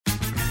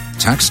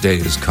Tax day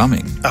is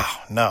coming.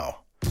 Oh, no.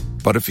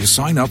 But if you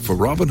sign up for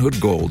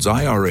Robinhood Gold's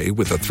IRA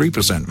with a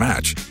 3%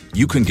 match,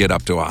 you can get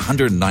up to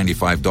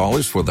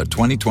 $195 for the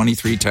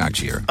 2023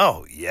 tax year.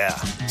 Oh, yeah.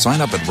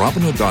 Sign up at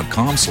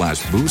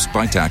Robinhood.com/boost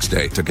by tax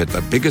day to get the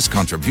biggest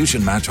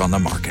contribution match on the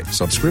market.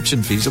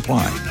 Subscription fees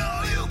apply.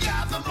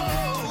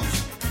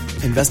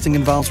 Investing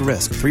involves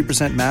risk.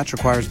 3% match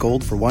requires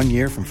gold for 1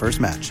 year from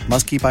first match.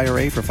 Must keep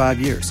IRA for 5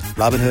 years.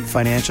 Robinhood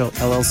Financial,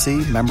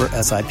 LLC, member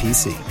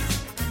SIPC.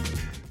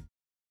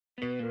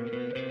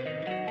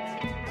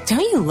 Don't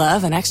you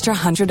love an extra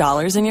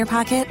 $100 in your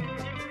pocket?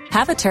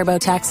 Have a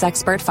TurboTax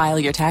expert file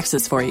your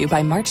taxes for you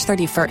by March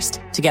 31st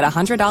to get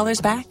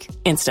 $100 back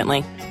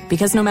instantly.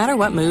 Because no matter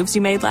what moves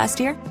you made last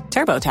year,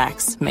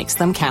 TurboTax makes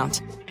them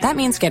count. That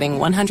means getting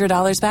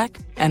 $100 back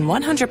and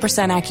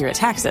 100% accurate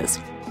taxes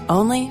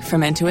only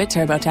from Intuit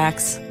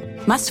TurboTax.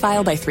 Must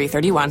file by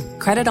 3/31.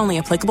 Credit only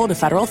applicable to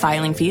federal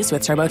filing fees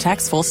with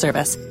TurboTax full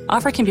service.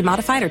 Offer can be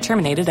modified or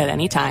terminated at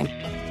any time.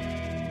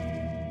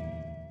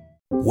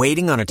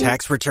 Waiting on a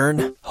tax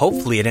return?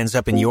 Hopefully it ends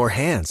up in your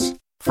hands.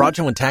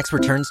 Fraudulent tax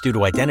returns due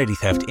to identity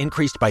theft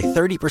increased by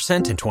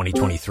 30% in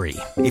 2023.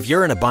 If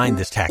you're in a bind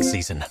this tax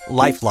season,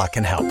 LifeLock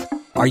can help.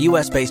 Our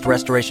U.S.-based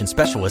restoration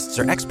specialists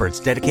are experts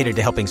dedicated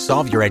to helping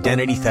solve your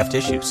identity theft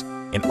issues.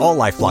 And all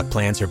LifeLock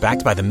plans are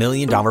backed by the $1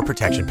 Million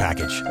Protection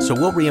Package. So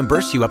we'll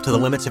reimburse you up to the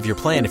limits of your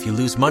plan if you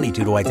lose money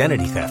due to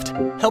identity theft.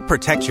 Help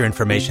protect your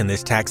information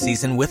this tax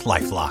season with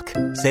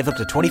LifeLock. Save up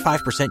to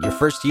 25% your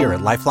first year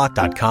at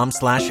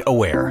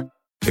LifeLock.com/aware.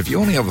 If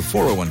you only have a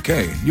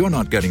 401k, you're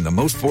not getting the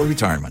most for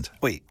retirement.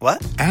 Wait,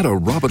 what? Add a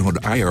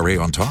Robinhood IRA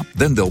on top,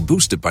 then they'll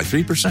boost it by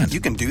 3%. You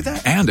can do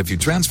that? And if you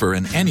transfer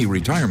in any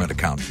retirement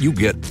account, you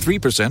get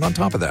 3% on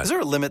top of that. Is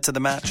there a limit to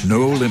the match?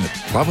 No limit.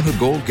 Robinhood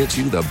Gold gets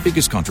you the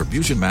biggest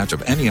contribution match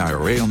of any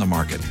IRA on the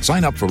market.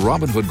 Sign up for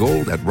Robinhood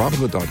Gold at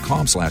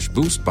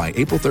Robinhood.com/boost by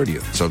April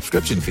 30th.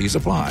 Subscription fees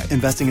apply.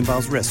 Investing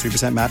involves risk.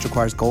 3% match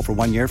requires gold for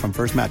 1 year from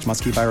first match.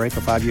 Must keep IRA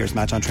for 5 years.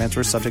 Match on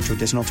transfers subject to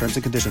additional terms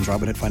and conditions.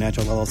 Robinhood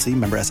Financial, LLC,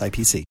 member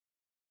SIPC.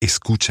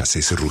 ¿Escuchas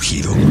ese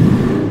rugido?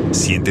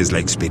 ¿Sientes la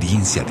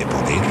experiencia de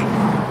poder?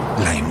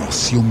 ¿La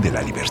emoción de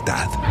la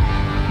libertad?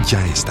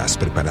 Ya estás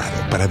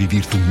preparado para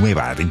vivir tu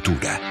nueva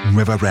aventura.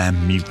 Nueva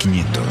Ram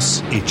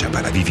 1500, hecha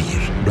para vivir.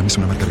 Ram es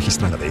una marca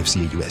registrada de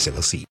FCA US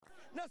LLC.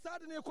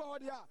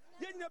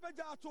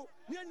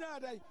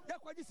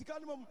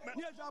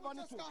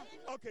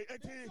 Okay,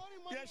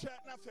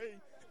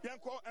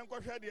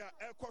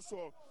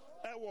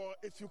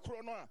 if you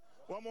chrono,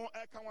 one more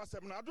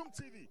Adum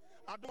TV,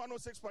 Adum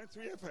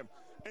 106.3 FM.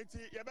 Enti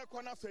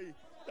yebeko na fei,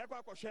 yekwa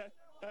akoshe,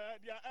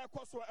 dia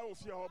ekoso e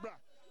ofie obra.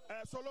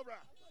 Solobra.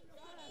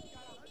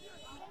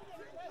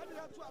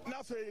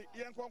 Na fei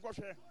yenko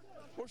nkoshe.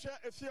 Wo hwe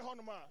efie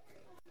honoma.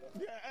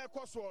 Dia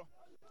ekoso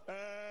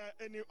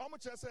eni omo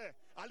kire say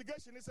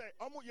allegation is say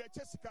omo ye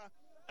chesika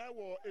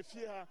ewo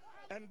efie ha,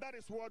 and that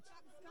is what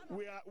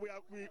we are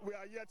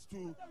yet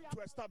to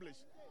establish.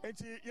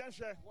 Enti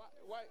yenhwe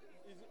why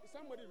is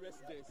somebody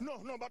resident?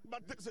 No, but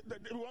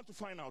we want to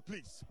find out,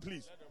 please.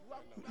 Well,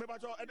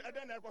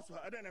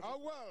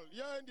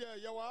 yeah,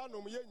 you are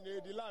no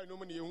the line no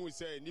money who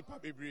say nipa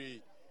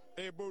bebre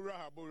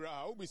bora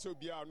obi so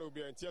bia no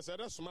be enti say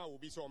that small will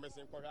be so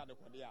messing for the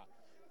kwadia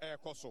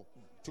koso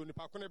to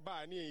nipa kone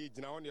ba na e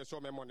gina on so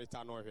me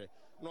monitor no hwe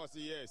no say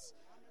yes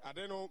I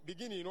don't know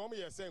beginning no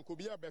me say ko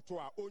bia beto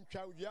a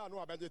ontwa wia no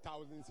abeje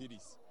 1000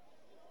 cedis.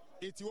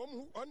 Eti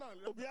wom ona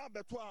obi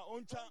abeto a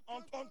onto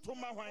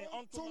mahwan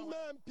onto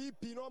man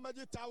pp no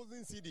maji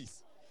 1000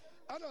 cedis.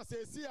 Ana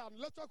say see an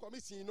electoral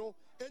commission no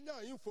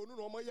enya info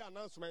no mo ya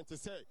announcement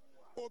say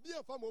obi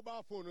afa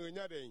mobile phone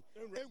enya den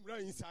enwura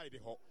inside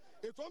ho.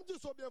 Etom ji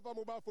so obi afa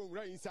mobile phone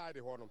enwura inside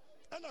ho no.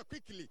 Ana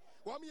quickly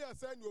wam ya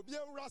say no obi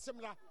enwura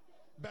semra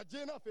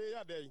beje na fe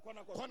ya den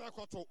kona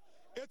koto.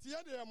 Eti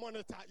ye dey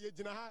monitor ye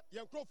gina ha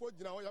ye nkrofo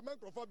gina ho ya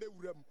menkrofo be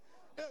wuram.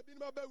 Bi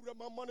no be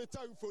wuram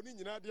monitor info ni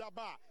nyina dia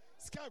ba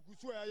Sky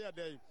kusu ya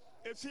day.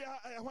 Efia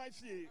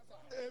fie.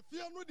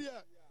 Efia no de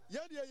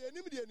ya de ye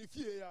nim de ni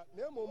fie ya.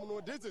 Na emom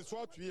no this is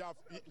what we have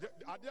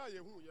ade a ye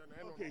hu ye na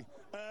no. Okay.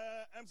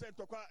 Em say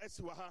tokwa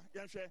esiwa ha.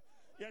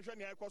 Yenhwe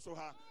ne ekoso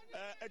ha.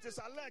 It is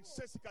alleged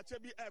say sikache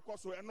bi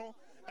ekoso eno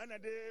na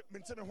de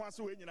mentene ho ase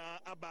we nyina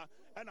aba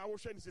na wo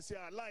hwe ni sisi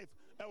live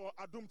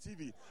Adum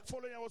TV.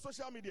 Following our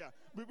social media,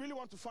 we really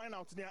want to find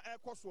out near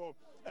ekoso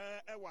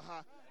ewa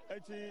ha.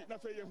 Enti na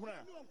fe ye hu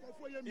na.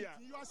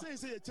 You are saying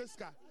say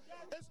Cheska.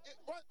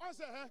 I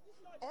say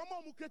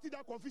omo mu create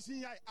that confusion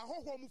here.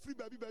 Ahoho mu free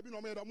baby no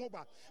me da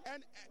moba.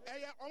 And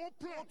omo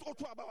plan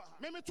to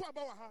about me to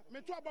about ha.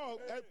 Me to about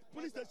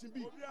police station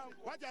B.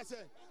 What I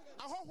say?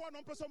 Ahoho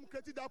no person mu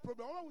create that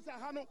problem. Omo say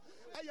ha no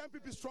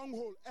MPP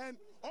stronghold and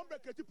on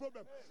create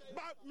problem.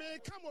 But me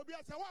come obi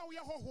say wa we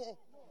ahoho.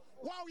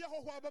 Wa we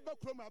ahoho ababa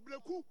kroma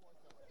bleku.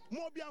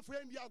 Mo bi afo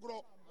ndi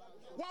agro.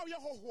 Wa we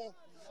ahoho.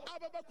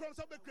 Ababa kroma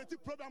say be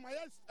create problem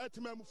ayes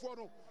etmamufo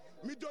no.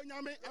 Mi do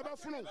nyame eba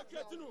funu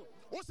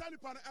wo sani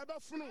pan eba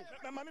funu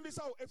na mami bi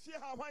sa efie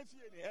ha hwan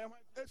fie ni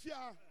efie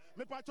ha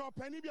me pacho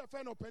penny be a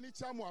fan of penny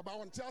chamu about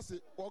on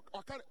Chelsea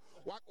waka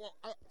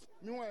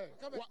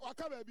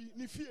baby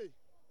ni fie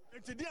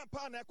nti dia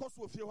pa na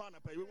ekoso fie ho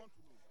anapa we want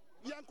to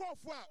know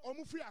yankofo a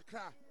omu free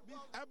Accra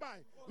e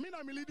bai me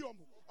na me lead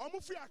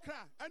omu free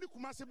Accra ani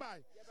Kumasi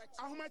bai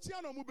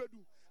ahomachia na omu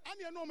bedu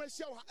ani e no ma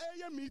hia ha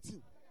eye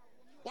meeting.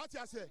 What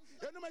you say?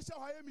 You know, I shall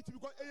meet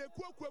because a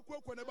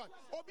quick never.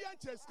 Obian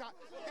Cheska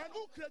and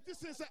who created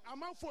since a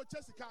man for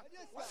Jessica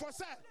for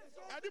say,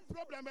 I didn't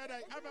problem that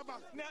I ever.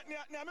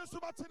 Now,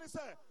 Subatini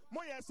say,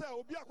 Moya say,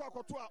 Obia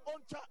Kotua,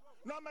 on chat,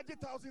 no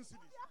 90,000 cities.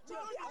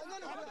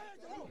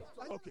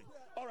 Okay,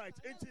 all right.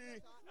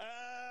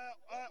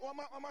 One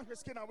man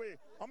skin away.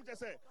 I'm just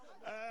say,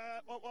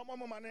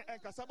 one man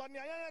and Casabani,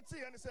 and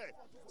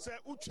say,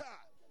 Ucha.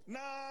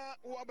 Now,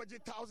 what about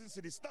 1,000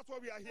 cities? That's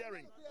what we are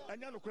hearing.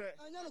 And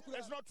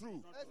it's not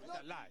true. It's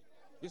a lie.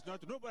 It's not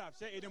true. Nobody have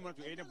said anyone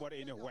to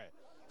anybody anywhere.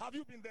 Have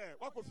you been there?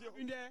 What was you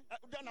in there?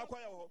 It's not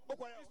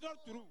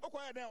true.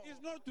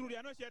 It's not true. They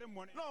are not sharing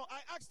money. No,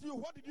 I asked you,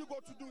 what did you go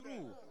to do?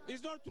 No,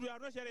 it's not true. They are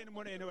not sharing any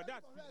money anywhere.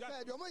 That's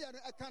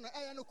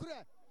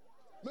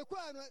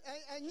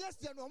and yes,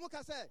 you know,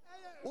 Muka said,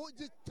 oh,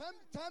 10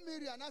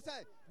 million, I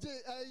said,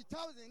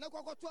 1,000, and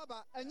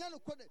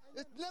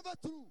it's never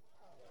true.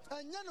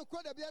 And Yano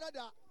Quada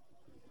Biarada,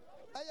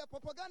 I have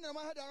propaganda in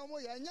my head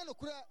and Yano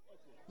Kura,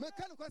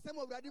 mechanical some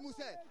of Radimu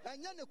said,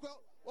 and Yanako,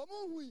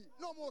 Omuhui,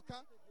 no more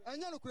car,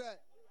 and Yano Kura.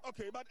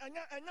 Okay, but and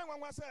young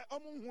one was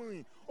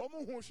Omuhui,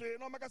 Omuhushi,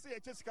 no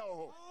Macassi, Cheska,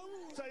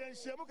 say, and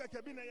Shabuka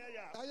Cabina.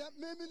 I am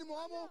minimum,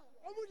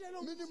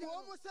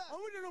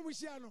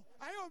 minimum,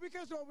 I know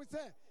because we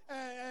say,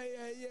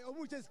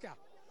 Omucheska,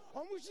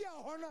 Omushia,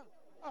 Honor,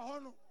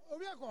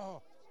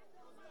 Obiako.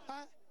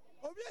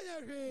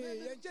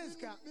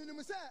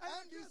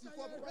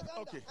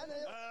 Okay.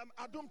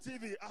 Adum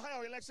TV, a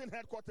higher election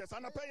headquarters,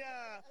 and a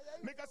pair.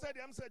 Make us say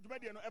the answer to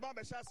Median about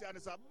the chassis and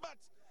but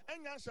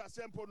Enyansha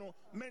Sempono,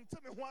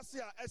 Mentame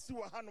Huasia,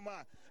 Esiwa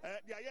Hanuma,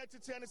 the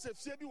Ayati and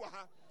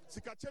Sebiwaha,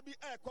 Sikachebi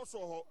Air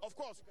Kosoho. Of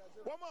course,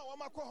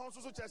 Wama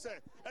Kohonsu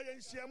Chese,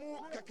 Shiamu,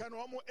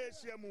 Kakanomo,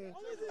 Shiamu,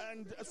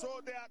 and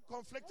so there are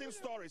conflicting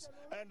stories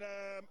and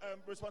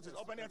responses.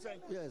 Open your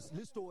thing. Yes,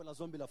 Listo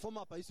Lazombila,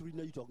 former Pais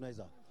Regional Youth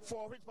Organizer.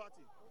 For which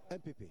party?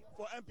 MPP.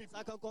 For MPP.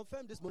 I can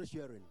confirm this money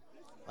sharing.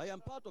 I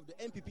am part of the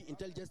MPP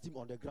intelligence team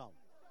on the ground.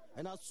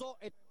 And I saw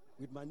it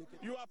with my naked.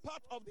 You are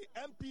part of the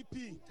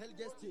MPP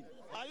intelligence team.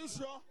 Are you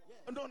sure?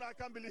 Yes. No, I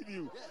can't believe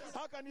you. Yes.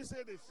 How can you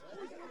say this?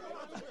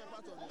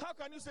 How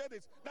can you say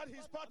this? That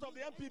he's part of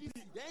the MPP.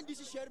 The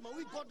NDC chairman,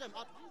 we got them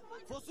at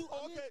Fosu.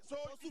 Okay, so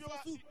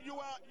you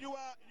are.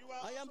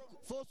 I am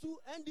Fosu,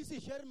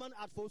 NDC chairman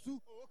at Fosu.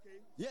 Oh, okay.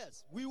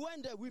 Yes, we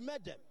went there, we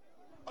met them.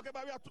 Okay,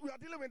 but we are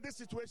dealing with this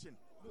situation.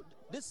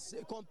 This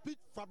is complete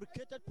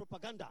fabricated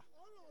propaganda.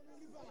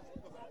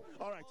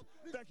 All right.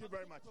 Thank you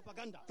very much.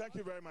 Propaganda. Thank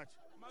you very much.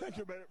 Thank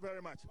you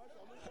very much.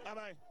 Am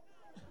I?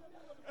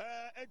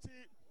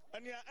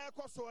 And ya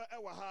ekoso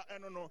ewaha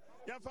enono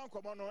yemfa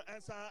nkomono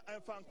ensa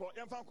emfanko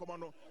yemfa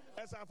nkomono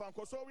ensa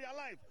emfanko. So we are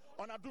live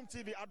on Adum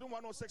TV, Adum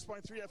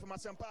 106.3 FM,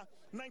 Asempa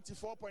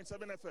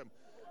 94.7 FM.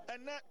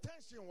 And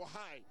tension was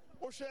high.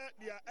 Oshe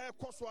dia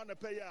ekoso na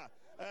pay ya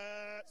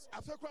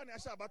afekwa na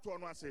asha abato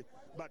ono ase,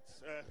 but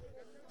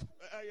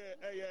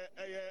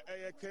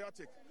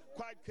chaotic,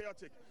 quite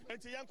chaotic.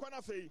 Enti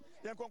yankwana fei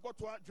yankonko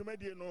to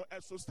dwumadi no.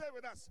 So stay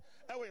with us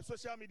our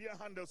social media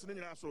handles ni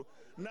nyina so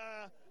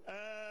na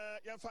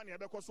yamfa ne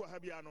abekɔ so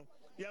habia no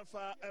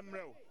yamfa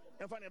emrel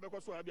yamfa ne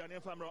abekɔ so habia ne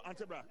yamfa emrel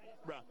antebra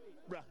bra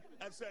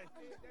and say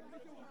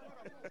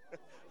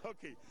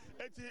okay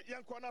enti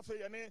yankwana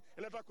fei ne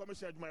electoral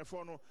commission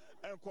adwumayɛfo no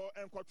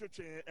enko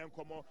twetwe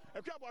enkomo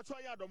ekua boato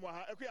ya adomo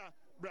ha ekua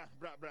bra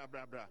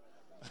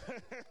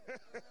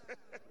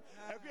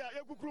ekua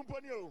yekukrumpo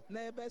ni o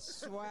na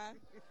ebeswa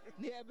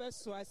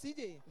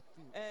CJ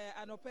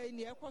anopai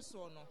ni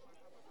ekoso no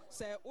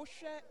se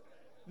wohwe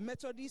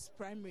Methodist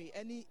Primary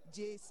any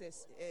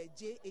JHS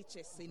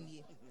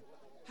nie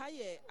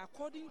haye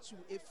according to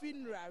a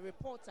funeral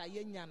report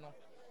ayenya no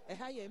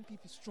haye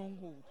MPP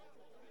stronghold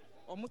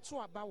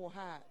omoto aba wo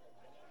ha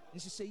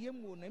nhihye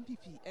mu no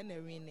MPP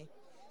enawene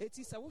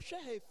eti se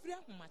wohwe ha efiri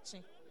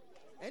ahomache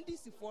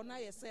NDC for na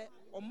ye se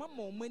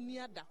omama omani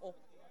ada ho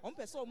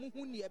ompese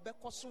omuhu ni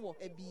ebekoso wo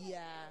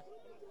ebia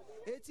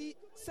eti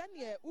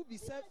sane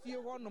ubisa fie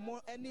ho no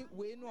mo any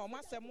we no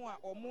omasem a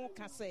omo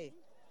ka se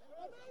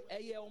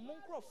eye omo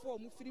nkrofo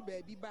omo firi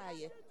baabi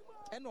baaye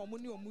ena omo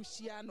ni omo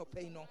hia no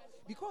pay no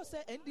because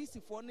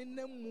NDC for ne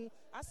namu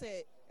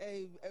ase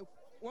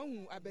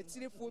wahu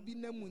abetirefo bi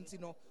namu nti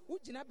no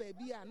ugina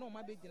baabi a na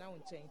oma begina wo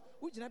nchen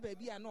ugina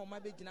baabi a na oma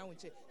begina wo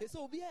nchen ese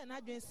obi a na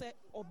adwen se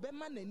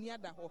obema nani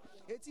ada ho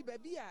eti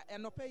baabi a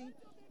enopai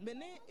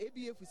mene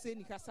ebf se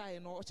ni kasa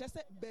no o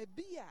chese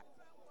baabi a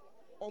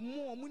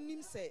omo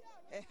nim se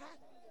ha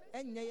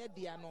enye ye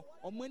dia no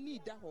omo ni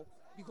da ho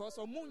because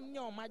omo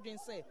nya o madwen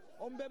se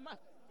ombema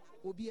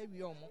obi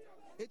awi omo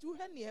etu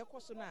he ne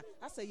ekoso na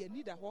asa ye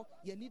nida ho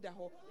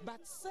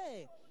but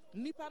say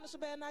nipa no so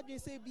be na adwen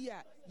say bi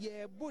a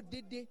ye bo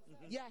dede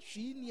ya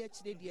hwi ni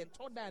akire de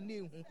toda na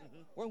ehu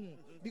wahu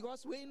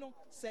because we no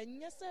se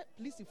nyese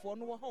police for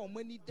no ha o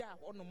mani da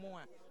ho no mo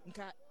a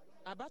nka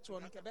abato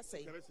no ke be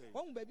say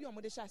wahu ba bi o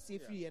mo de sha se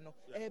free no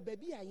ba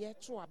bi a ye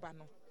to aba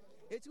no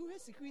eti wo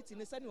security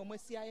ne sane o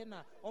masia ye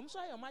na o mso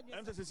ayo madwen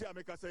em say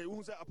ameka say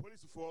wo say a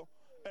police for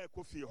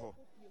kofi ho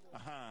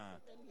aha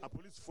a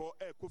police for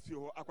kofi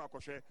ho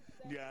akwakohwe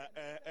dia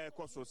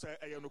koso say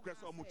e no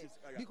kwese o mutis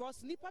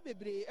because nipa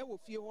bebre e wo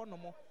fie ho no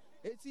mo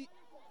eti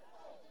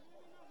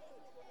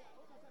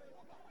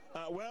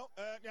well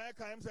ya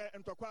kan say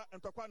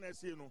entokwa na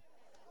asie no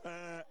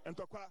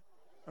entokwa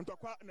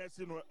na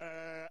asie no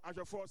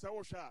ajofo say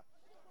wo hwa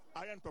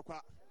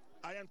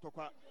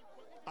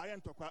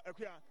ayentokwa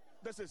akua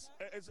this is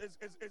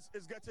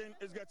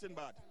getting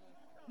bad.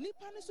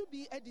 Nipa no so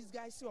be a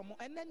disguise omo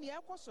and then ye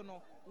ekoso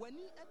no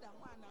wani eda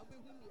ho ana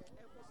obehu ne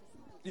ekoso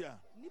yeah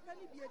nipa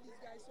ni be a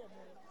disguise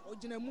omo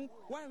oginamu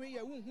wanwe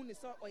ye wunhu ne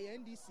so oye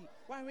NDC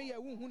wanwe ye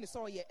wunhu ne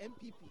so oye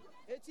MPP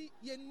eti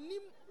ye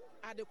nim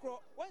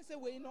adekro wan say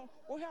we no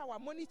wo hwa wa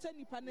monitor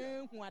nipa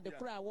na hu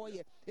adekro a wo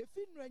ye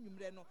efi nu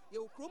anwumre no ye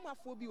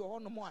kromafo bi wo ho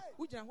no mo a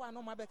ugina ho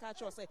ano ma be ka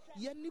che say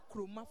ye ni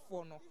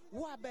kromafo no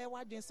wo abai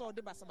wadwen say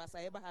ode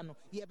basabasa ye ba ha no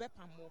ye be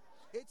pamo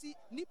eti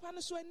nipa no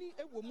so ani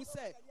ewo mu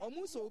say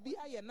omu so obi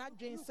aye na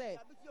dwen say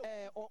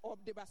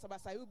ode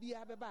basabasa obi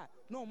abeba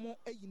na omo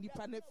ayi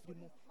nipa na afiri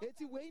mu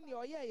eti we ni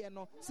oye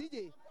no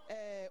CJ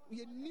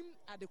ye nim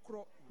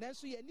adekro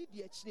nanso ye ni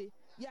de akire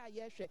ya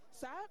ye hwe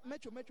sa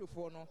metro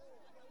fo no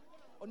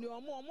oni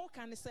omo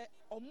kan say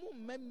omo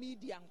ma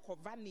media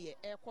nkova ne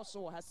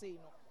ekoso ha sei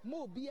no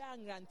mo bia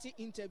ngrante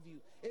interview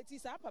eti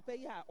sa papa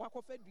yi a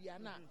wakofa dua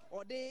na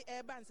ode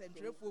eba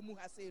nsentrefo mu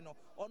ha sei no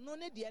ono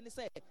ne de ne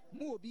say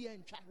mo obi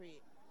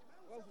antwahwe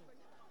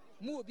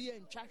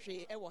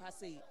e wo ha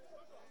sei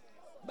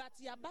but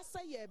ya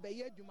basa ye be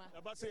ye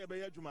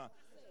adwuma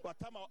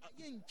watama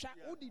ye ntwa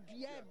odi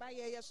dua e ba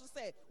ye so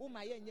say wo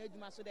ma ye nya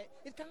adwuma so that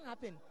it can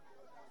happen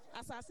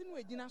asase no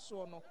egina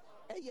so no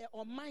eye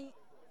oman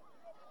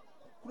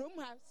krom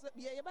ha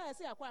ye ba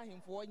say akwa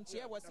ahemfo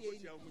nche wo se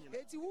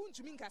eti wu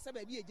ntumi nkasa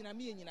ba bi egina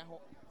me enyina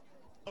ho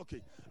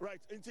okay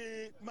right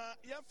nti ma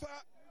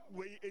yafa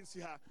we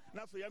ensi ha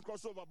na fe yan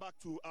cross over back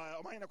to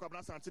oman na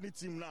kwabna santini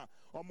team na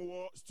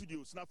omo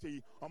studios na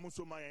fe omo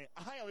so man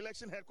higher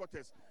election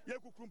headquarters ye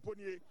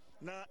kukrumponie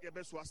na ye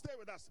beso stay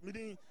with us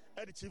meeting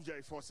at the Chief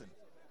Jerry Forsen.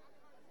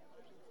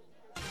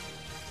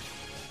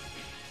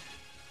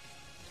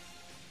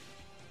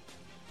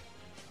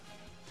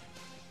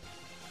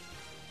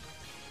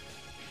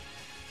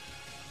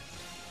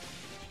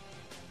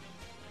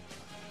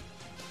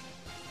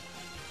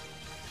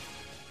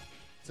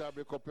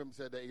 Sabre Kopim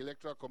said the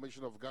Electoral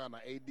Commission of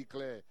Ghana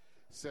declare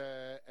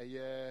say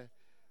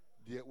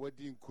the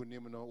wedding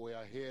kunimno we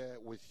are here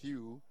with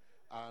you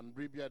and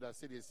Bribia that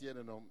said this year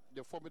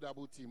the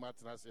formidable team at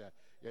Nasia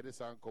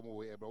Yedisan come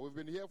away but we've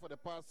been here for the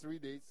past 3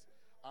 days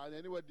and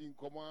anyway didn't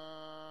come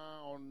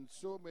on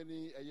so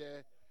many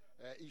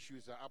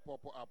issues up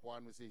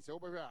and we say so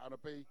over here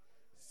and pay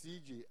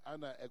CG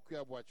Anna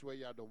Equiabuachwe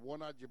ya the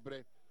Wana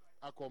Jibre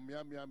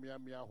akomia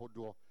mia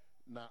hodo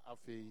na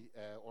afi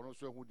ono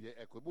so hu de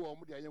ekobu o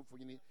mu de ayemfo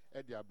nyini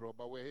e de abro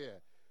but we're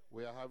here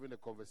we are having a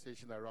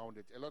conversation around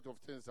it a lot of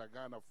things are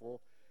Ghana for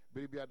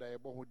baby ada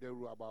ebo hu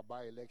deru about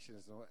by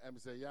elections no em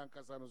say yan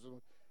kasa no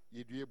so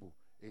yeduebu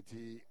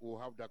eti we'll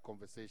have that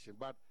conversation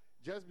but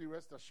just be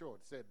rest assured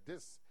said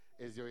this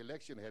is your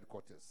election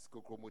headquarters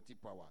Kokromoti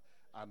Power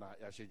ana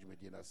yasheju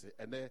medina say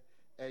ene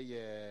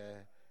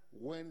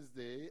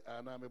Wednesday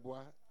ana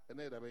meboa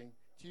ene da ben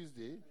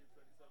Tuesday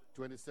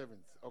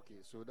 27th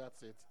okay so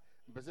that's it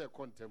Bese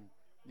contem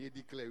ni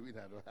declare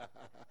winner no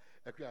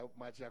akwa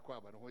match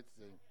akwa ba no what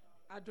say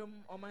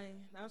adom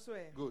oman na so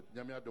e good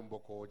nyame adom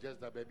boko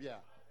just that baby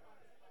a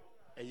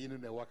eyinu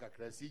na waka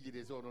kra CG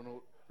dey say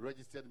no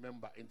registered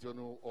member into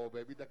no or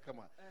baby that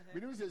come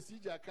meaning say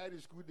CG carry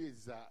school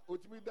days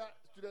otimi da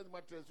student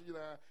matters so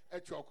na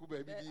echoku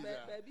baby dis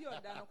baby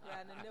oda no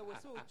kra na we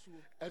so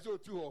otu e so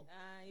otu ho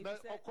na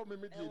okome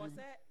me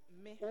die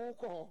ni o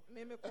ko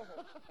me ko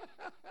ho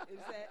e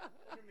say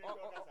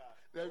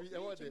baby e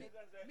what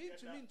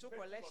me to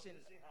collection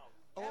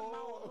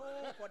ma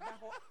o ko da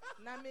ho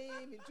na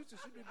me tutu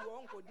sududu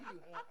on ko didi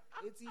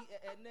ho eti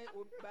ene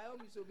bio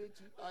mi so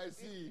betu I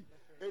see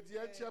eti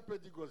encha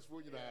pedigos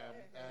for you na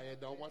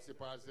da o wase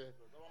pass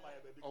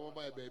o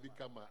my baby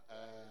kama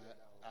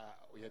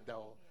ye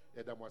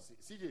da mo see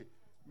CJ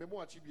me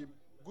mo achi bi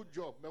good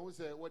job me who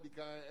say what the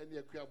can any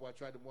akua bo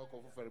try the more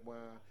for fere mo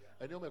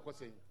eni o me ko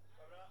say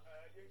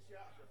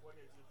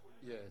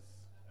yes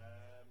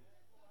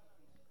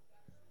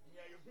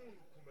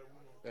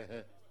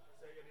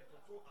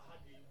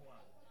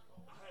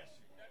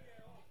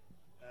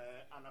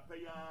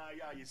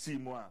ya yesi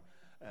mu a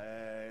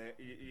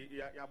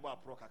ya bo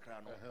apro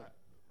kakra no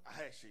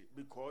aheshi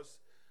because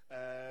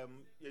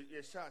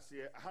ye sha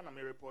say ha na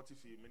me report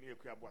fi me ne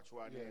akua bo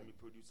achoa ne me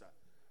producer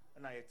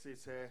na ye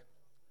say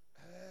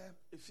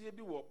efie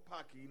bi wo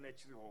park yi na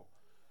chiri ho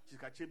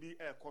chikache bi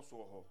koso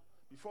ho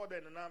before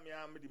then na me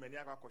am di mani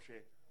aka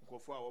kwohwe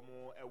nkofo a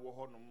wo ewo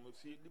ho no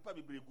fi nipa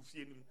bebre gu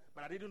fie nim,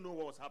 but I didn't know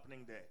what was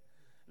happening there.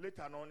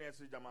 Later on na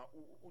say jama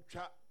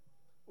utwa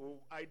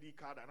ID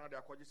card and now they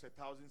are calling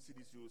 1,000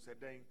 cedis you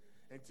said then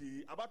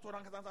enti about to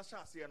rank answer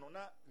sha se no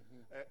na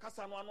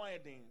kasa no anu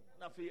ayedin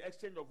na fi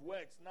exchange of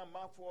words na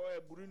ma for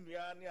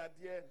burunua ne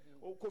ade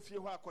okofie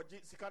ho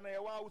akoje sika na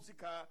yewa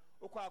usika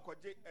okwa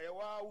akoje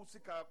yewa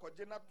usika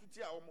akoje na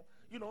tuti a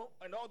you know,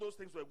 and all those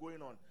things were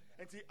going on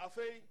enti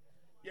afei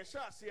ye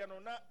sha se no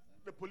na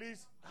the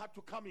police had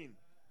to come in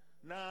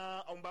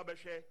na omba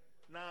behwe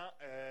na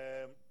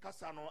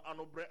kasa no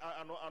anu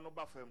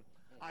bafem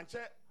anche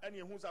any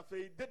who's a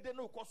fay did they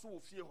know cost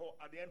of fear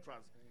at the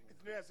entrance.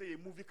 It's near say a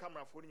movie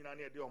camera for in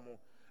near the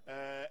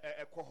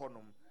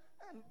kohonum.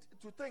 And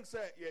to think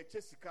say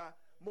Jessica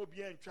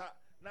Mobian chat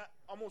na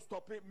almost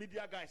stopping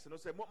media guys and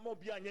say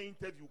Mobian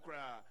interview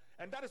cry.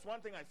 And that is one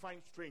thing I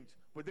find strange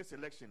with this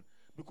election,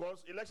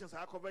 because elections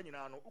are covering in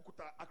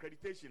ukuta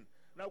accreditation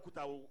now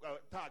ukuta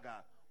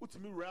taga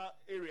utimura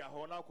area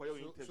ho na koyo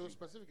interview. So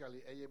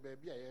specifically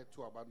baby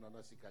to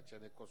abandon sika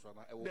chene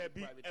kosona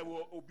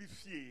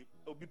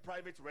obi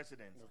private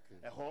residence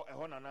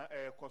ho nana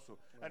koso.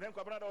 And then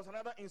there was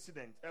another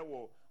incident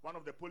one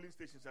of the polling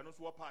stations and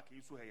also park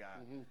isu he ya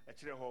e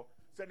kire ho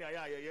send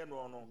ya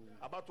no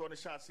about on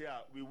chance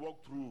here we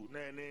walk through na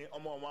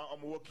omo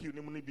walk queue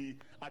ni mu ni bi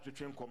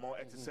atwetwe nkomo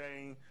et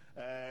saying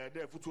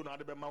there futu na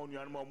de be ma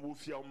onuan ma mo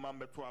fia o ma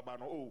beto aba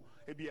no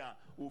ebia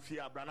o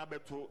fia brana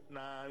beto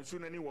na nsu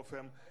nani wo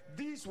fam.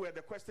 These were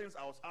the questions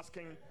I was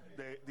asking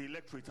the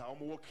electorate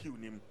omo walk queue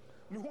nim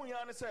mi hu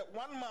ya ne say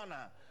one man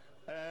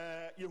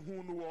ye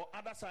hu no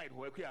other side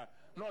ho akua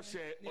no she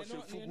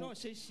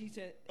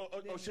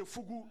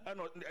fugu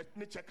and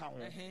ne check ho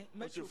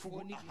she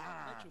fugu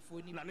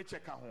na ne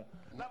check ho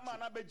that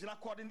man abegina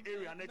cordon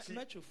area na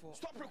chi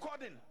stop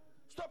recording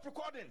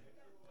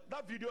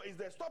that video is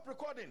there, stop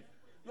recording,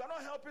 you are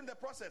not helping the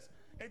process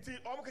until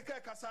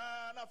omkeke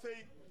kasa na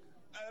fei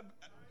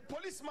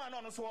policeman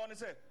on so on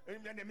say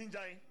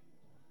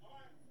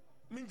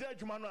minjai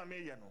juma no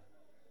ameye no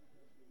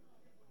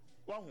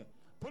wahu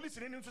police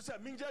need to say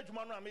minjai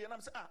juma no ameye and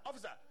I'm say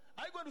officer,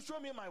 are you going to show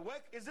me my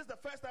work? Is this the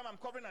first time I'm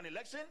covering an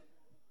election?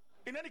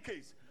 In any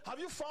case, have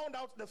you found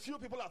out the few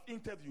people I've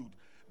interviewed,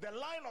 the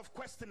line of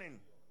questioning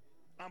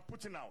I'm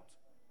putting out?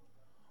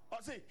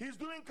 Or say he's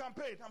doing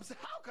campaign. I'm saying,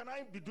 how can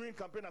I be doing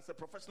campaign as a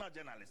professional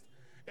journalist?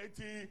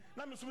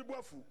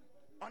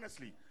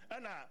 Honestly,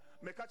 and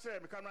me catch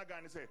me camera guy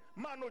and say,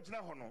 man no jina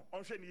hono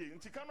on sheni ye.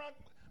 Nti camera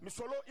me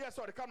solo yes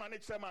or the camera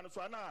next man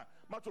so na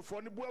mato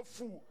for ni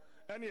buafu.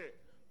 And ye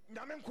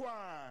nyame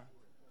nkwa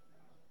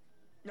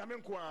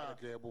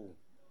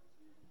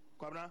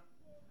kwabna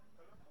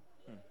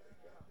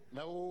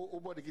na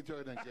ubodi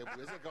kito na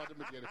njebu ese ka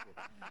me beautiful.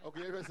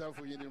 Okay, every time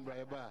for you in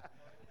Braiba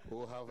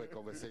we'll have a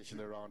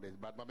conversation around it.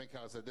 But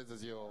Mameka said this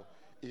is your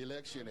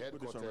election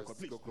headquarters.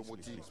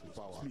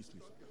 Please.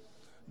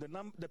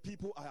 The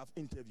people I have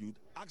interviewed,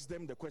 ask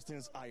them the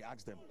questions I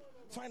asked them.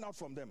 Find out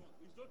from them.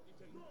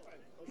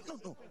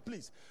 No,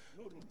 please.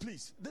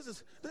 This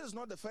is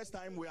not the first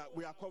time we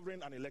are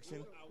covering an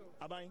election.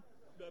 Abai?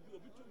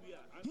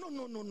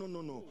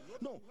 No.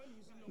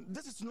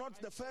 This is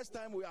not the first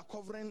time we are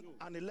covering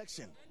an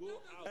election.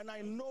 And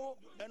I know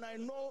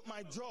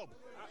my job.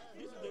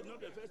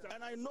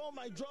 And I know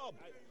my job.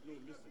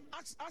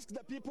 Ask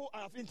the people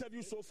I have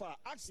interviewed so far.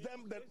 Ask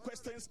them the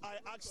questions I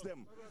asked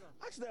them.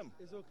 Ask them.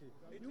 It's okay.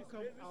 You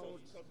come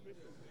out.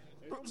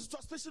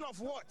 Suspicion of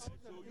what?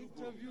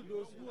 Interview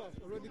those who have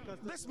already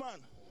casted.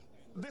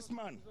 This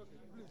man.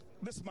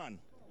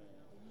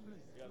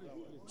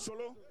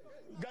 Solo,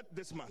 get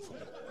this man for me.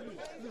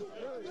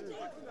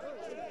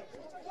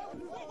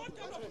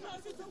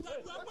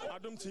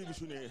 Adam TV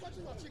Shune.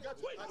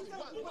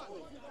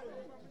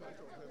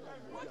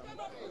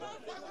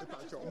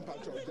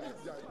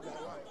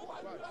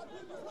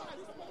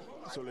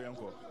 Solo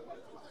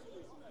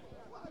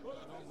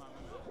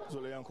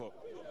Yanko.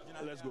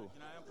 Let's go.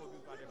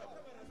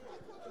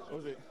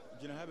 What's it?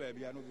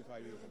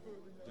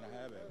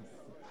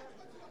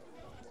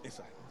 Yes,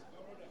 sir.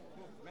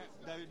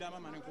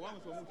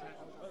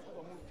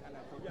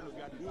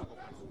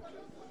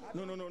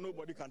 No,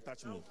 nobody can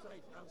touch me.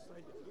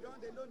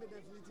 They know the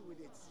definitely with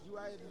it. You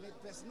are a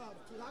personal.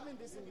 To having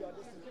this in your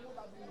list, people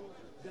that know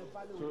the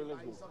value so of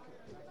let's it.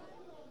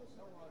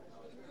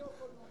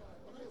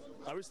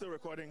 Are we still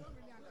recording?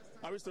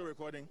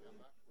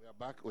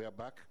 We are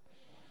back.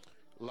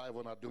 Live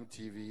on Adum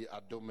TV,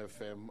 Adum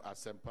FM,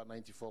 Asempa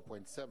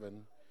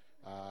 94.7,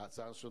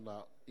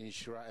 Sansuna,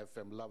 Inshira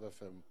FM, Love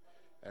FM,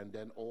 and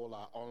then all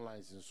our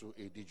online in so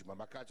Edijuma.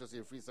 Makacho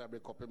say free cyber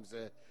copim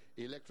say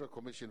Electoral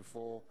Commission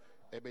for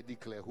Ebe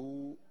declare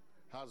who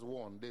has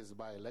won this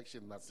by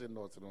election. Assin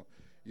not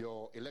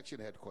your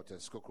election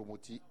headquarters,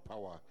 Skokromoti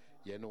Power,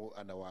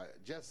 and our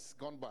just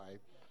gone by,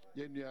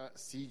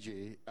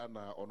 CJ and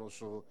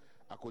also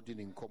according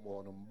in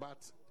common.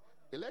 But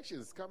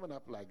elections coming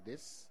up like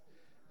this.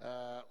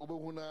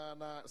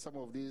 Some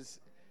of these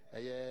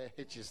I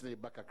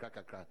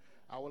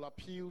will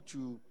appeal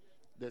to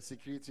the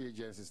security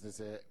agencies they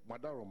say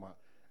Madaroma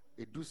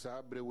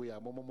Edusa Brewe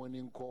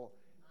Momomoninko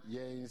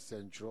Yen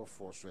Central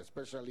Force,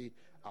 especially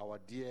our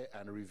dear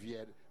and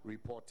revered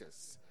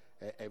reporters.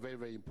 A very,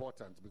 very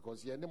important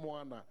because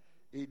Yenemoana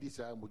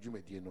Edisa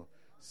Mujumedino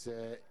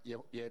say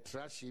ye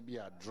trashy be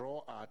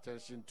draw our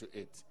attention to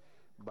it.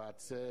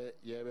 But say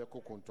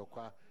Yeweko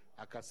Kontoka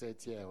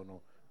Akasetia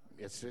no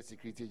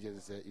security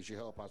agencies say you should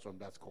help us on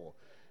that score.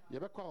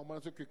 Yebeko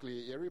man so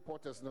quickly, your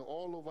reporters now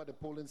all over the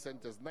polling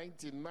centers,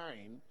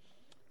 99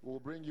 will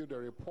bring you the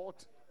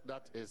report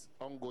that is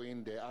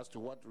ongoing there as to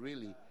what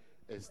really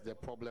is the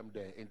problem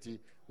there. Enti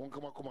won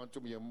come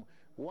to me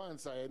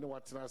once I know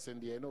what I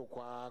send the no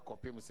kwa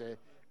copy say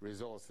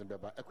results in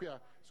beba.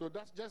 So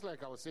that's just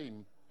like I was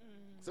saying.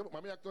 So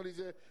mami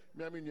acknowledge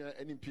me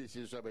any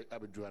PhD so I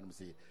be do am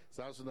say.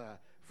 Sansuna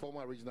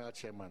former regional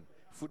chairman,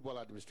 football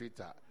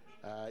administrator,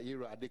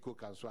 Ira Adeko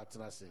Kanso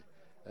Atenase.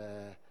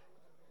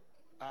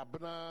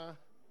 Abna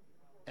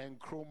and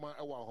Chroma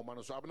Ewa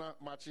Homano. So Abna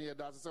matching here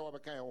that's say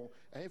what kind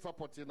and if I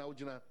put in now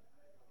Jina.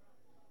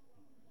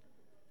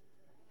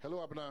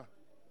 Hello Abna.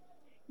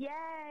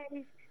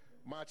 Yes.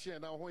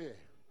 Matching now hoye.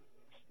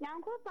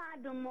 Yanko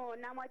padumo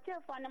na moche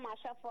fone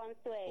masha fon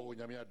so e. Oh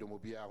nyame adomo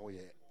bia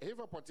hoye. If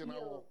I put in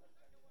now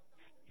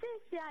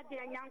since ya de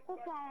yanko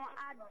pon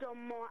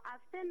adomo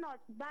after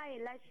not by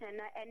election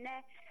and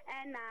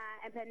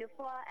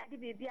for the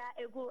bibia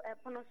ego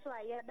epono so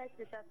aye best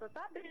so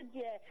tabe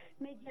de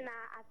megina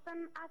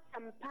asan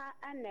asampa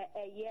ana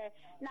eye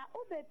na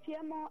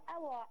obepiemo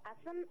ewo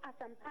asan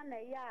asampa na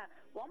ya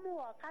wo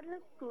mo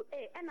Catholic school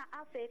A na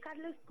afa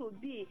Catholic school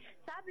B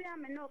sabia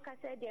me no ka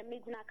say de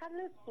megina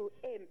Catholic school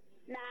A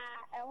na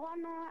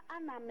ehono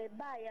ana me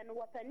buy and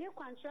what a new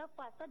contract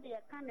for so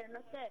de kan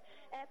no say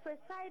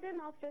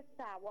presiding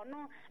officer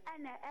wono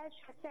ana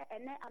say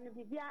ene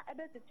anubibia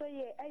ebetito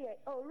ye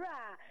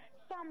ora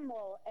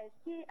Samuel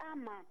esi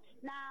ama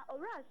na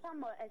ora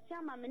Samuel esi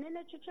ama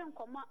menene chiche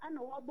nkomo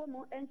ana wo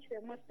bomu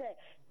enchiremu say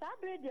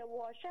sabre de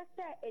wo hwe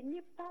say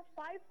enipa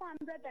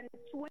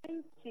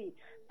 520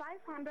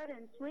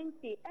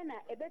 ana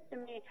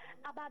ebetumi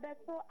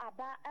ababeso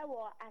aba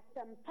ewo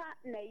asempa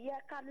na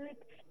ye Catholic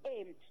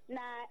aim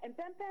na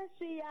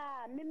empempensu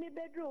ya mimi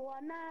bedru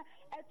wana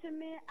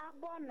etumi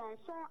abono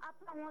so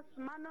apa won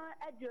smano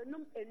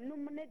adionum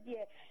enum ne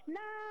de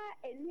na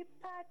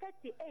enipa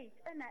 38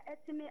 ana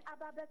etumi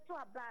ababeso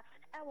aba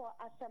ewo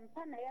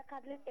asempa na ya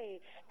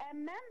Catholic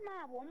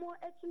emema wo mo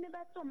etumi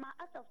beso ma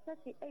out of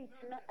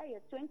 38 no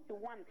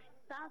 21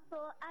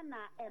 so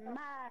ana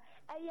ema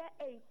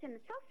 18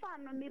 so far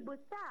no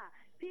mibusa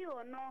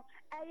pio no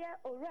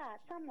ora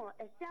Samuel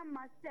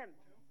esiama sem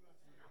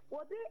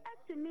wobi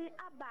etumi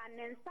aba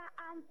nensa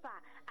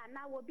amfa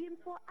ana wobi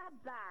mpo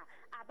aba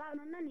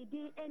no na ne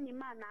din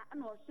enima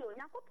na oso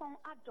yakopon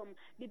adom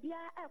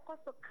bibia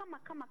ekoso kama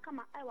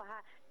ewa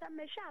ha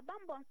samehwa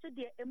abambon so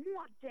de emu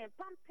oden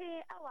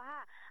pampe ewa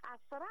ha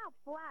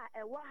asrafo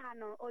ewa ha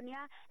no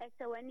onia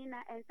esewani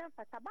na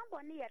ensamfa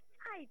bambon ne ye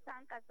tight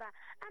ankasa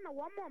ana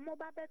wo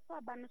ba beto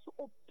aba no so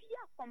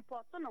obia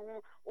comporto no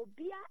ho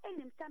obia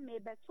enim sa me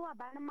beto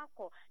aba no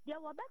mako de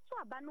wo beto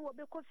aba no wo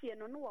be kofie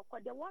no wo kɔ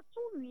de wo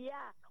to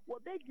wia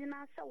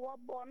wobegina se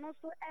wobo no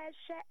so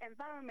ehye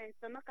environment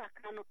no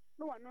kakra no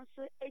no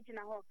so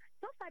egina ho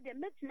so far the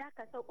metina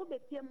akasa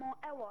obepie mo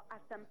ewo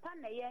asempa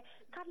na ye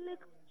Catholic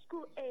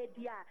school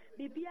area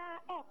bibia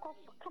ekof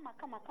kama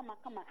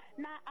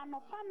na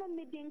anopa no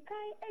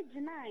midinkan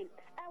egina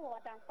ewo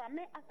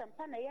dansame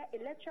asempa na ye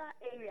electoral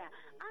area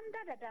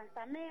under the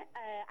dansame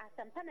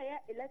asempa na ye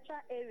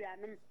electoral area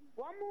no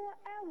womo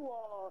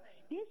ewo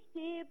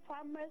DC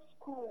primary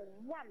school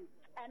 1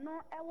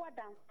 eno ewo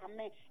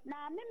dansame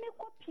na meme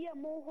kopie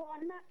mo ho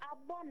na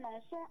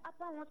abono so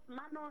apa ho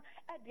smano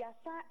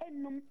aduasa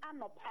enum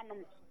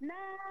anopanom na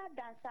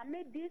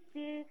dansame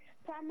DC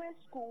primary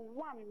school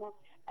 1 no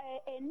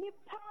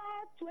enipa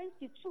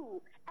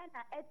 22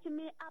 ana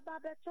etimi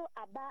ababeto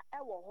aba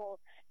ewo ho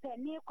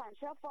peni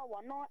kwantrafo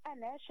wono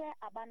ana ehye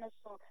aba no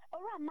so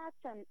ora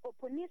Martin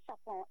oponi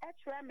sapon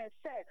etre me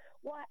say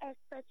wa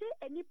expect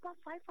enipa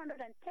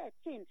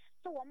 513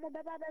 so wo mo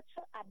beba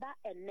beto aba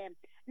enem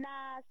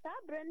na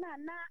sabre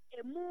na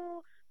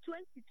emu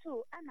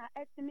 22 ana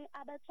etimi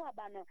abeto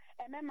abano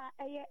emema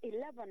eye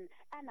 11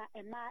 ana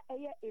ema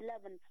eye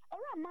 11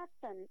 ora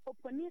Martin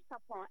oponi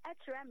sapon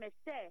etre me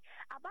say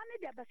abane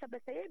de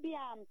besabesa ye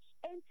bia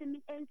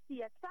entimi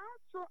entie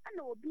so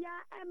ana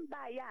obia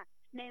emba ya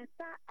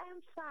nensa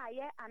emfa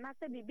ye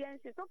anase bibia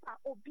nsi so fa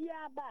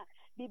obia ba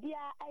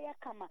bibia eye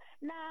kama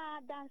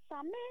na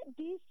dansame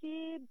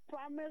DC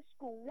primary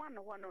school 1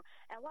 hono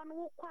one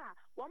wo kwa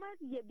woma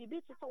ye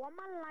bibi so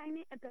woma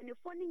line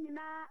empanifoni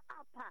nyina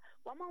apa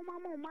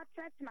woma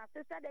threat na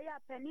sesa de ya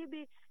pani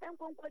bi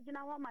enkonko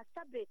gina ho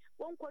masabe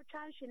wonko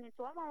transhini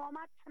so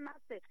woma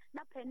tenase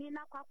na pani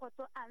na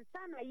kwakoso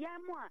ansa na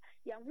yemu a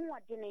ye hu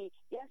odene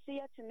yeso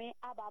yetumi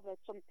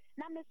ababetum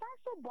na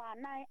mesanso bo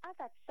anan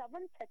at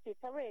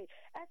 7:33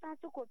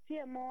 esanso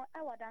kopie mo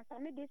ewadansa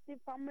DC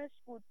primary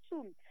school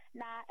 2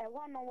 na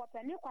ewo no wo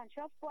pani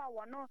kwantrafo a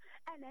wono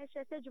na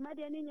ehye se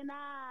dwumade ni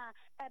nyina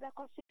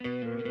ebekoso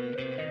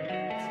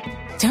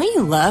Don't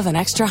you love an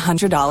extra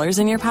 $100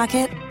 in your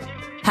pocket?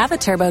 Have a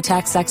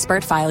TurboTax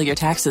expert file your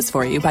taxes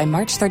for you by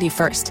March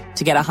 31st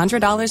to get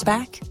 $100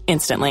 back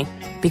instantly.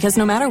 Because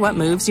no matter what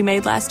moves you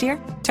made last year,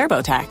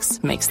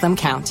 TurboTax makes them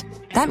count.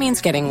 That means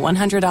getting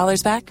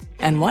 $100 back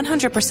and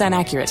 100%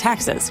 accurate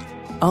taxes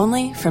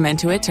only from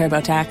Intuit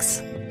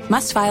TurboTax.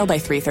 Must file by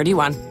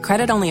 3/31.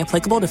 Credit only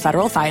applicable to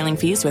federal filing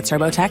fees with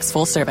TurboTax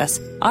full service.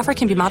 Offer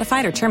can be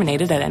modified or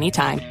terminated at any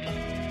time.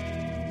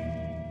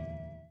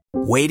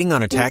 Waiting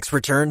on a tax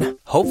return?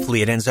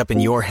 Hopefully it ends up in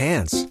your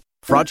hands.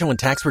 Fraudulent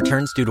tax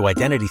returns due to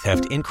identity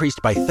theft increased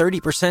by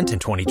 30% in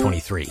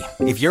 2023.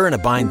 If you're in a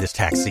bind this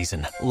tax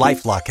season,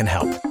 LifeLock can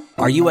help.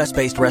 Our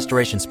U.S.-based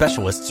restoration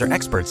specialists are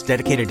experts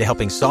dedicated to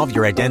helping solve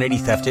your identity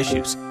theft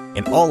issues.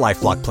 And all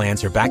LifeLock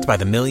plans are backed by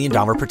the $1 Million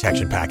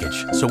Protection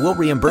Package. So we'll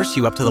reimburse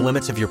you up to the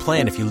limits of your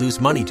plan if you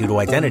lose money due to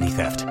identity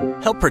theft.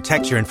 Help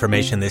protect your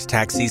information this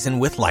tax season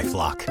with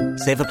LifeLock.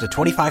 Save up to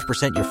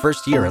 25% your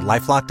first year at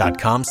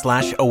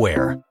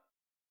LifeLock.com/aware.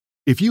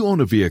 If you own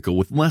a vehicle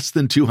with less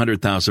than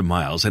 200,000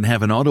 miles and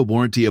have an auto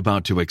warranty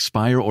about to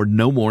expire or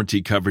no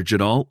warranty coverage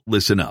at all,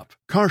 listen up.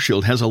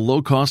 CarShield has a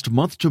low-cost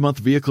month-to-month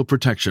vehicle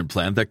protection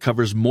plan that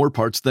covers more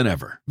parts than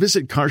ever.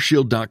 Visit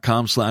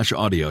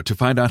carshield.com/audio to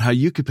find out how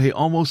you could pay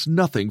almost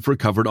nothing for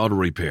covered auto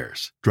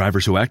repairs.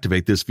 Drivers who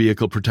activate this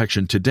vehicle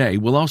protection today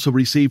will also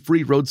receive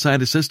free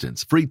roadside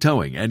assistance, free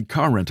towing, and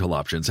car rental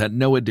options at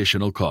no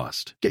additional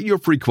cost. Get your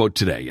free quote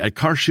today at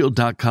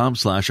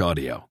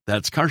carshield.com/audio.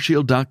 That's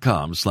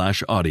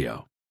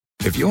carshield.com/audio.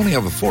 If you only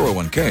have a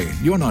 401k,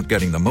 you're not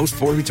getting the most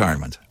for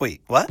retirement.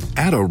 Wait, what?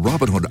 Add a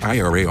Robinhood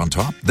IRA on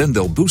top, then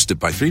they'll boost it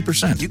by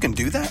 3%. You can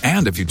do that?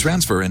 And if you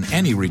transfer in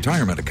any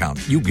retirement account,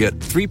 you get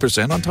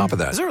 3% on top of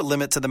that. Is there a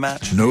limit to the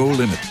match? No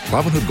limit.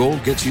 Robinhood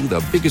Gold gets you the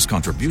biggest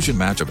contribution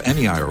match of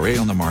any IRA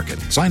on the market.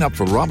 Sign up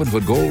for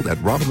Robinhood Gold at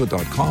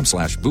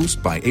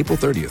Robinhood.com/boost by April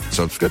 30th.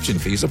 Subscription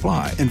fees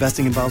apply.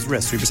 Investing involves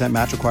risk. 3%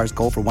 match requires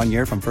gold for 1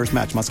 year from first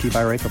match. Must keep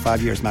IRA for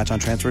 5 years. Match on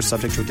transfers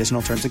subject to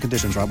additional terms and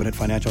conditions. Robinhood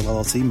Financial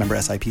LLC, member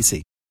SIPC.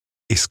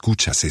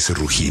 ¿Escuchas ese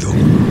rugido?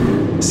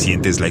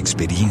 ¿Sientes la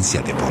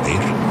experiencia de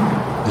poder?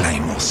 ¿La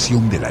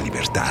emoción de la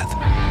libertad?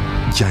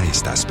 Ya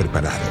estás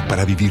preparado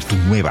para vivir tu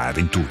nueva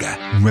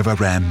aventura. Nueva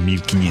Ram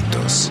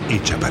 1500,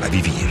 hecha para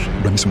vivir.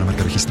 Ram es una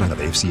marca registrada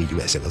de FCA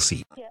US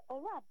LLC.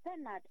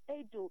 Bernard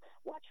Edu,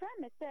 what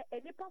time is it?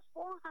 Elipa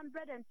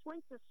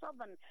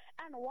 427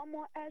 and one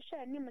more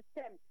share new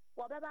stem.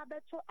 Wababa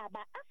beto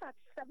aba at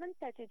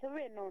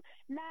 7:33 no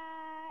na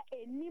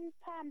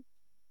enimpa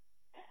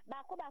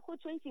Bako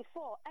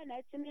 24 and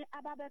estimate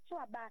ababeto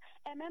aba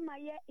emma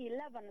ye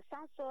 11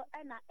 sanso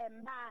and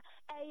emba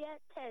aye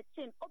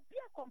 13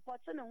 obia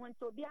comporting when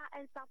to be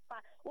and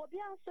safa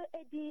obia so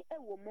edi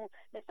ewomo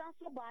the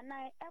sanso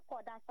bana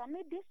echo dan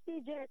some this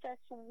CJHS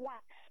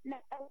 1 na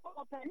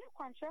open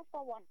contract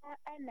for one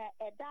and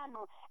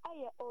edano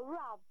aye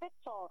ora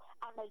Victor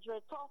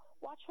amedreto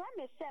what time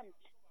is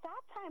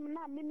that time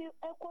na mimi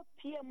echo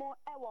PMO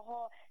ewo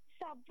ho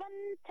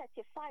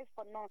 7:35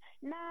 for no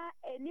na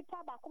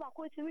nipa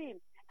bako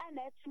 3 and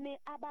it's me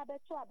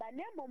ababeto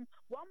abanemum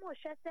one more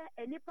share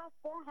nipa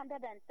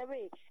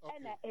 403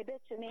 and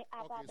ebeto me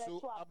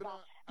ababeto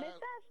aba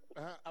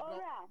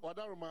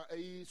wadaruma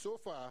so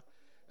far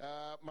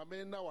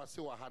mame na wase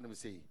wa hanum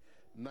sei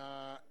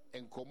na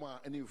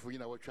enkoma ani mfuyi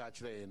na watwa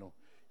akire no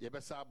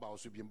yebesa aba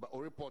oso bimba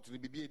o report ni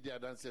bibie dia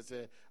danse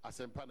se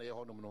asempa na ye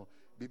honum no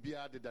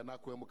bibia de na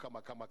kwemu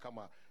kama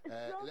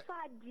so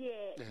far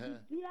die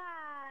bibia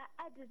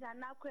adida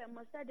na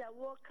kwemu said the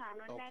work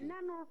no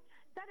na no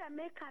that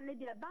make an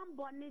idea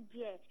bambo ni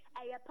die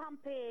aye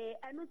pampe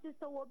enu ti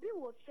so obi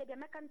wo fie de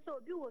meka so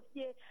obi wo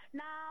fie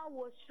na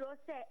wo sure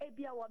say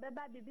ebia wo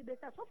beba bibi be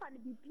so far ni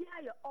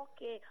bibia you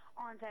okay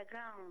on the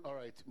ground. All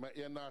right, my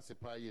na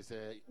sepa ye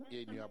say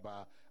ye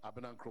nuaba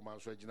abena nkroma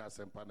so agina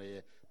sempa na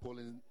ye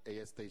polling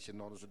station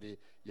no so de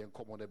ye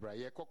nkomo de bra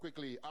ye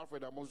quickly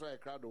Alfred Amonso e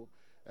krado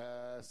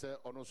say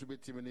ono so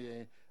betimi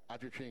ne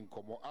atwetwe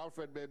nkomo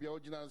Alfred baby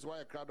ogina so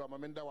e krado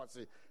amamenda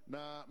wase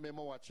na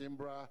memo wa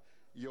chimbra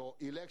your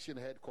election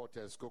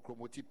headquarters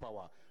Kokromoti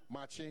Power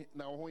matching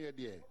now who you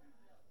there.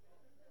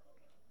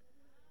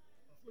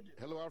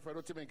 Hello Alfred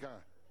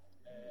Otimenka.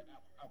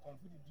 I come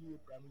for the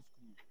primary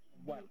school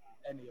one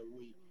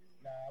anyway.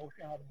 Now we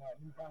have my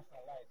new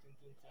personal life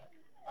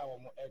our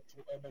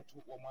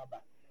to Omaba.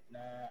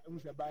 Now we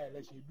say by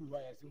election do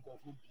why I think of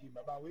him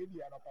about we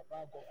be an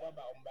papa go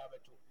about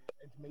Ombabeto.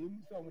 And may you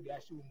some of the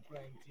issue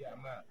crying here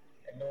man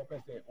and no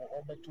person or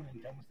Obeto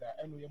in terms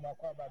and we are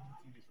about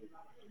TV so.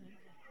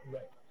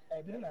 Right.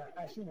 And then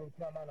I should have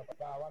come out of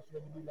papa was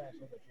really nice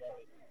of the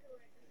family.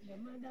 The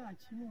mother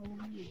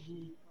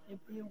actually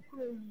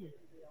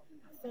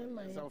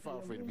South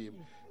Alfred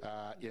Beam,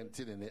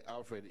 Yentin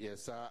Alfred,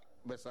 yes, sir,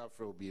 Best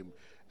Alfred Beam,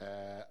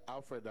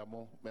 Alfred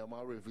Amo,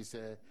 Melma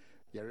Revise,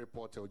 your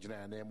reporter,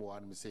 General name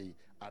one, say,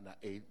 Anna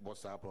 8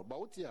 was up, but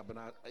what you have been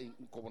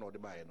common or the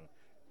buyer.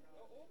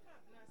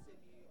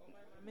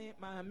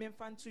 My main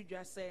fan to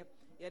just say,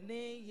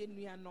 yɛne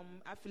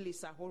yɛnuanom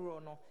afilis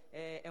ahoroɔ no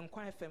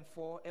nkwan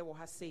fm4 ɛwɔ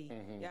ha sei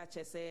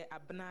yɛakyɛ sɛ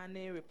abena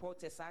ne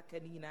reporters aka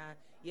no nyinaa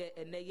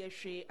ɛnɛ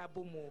yɛhwe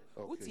abɔ mu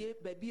wotie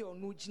baabi a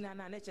ɔno gyina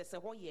no a ne kyɛ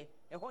sɛ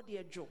ɛhɔ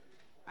deɛ dwo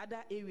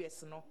other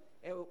areas no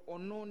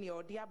ɔno ne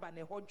ɔde aba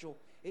ne hɔ dwo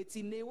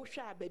ɛti ne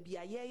wohwɛ a baabi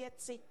a yɛyɛ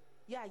te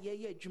yɛ a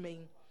yɛyɛ adwuma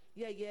yi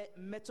yɛyɛ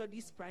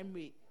Methodist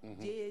primary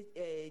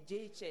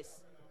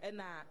JHS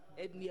ɛna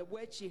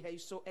ɛnneɛbɔ akyi ha yi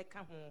so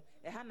ɛka ho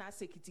ɛha na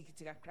asɛ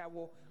kitikiti kakra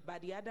wɔ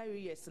but the other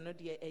areas no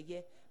deɛ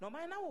ɛyɛ na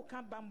ɔman na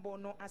woka bambɔ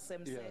no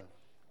asɛm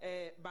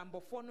sɛ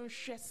bambɔfoɔ no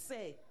hwɛ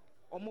sɛ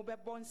ɔmo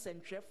bɛbɔ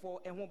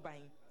nsɛntwerɛfoɔ ɛho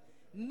ban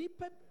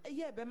nipa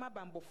yɛ bɛma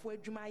bambɔfoɔ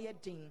adwuma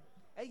ayɛ den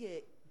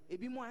ɛyɛ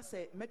ebi mu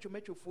asɛ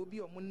metwofoɔ bi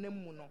ɔmo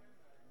nam mu no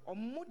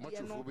ɔmo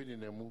deɛ no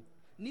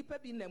nipa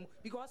bi nam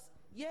because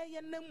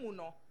yɛyɛ nam mu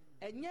no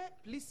ɛnyɛ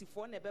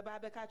polisifoɔ na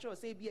ɛbɛba abɛka kyerɛw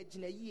sɛ ebi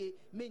agyina yie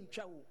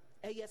mentwa wo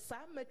ɛyɛ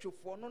saa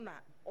metwofoɔ no na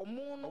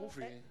ɔmo no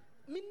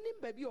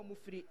menim baabi ɔmo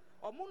firi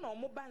ɔmo na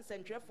ɔmo ba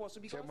nsɛntwerɛfoɔ so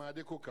because Chema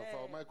de koka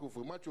fa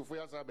microphone matwofo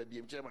ya sa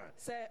baabi Chema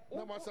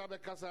na ma sa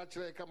bɛkasa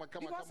kyerɛ kama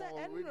sɛ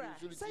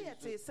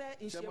yɛte sɛ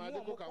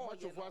nhyiamu ɔmo kɔɔ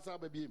matwofo asa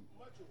baabi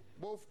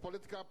both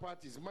political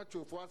parties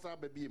matwofo asa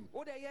baabi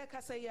wo de yɛ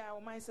kasa ya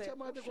ɔman sɛ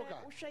Chema de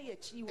koka wohwɛ yɛ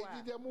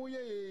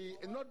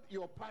chiwa not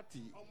your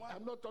party.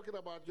 I'm not talking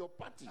about your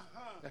party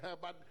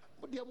but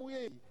deɛ mo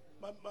yɛ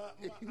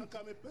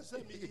anka me pese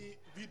mi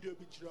video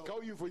bi chira ka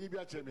you for you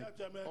bi a cheme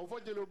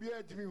unfortunately obi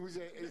a timi hu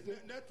say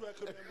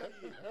network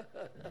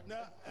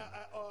na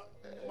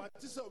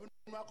matisa obi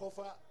ma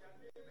kofa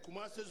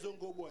Kumasi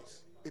Zongo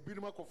boys ebi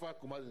no ma kofa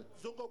Kumasi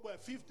Zongo boy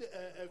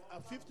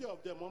 50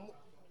 of them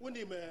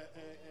woni me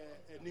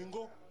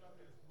Ningo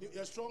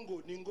a strong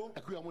go Ningo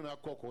akuya na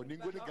akoko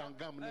Ningo ni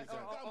gangam ni sa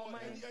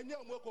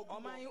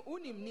oman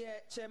unim ne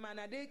chairman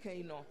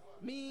adekan no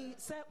me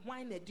say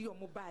why na di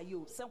omo ba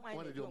yo say why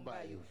na di omo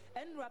ba yo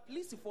enra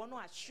police for no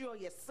assure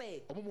ye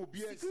say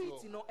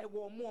security no e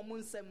wo omo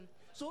nsem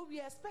so we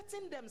are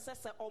expecting them say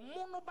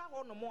omo no ba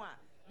ho no mo a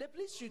the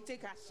police should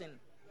take action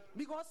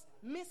because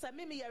me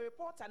a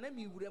reporter na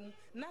me wuram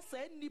na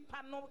say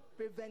nipa no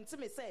prevent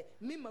me say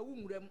me ma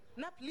wuram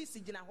na police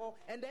gina ho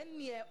and then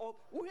near wo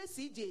he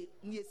CJ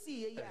near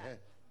see ya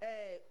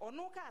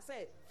ono ka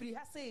say free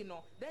ha say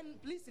no then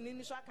police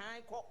ni so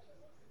kan ko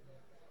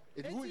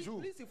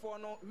police for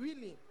no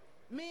really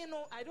me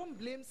no I don't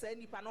blame say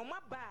nipa no ma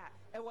ba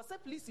e was a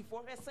police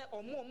for her say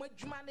omo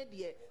adwuma ne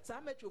de sa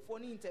metwofo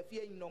ni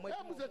interfere no ma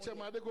adwuma mo say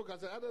chema de go ka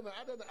say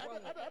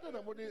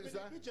adana mo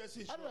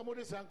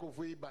de sanko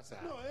fo yi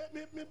basa no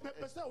me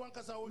pesa wan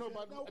kasa wo no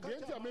but the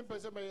entire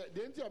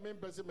main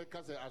person me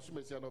ka say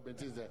asumesi no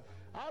benti say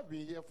I've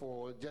been here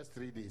for just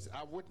 3 days.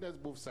 I've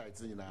witnessed both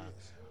sides you know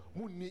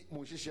Muni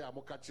Mushisha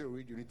Mokachi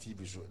radio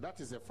TV show. That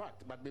is a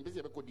fact, but maybe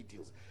they have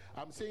details.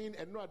 I'm saying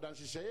and no than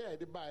Shishaya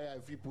the buyer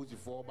if you put it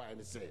for by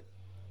and say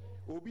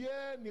Obie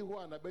ni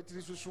one a better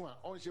susua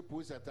on she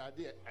post at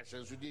idea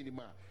Ashensudi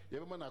ma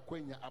Yamana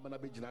Quenya Amana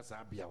Bejina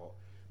Sabiao.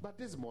 But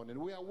this morning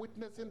we are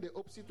witnessing the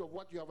opposite of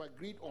what you have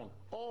agreed on.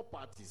 All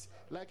parties,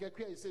 like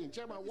Akria is saying,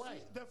 Chairman,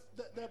 why?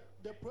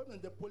 The problem,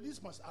 the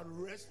police must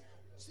arrest.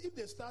 If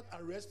they start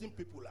arresting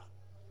people,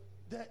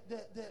 but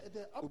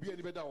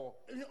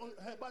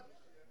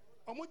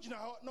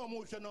no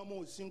more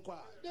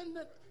then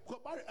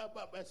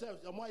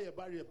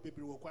barrier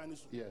people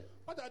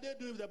what are they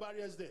doing with the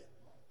barriers there?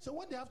 So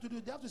what they have to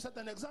do, they have to set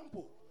an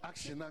example.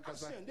 Action.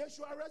 They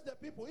should arrest the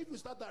people. If you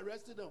start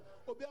arresting them,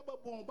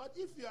 but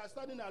if you are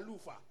standing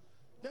aloof,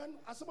 then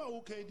as someone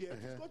who came there,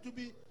 it's going to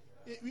be.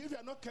 If you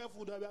are not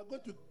careful, then we are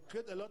going to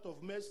create a lot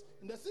of mess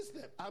in the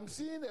system. I'm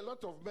seeing a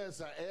lot of mess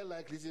are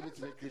likely to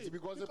make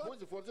because the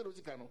police force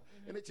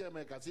in the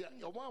chairman can see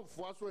one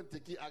force when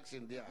taking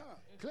action there.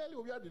 Clearly,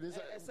 we are doing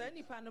this.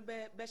 Any panel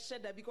be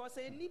shed because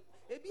any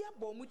be a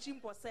bomb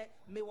chimpo say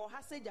me will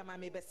have said Yama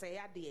me be say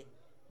there.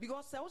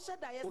 Because I was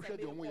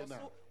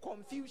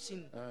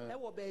confusion. There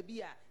were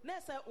baby.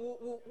 Nessa,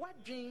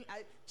 what dream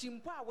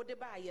chimpa would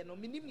buy no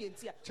minimum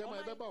tia.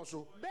 Chama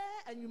also. Bear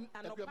and you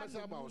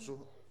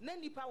also.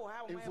 Nanny power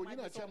how you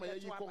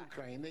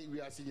crying. We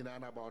are seeing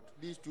about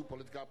these two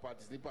political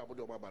parties.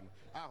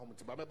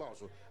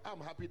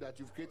 I'm happy that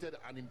you've created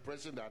an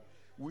impression that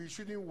we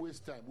shouldn't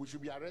waste time. We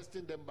should be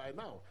arresting them by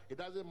now. It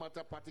doesn't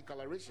matter party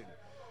coloration.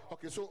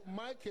 Okay, so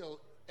Michael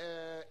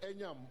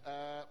Enyam,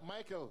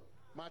 Michael,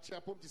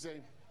 Macha Pump is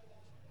saying.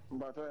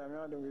 But I am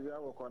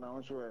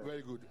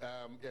very good.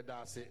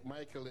 That's it.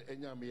 Michael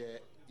Enyam,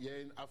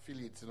 yen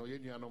affiliate, no,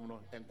 yen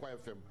and Choir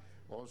FM.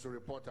 Also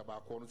report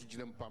about Kono to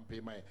Jim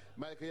Pampe.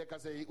 Michael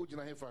Yakase,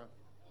 Ujina Hefa.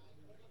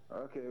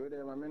 Okay, with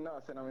them, I mean, now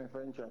send them in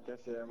French and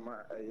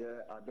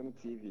Adam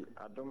TV,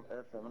 Adam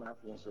FM, and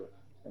Afin so,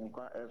 and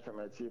Choir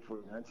FM at Chief.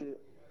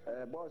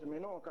 And boss, me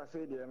no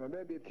Cassadia, my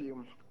baby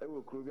Pim, I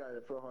will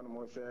Kruger for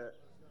Honmo say,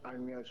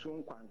 I'm your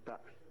soon quanta.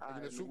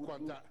 I'm a soon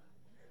quanta.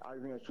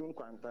 I'm a soon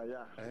quanta,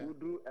 yeah. Who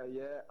do a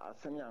year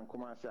Assin and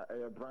Kumasa,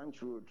 a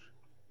branch road.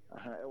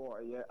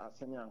 A year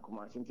Assin and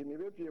Kumasi.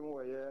 Maybe Pim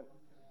were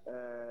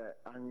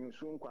I'm your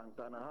soon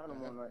quanta, and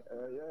Hanomon,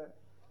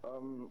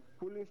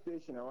 Polling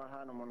station a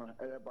wahanom no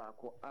ɛyɛ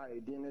baako a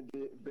ɛdin no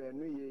de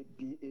bɛnu yɛ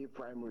DA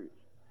primary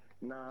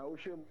na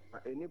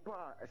wohwɛ nipa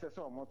a ɛsɛ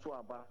sɛ ɔmoto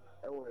aba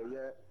ɛwɔ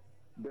ɛyɛ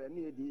bɛnu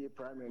yɛ DA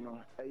primary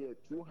no ɛyɛ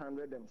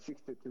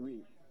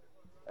 263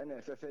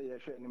 ɛna ɛsɛ sɛ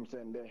yɛhwɛ anim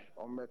sɛ ndɛ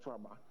ɔmmɛto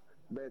aba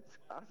but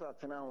asa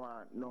tena ho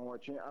a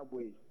nɔnwɔtwe abɔ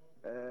yi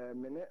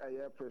mene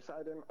ɛyɛ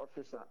presiding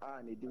officer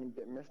a ne din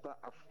de Mr.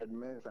 Alfred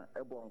Mensah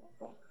ɛbɔ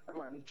nkɔ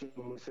ɛma ne kyerɛ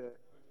mu sɛ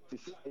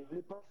sisi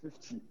nipa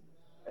 50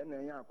 ɛna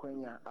ɛyɛ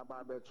akwanya aba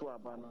abɛto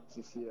aba no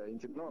sisi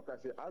nti na ɔka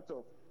sɛ out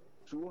of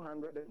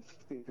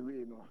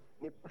 263 no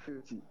nipa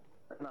 50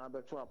 ɛna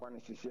abɛto aba no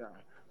sisi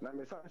a na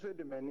mesan so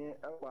de m'ani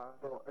ɛwɔ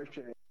arɔ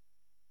ɛhwɛ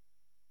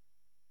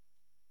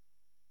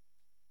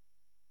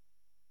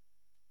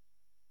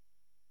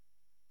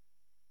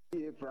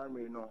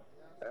primary no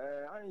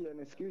anyɛ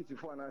no security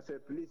for and say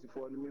police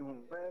for no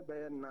mehu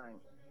bɛyɛ 9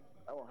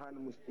 ɛwɔ ha no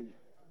mu state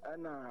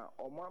ɛna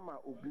ɔmo ama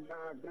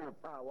obiara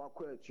gap a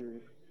wakɔ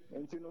akyiri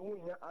nti no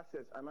wonya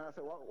access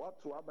anaasɛ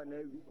wato aba na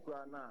awi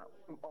koraa na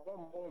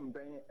ɔmo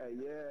mbɛn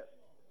ɛyɛ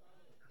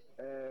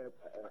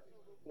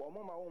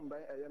ɔmo ma wɔn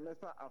mbɛn ɛyɛ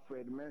Mr.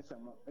 Alfred Mensah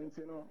no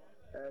nti no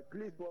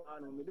police for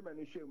ano mede ma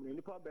no hwɛ mu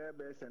nipa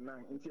bɛyɛ sɛ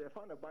 9 nti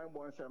ɛfa no ban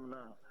bɔ nsɛm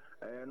na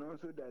no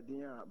nso da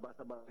din a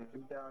basabasa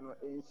biara no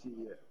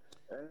ɛnsiiɛ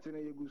nti no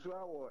yɛgu so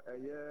awɔ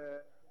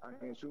ɛyɛ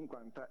ahwensu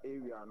nkwanta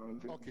area no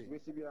nti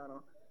bɛsi biara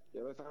no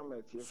yɛbɛsan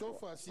mɛtie so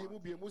far sie mu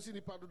bie mu si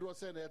nipa dodoɔ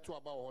sɛ na ɛto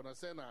aba wɔ hɔ na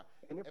sɛ na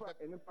nipa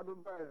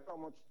dodoɔ a ɛsɛ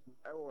ɔmo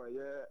ɛwɔ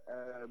ɛyɛ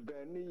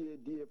bɛni yɛ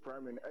DA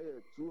primary no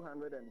ɛyɛ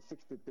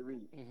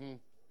 263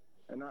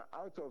 na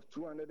out of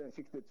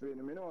 263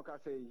 no mene wɔka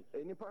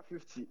sɛ nipa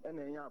 50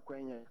 ɛna ɛnyɛ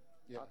akwanya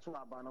ato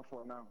aba no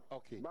for now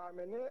ba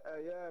mene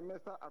ɛyɛ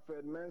Mr.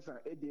 Alfred Mensah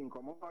ɛdi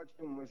nkɔmmɔ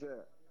ɔkyerɛ mu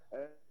sɛ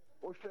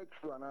wohwɛ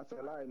kru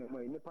anaasɛ line no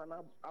mu nipa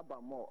no aba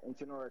mmɔ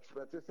nti no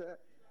expect sɛ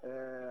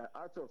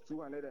out of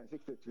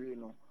 263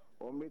 no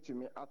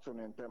ɔmbɛtumi ato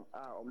ne ntɛm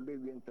a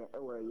ɔmbɛwie ntɛm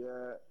ɛwɔ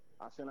ɛyɛ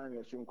Assin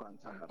anwɛsu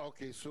nkwanta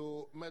okay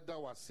so mɛda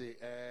wase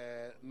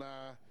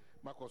na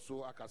makɔ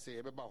so aka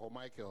sɛ yɛbɛba hɔ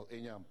Michael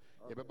Enyam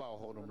yɛbɛba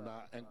hɔ nom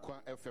na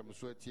Nkwa FM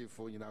so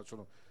atiefoɔ nyinaa so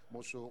no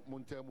mo so mo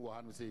ntam wɔ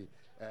ha no sɛ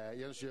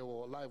yɛn nso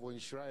yɛwɔ live on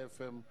Nhyira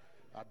FM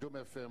Adom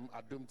FM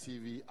Adom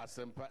TV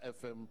Asempa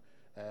FM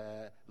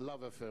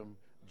Love FM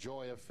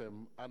Joy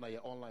FM and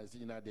your online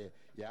see now there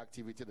your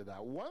activity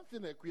that one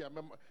thing that we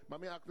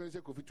mama akron say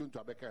Kofi Tonto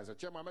abeka say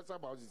chairman messa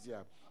about this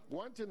year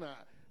one thing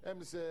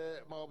am say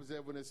my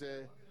observation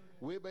say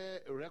we be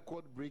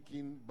record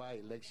breaking by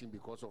election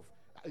because of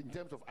in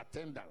terms of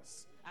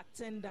attendance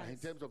in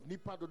terms of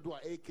nipa do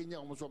a Kenya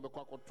almost on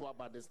bekwa to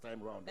about this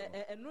time round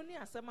no ni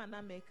asema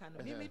na make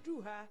no me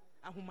do ha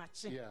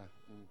ahomache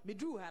me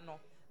do ha no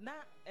na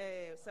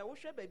say wo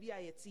hwe ba bi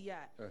ayeti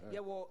a ye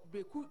wo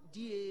breku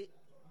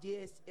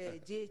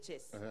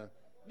JHS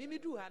mimi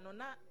do ha no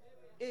na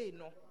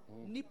no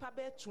nipa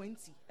be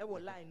 20 e wo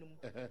line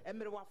no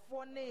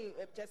emerewafo ne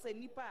chese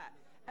nipa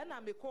e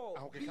na me call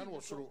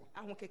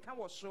ahokeka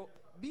wo soro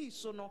bi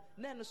so no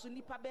na no so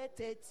nipa be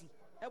 30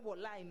 e wo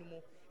line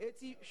mu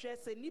eti hwe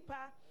se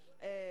nipa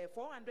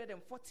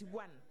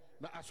 441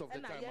 na as of the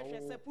time na hwe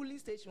se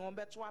police station on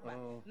beto aba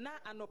na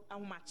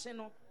ahomache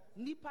no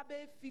nipa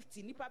be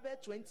 50 nipa be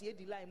 20 e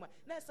di line mu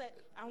na se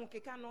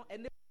ahokeka no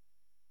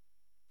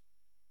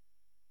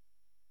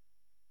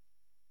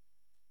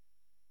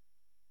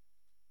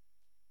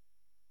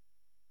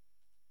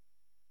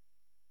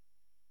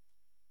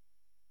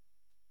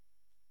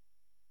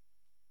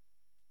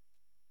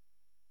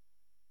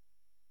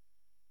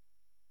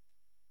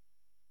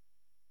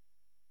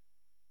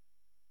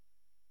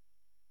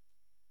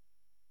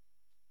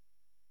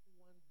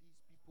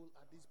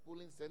at these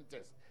polling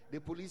centers. The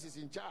police is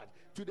in charge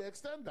to the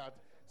extent that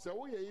so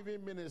we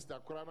even minister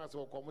Kurana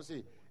so come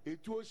say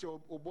it will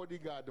show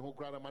bodyguard who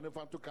Kurana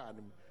manufacture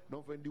can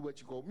no fendi what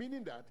you call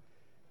meaning that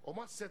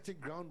almost setting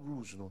ground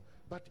rules no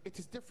but it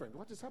is different.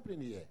 What is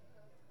happening here?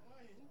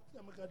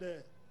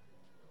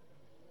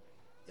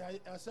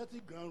 I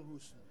setting ground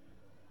rules.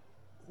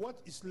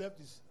 What is left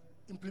is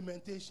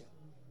implementation.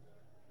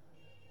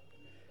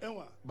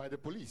 By the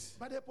police.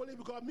 By the police,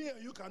 because me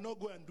and you cannot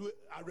go and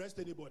arrest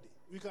anybody.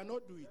 We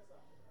cannot do it.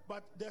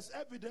 But there's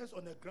evidence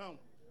on the ground.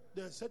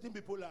 There's certain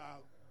people are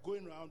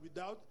going around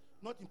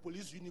not in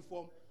police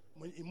uniform,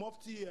 in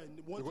mufti and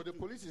because the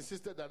police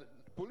insisted that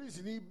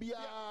police need be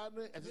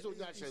it's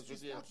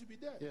to be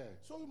there. Yeah.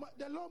 So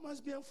the law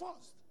must be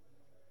enforced.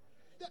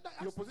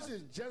 Your position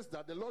is just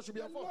that the law should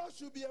be enforced. The law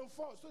should be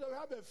enforced so that we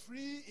have a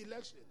free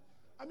election.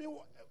 I mean,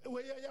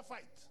 we're here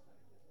fight.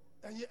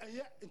 And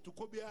yet into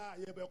Kobia,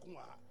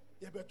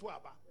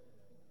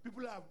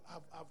 people have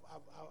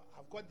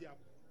got their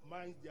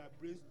minds, their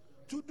brains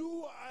to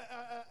do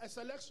a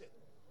selection.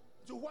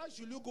 So why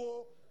should you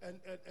go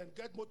and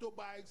get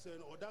motorbikes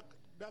and or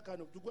that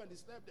kind of to go and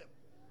disturb them?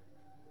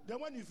 Then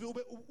when you feel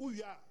who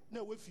you are,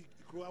 no way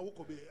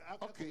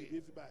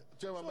okay.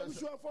 So we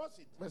should enforce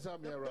it.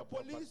 The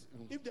police,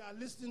 if they are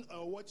listening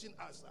or watching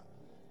us,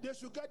 they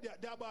should get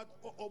there are about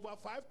over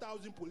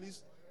 5,000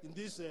 police in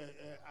this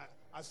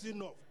Assin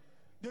North.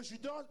 They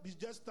should not be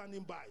just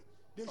standing by.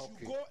 They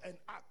should go and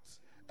act.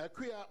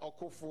 Akuya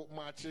Okofo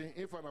marching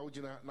in front of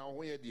Ujina now.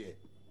 Where dear?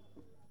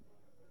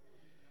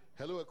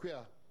 Hello,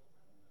 Akuya.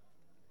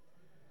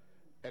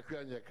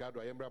 Akuya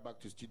Nyakado. I am back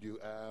to studio.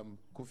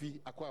 Kofi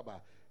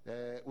Akwaba.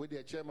 With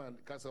the chairman,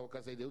 Kasa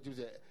Okasa, the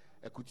ultimate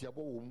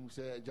Ekutiabo,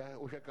 say, Ja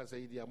Oshaka,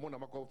 the Amona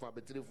Makofa,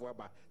 Betri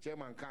Fuaba,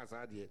 Chairman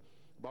Kasa, dear.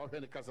 About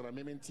when the Casa,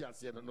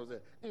 Mementias, and no say,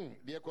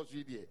 dear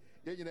Cosidi,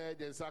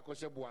 then Sako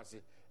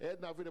Shabuasi,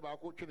 and now for the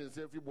Baco, and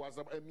self was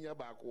up and me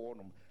about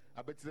Cornum.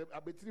 I bet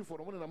for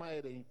one of my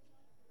heading.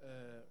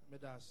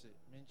 Medasi,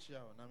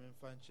 Minchia, and I'm in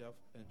Fanchef,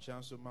 and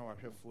Chance of Mawa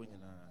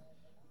Hefuna.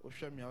 O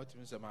show me out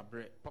to my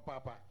bread,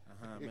 Papa.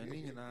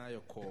 Many and I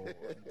call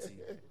tea.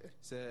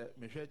 Say,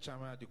 Michelle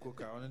Chama, the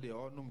cook, only the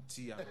autumn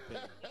tea and pay.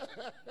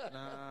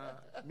 Na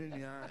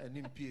Minia and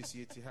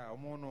MPC,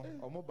 Mono,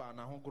 or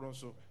Mobana, Hong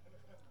so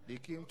they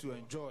came to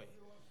enjoy.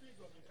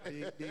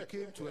 They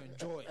came to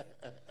enjoy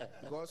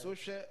because O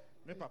share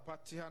me Papa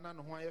Tiana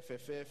and Why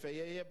fair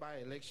by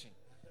election.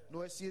 No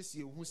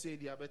SCSU who say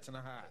the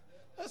Abetana.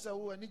 That's a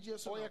woman,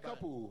 just a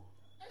couple.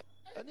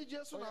 And he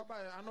just want to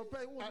buy and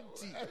pay one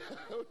tea.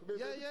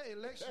 Yeah,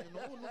 election,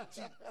 no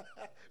tea.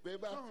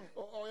 Baby,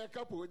 or a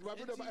couple.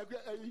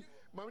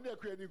 Mamma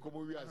creating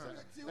Comoria.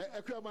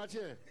 A clear march.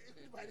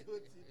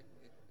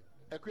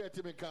 A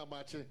creative car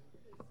marching.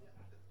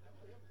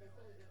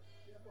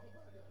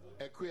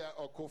 A queer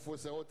or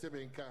Kofos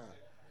Otimin car.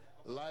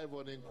 Live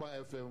on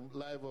Inquire FM,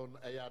 live on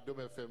Adom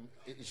FM,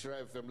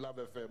 Ishra FM, Love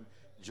FM,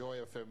 Joy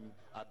FM,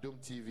 Adom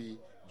TV,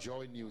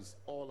 Joy News,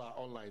 all are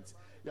online.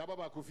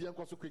 Yababa Kofi and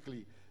Koso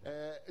quickly.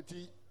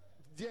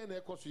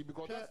 DNA Kosi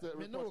because that's the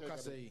report.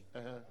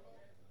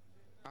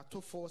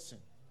 Ato forcing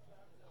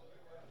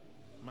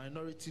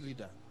minority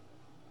leader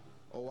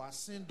or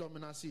Assin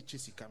dominancy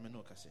Jessica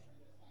Menoka say.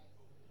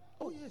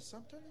 Oh yes,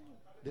 I'm telling you.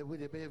 They will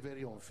be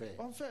very unfair.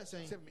 Unfair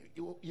saying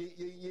you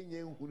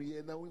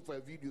now for a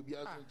video be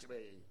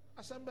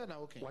Assemble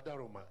now okay. What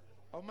aroma?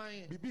 Oh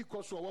my Bibi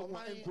Koso one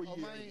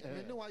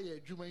me no why you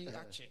adwuma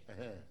ache.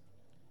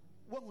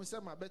 When we say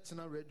my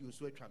betina radio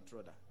so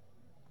atwantroda.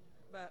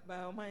 But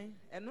oh my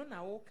eno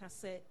na wo ka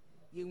say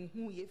ye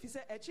hu ye fi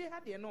say eche ha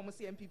de no mo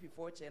say MPP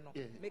for che no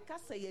me ka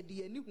say ye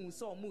de ani hu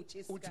so mo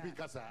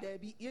cheska da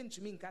bi ye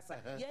ntumi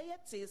nkasa ye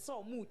te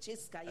so mo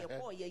cheska ye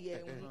ko ye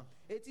hu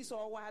eti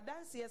so wa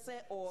dance ye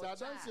say o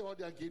dance or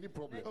there any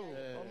problem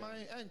oh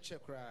my enche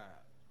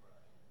kra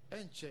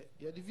enche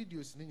ye the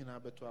videos ni nyina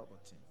beto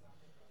abotin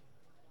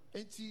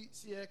enti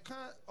si ye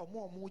ka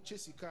omo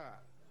chesika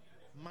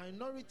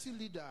minority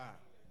leader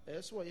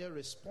that's why you're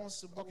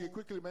responsible. Okay,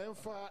 quickly, my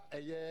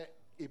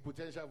a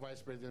potential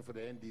vice president for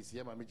the NDC.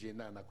 Yeah, Mami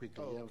Jena, na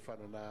quickly. Yeah,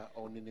 Fanona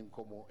on in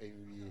Como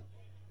and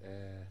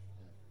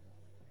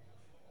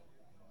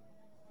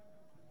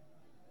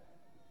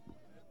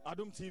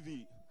Adom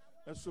TV.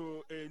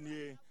 So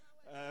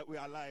we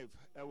are live.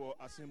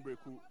 Assin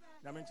Breku.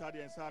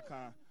 Naminchadi and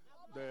Saka,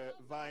 the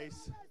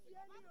vice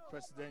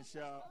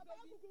presidential,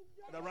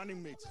 the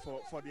running mate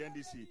for the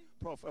NDC.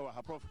 Prof,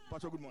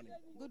 Pacho, good morning.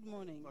 Good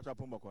morning. Pacho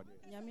Pomboko.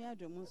 Nyamia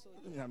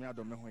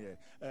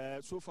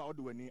Domo. So far, what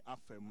do we need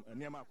afem?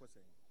 Niama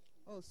Kose.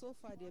 Oh, so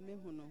far, the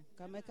Mehuno,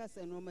 Kameka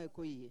Senoma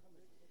Koye.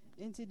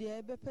 Into the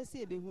Ebe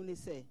Pesi Behuni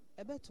say,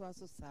 Ebe to us,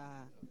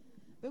 sir.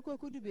 Beko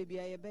could be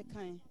a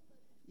bekind,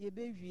 ye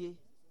baby,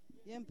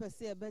 Yem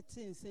Pesi a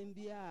betin,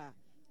 Sembia,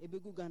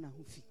 Ebegugana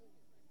Hufi.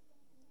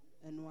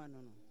 And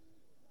one.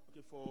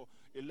 Okay, for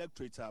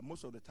electorate,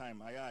 most of the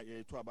time, I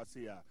to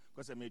Abasia,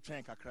 because I may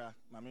train Kakra,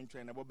 my main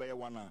train, I will buy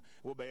one, I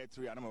will buy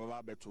 3, and I'm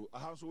about to. A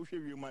house will show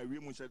you my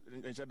room,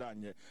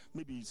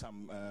 maybe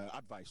some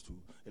advice to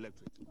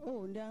electorate.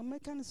 Oh, the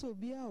American so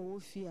be our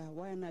fear,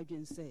 why not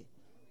say,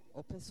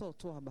 or Peso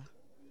to Aba.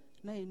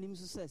 Now, in him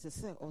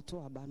says, or to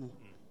Abano.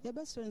 Your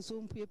best friend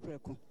so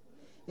preco.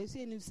 You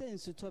see, in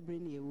sense to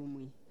Tobrini, a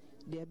woman,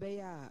 the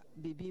Abaya,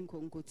 Bibin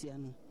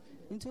Concotiano.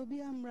 Into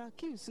be amra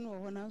kills no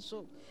one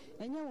also,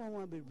 and you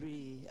won't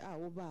be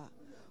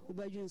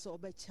Uba Jones or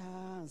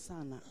Becha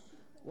Sana,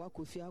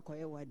 Wakufia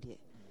Koya Wadi.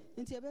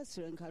 Into your best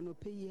friend can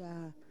pay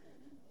ya,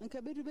 and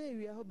Cabedu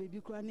baby, I hope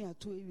baby cranny at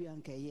 2 years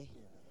and Kaye.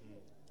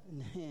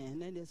 And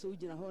then there's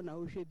Ujina Hona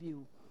who should be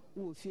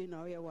who fear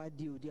now, what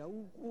do you,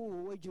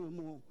 what you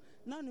more.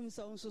 None of them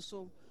sounds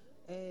so.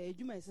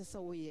 You may say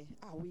so, we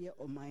are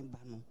on my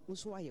banner,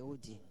 who's why you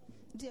would.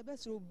 Dear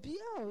best will be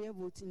our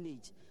voting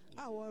age.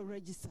 Our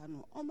register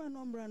no,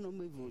 Ombra no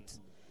me vote.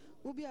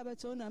 Ubi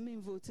abeton, I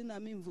mean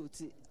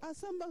voting. As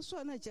somebody so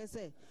I just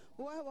say,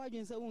 why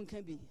you say one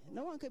can be?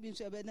 No one can be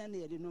so better than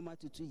the no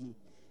matter to ye.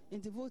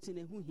 Into voting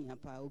a who here,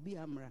 pa, be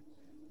amra,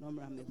 no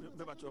mra.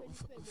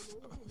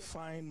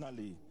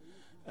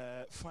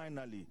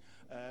 Finally,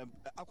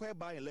 acquire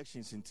by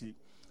elections in tea.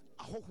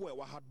 I hope we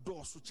had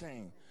doors to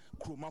change,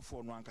 Kroma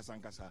for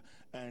Nwankasa,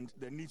 and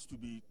there needs to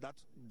be that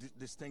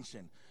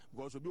distinction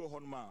because we be a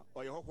honma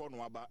or your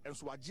honwaba, and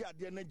so Ajia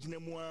Diana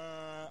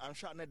Jinemua and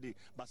Shanedi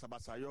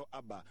Basabasayo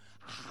Abba.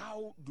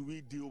 How do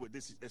we deal with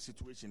this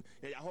situation?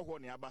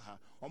 Yahoni Abaha,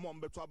 Omon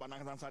Betua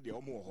Bananza, the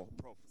Omo,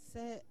 Prof.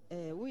 Say,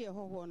 we are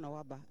Hoho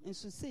Nawaba, and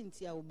so Saint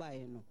Yao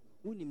Bayano,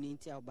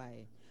 Uniminti Ao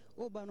Bay.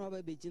 Oba no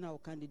aba begina o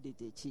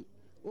candidate echi.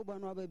 Oba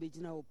no aba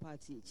begina o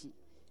party echi.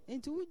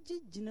 Enti wuji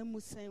gina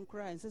mu sen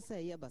kra ense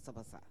se ye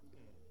basabasa.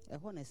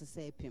 Eho na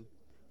se pem.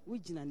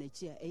 Wugina na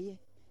echi a eye.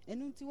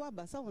 Enu nti wa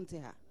basa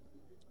wonte ha.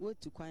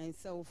 Wotu kwan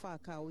se wo fa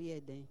aka wo ye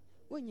den.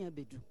 Wonya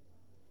bedu.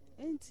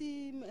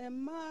 Enti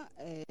emma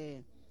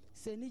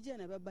se ni je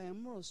na beba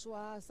emro so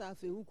asa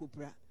afa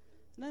hukupra.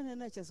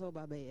 Na chese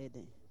oba ba ye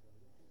den.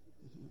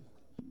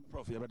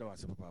 Prof, you better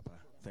watch Papa.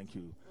 Thank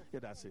you. Yeah,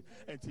 that's it.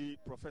 And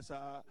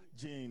Professor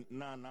Jean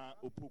Nana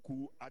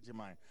Opoku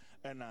Ajimai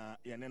and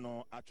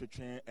Yaneno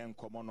Atwetwe and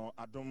Komono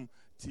Adom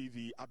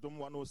TV Adom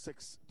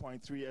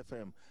 106.3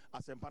 FM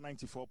Asempa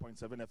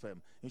 94.7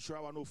 FM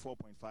Insura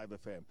 104.5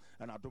 FM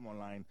and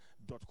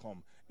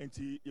adomonline.com. And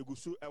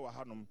Yegusu Ewa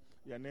Hanum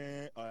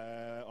Yane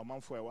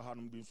Omanfo Ewa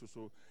Hanum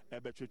Binsuso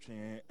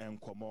Ebetwetwe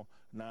and Komo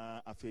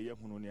na Afeye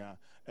Hununia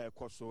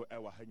Koso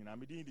Ewa Hanina.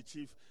 I'm the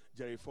Chief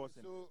Jerry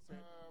Forson. So,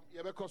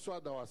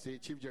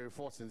 Chief Jerry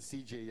Forson,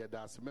 CJ,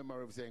 that's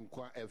memory of saying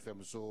Kwa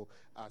FM, so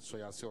as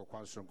I say,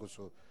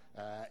 so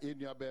in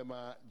your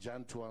Bema,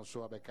 Jan to and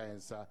so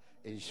Abekansa,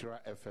 Insura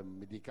FM,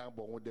 Medican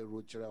Bon with the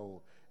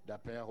Ruchero, the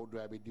pair who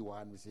drive it,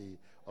 one, see,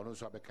 or no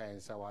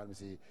Abekansa, one,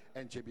 see,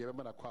 and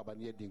Chibiamana Quaban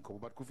Yedinko,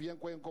 but Kufian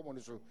Coin Common,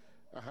 so,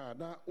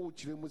 now,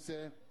 Uchim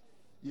say,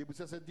 you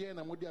possess a dear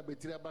and would be a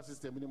bus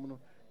system minimum,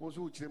 was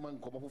Uchiman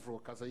come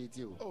for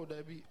Casaiti. Oh,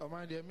 there be a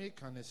mind they make,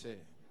 can I say?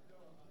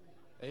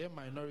 A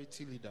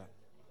minority leader,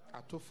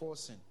 Ato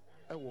Forcing,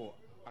 a war,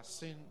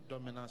 Assin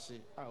dominance,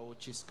 our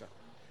Chiska.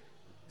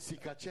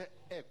 Sikache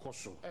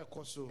Ekoso,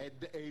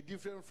 a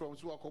different from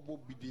Suakobo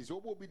Bidis,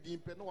 Obo Bidin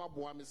Peno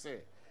Abuame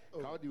say.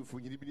 How do you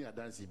find a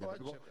dancing?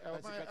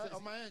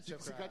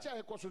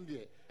 Sikache Ekoso,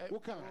 dear, who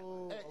can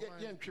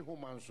young people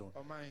mansion.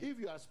 If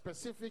you are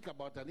specific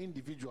about an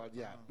individual,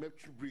 yeah,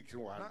 make you break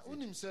one.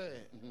 Unim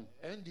say,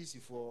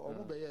 NDC for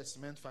Omobaya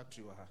cement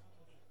factory.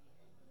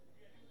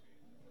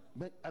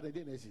 But at the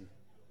day,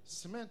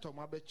 cement on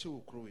my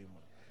bechu crewing.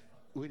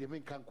 We the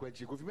main can't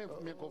quench you. If you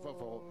make offer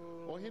for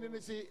or he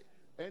didn't say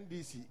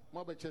NDC,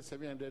 Mobache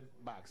 700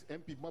 bucks,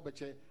 MP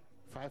Mobache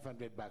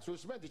 500 bucks. So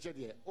cement the chair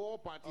here, all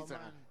parties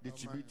are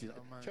distributing.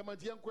 Chairman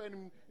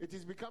Yankwen, it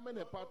is becoming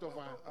a part of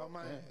our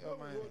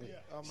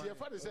she your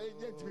father say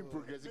yet to be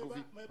progressive.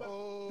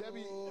 Oh,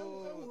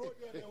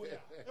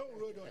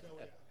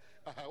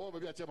 what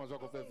maybe a chairman of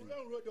Fefi?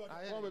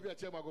 What maybe a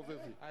chairman of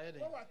Fefi? I had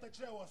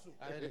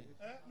it.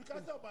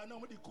 Because of my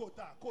name, the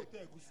quota,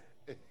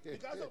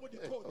 because of the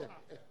quota.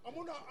 I'm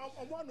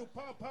one to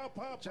pa.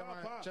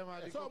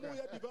 Some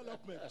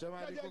development.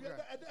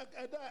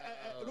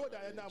 Road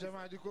and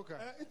Jamadi Coca.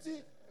 It's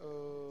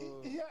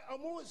here a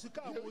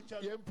musica,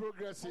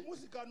 progressive.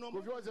 Musica no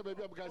more. Was a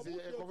baby because he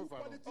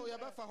oh, yeah,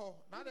 Bafaho.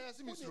 Now I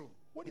see Miss Ru.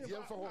 What is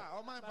your for?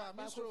 Oh, my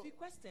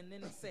question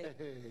then say,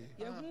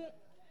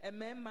 a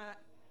member.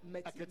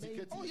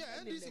 Oh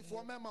yeah, NDC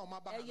for member on my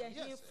back. Yes,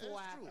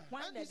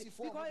 NDC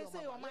for because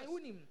say on my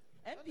unim.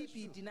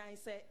 MPP deny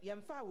say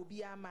yemfa will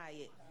be a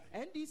my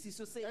NDC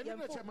so say yemfa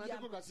and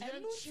no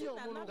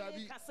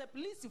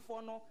police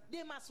for no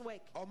they must work.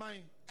 Oh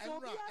my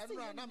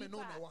enra na me no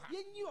na wa.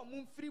 Yen you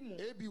mum free mu.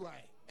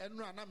 ABY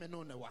enra na me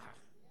no na wa.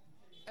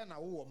 And I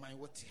wo my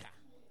what ha.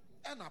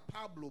 And a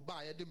Pablo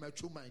by a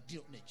demetro my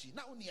deal nechi.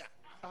 Now near.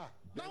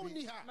 Now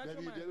we have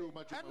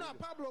and now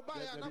Pablo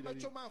by a number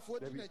of man for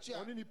the chair.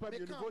 Only voter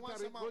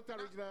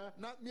regional.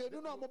 Not me,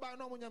 do not mobile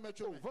no one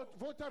metro.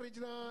 Voter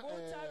regional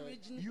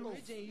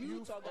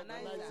youth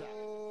organizer.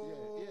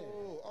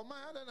 Oh, my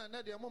other than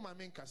that, the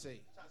moment I can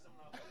say.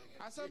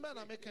 As a man,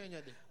 I make any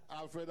day.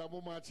 Alfred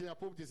Amumachi, I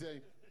put to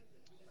say.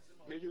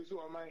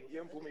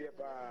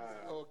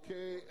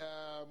 Okay,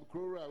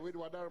 Krura, with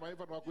what are my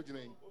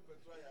name?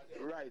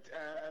 Right,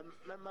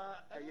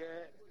 Mama,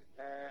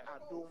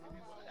 Adom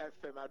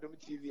FM, Adom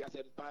TV,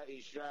 Asempa,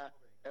 Isra,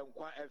 and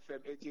Kwa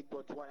FM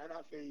 88.1, and I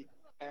say,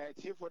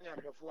 Chief for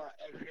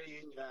every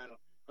year,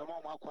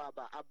 Mama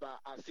Kwaba, Abba,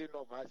 Assin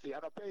of Assin,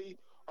 and I pay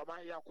on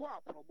my Yakwa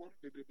promo,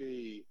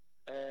 baby.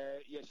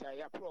 Yes,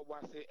 I approve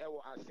what say,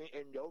 Assin,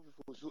 and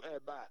Yofusu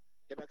Eba,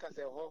 Ebeka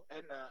say, ho,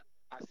 and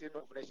Assin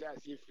of Resha,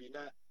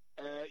 Sifina,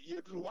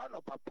 you drew one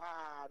of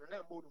Papa, no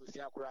more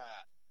Siakra,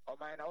 or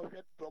mine out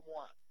from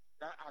one,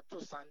 now at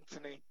 2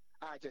 Santini.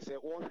 I just say,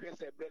 all face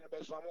a brain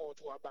of some more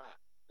to a bar.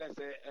 Let's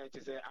say,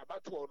 just say,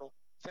 Abatuono,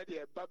 said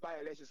the Baba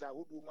elections are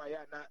who do my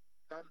Yana,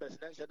 numbers,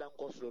 Nancy Dan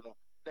Cosrono.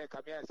 They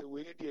come here and say,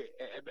 we need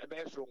a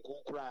best from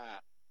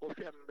Kunkra,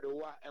 Opium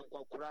Brewa and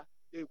Quakura,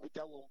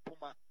 Ekuta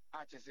Puma,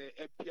 I just say,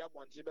 a Pia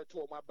Montiba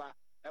to Maba,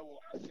 and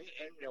will see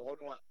any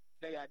one.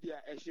 They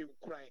idea as you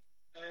crying.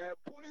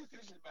 Police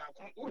station back,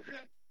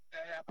 Opium,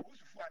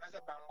 police for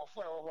another bang of 4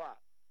 or what.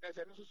 There's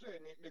a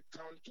necessary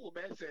count 2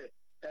 best.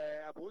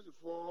 Opposed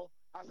for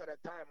as at the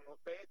time no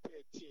pay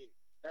 13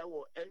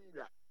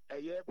 Engra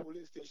a year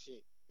police station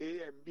A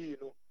and B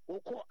no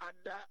oko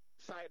other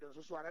side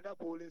so another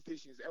polling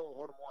stations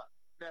hormone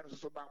then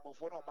so bang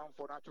for no man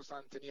for that to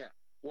Santania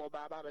wo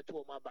baba to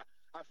maba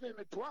I feel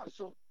me to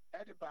so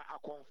ediba a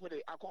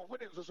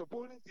confidence so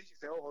polling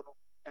stations no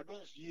e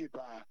don yi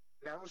ba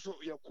now so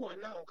your ko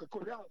na on ko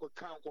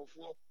count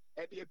for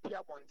ɛde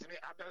apia bɔntene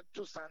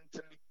abɛto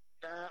santene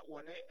na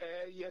wɔne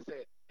ɛyɛ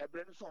sɛ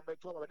ɛberɛ no so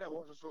ɔmɛto aba na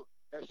ɛhɔ nso so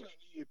ɛso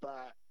yie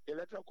paa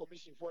electoral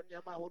commission foɔ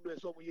nneɛma ahodoɔ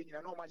ɛsɛ ɔmo yɛ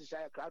nyina na ɔmo ahyehyɛ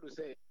ayɛ krado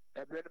sɛ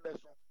ɛberɛ no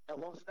bɛso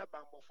ɛhɔ nso na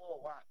bammɔfoɔ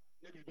wɔ hɔ a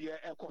na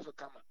biribiara ɛkɔ so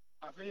kama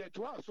afei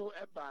yɛtoa so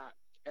ɛba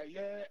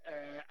ɛyɛ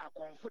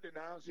akɔnfo de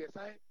na nso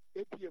yɛsan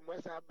apm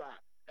ɛsan ba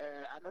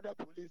another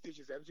police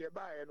station sɛ nso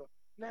yɛbaeɛ no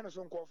na ɛno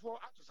so nkɔfoɔ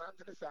ato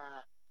santene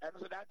saa ɛno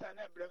so data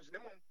na ɛberɛ nso na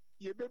mmom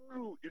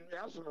yɛbɛduru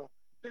nnua so no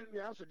na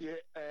nnua so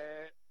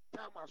deɛ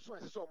tam aso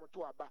ɛsɛ sɛ ɔmo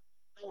to aba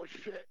na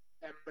wɔhwɛ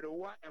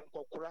mmerewa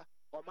nkɔkora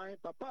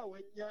ɔman papa a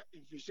wanya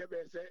mfirihyɛ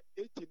bɛyɛ sɛ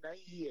 89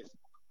 years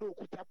na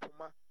okuta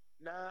poma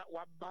na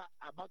waba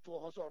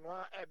abatoɔ hɔ sɛ ɔno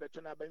a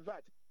ɛbɛto no aba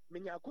infact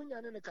menya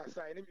akonya ne ne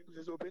kasa ɛne mebu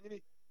sɛ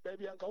ɔpanyini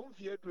baabi anka wo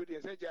mfie aduro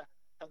deɛ sɛ gya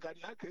anka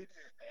deɛ aka yi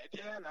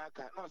deɛ na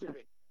aka na ɔsɛ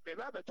hwɛ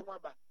baabi abɛto m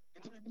aba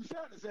nti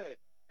mebusaa no sɛ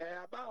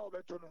aba a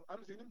ɔbɛto no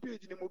am sɛ ne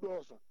page ne mu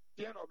dɔɔso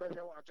deɛ na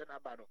ɔbɛhwɛ wo ato no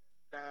aba no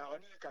na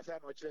ɔne ne kasa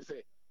na ɔkyerɛ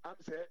sɛ am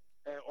sɛ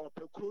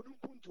ɔpɛ kuro no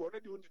mpuntu ɔno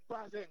deɛ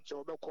onipa sɛ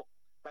nkyɛ ɔbɛkɔ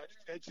ba ne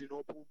nyina akyiri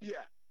no ɔpɛ obi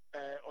a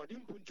ɔde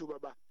mpuntu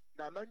bɛba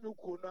na amanwo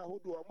kuo no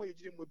ahodoɔ ɔmo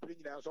yɛgyina mu apire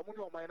nyinaa so ɔmo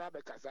ne ɔman no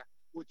abɛkasa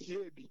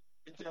wɔtie bi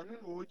nti ɛno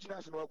na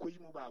ɔgyina so na wakɔyi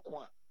mu baako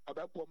a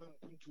ɔbɛboɔ ma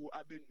mpuntu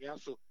abɛnnua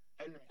so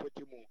ɛne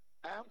mpɔte mu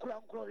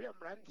ankorankora ɔyɛ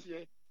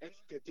mmeranteɛ ɛne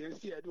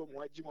nkɛtɛɛsi a yɛde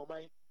ɔmo agye mu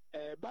ɔman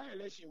by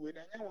election wei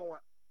na ɛnyɛ wɔn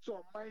a sɛ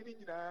ɔman no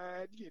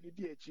nyinaa de ani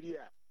di akyiri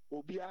a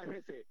obiara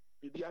hwɛ sɛ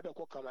biribiara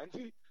bɛkɔ kama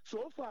nti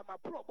so far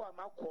maporɔbɔ a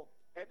makɔ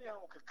ɛne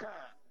ahokeka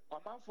a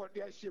ɔmanfoɔ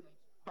de ahyɛ mu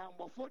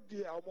bambɔfoɔ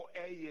di a ɔmo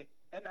ɛyɛ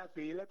ɛna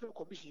afei electoral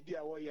commission di a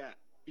wɔyɛ a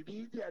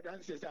bibi di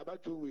adanseɛ sɛ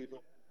abatoɔ wei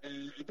no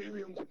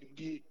ɛbɛwie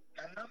nkonimdie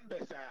na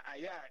numbers a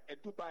ayɛ a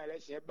ɛdu by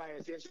election ɛba yɛ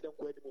sɛ ɛhyɛ dɛ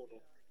nkɔ anim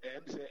no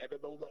ɛm sɛ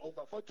ɛbɛbɛ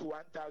over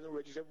 41,000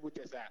 registered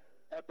voters a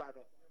ɛba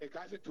no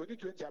ɛka sɛ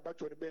 2020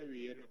 abatoɔ no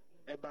bɛwie no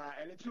ɛba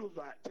ɛlɛtiri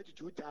over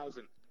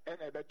 32,000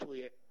 ɛna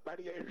ɛbɛtoyɛ but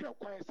yɛhwɛ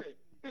kwan sɛ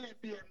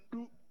ebi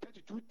ndu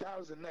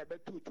 32,000 na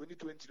ɛbɛto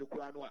 2020 no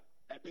koraa no a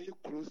ɛbɛyɛ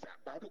closer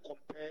but to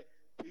compare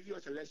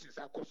previous elections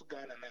akɔ so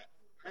Ghana na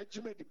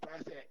adwuma di paa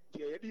sɛ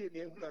deɛ yɛde yɛ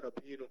nea ehunu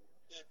anɔpɛ no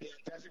ebi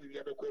ntase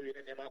biribi abɛkɔ awie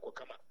na nneɛma akɔ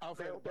kama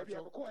baabi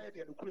abɛkɔ ayɛ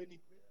deɛ nokura ni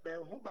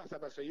bɛnho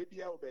basabasayɛ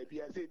bi a wɔ baabi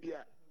a sɛ bi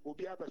a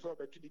obi abɛ sɛ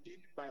ɔbɛto ne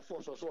din by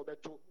force ɔsɛ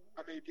ɔbɛto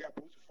ama ebi a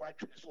polisifoɔ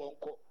atwene so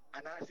ɔnkɔ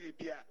anaasɛ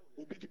ebi a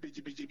obi de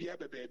begyebegye bi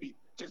aba baabi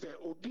kyɛ sɛ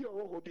obi a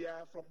ɔwɔ hɔ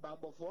biara from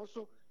bambɔfoɔ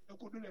so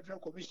ekodu electoral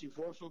commission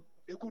foɔ so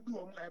ekodu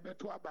wɔn a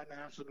ɛbɛto aba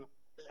naa so no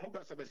bɛnho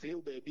basabasayɛ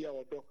wɔ baabi a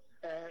wɔdɔ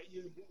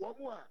yɛhu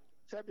wɔn a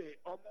sɛbe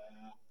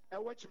ɔmo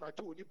ɛwɔ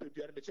kyimato wɔ nipa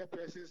biara mekyɛ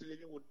persons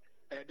living with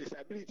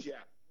disability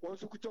a wɔn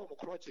nso kuta wɔn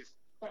crutches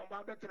ɔmo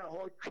abɛtena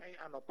hɔ twɛn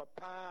anɔpa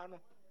paa no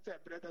sɛ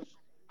ɛbrɛ bɛ so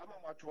ama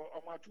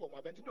ɔmo ato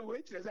wɔn abɛnti na wɔn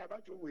ekyirɛ sɛ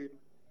abato wei no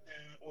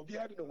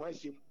obiara de ne ho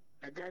ahyɛ mu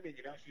na Ghana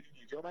nyinaa so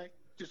di nti ɔman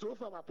ti so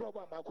far ma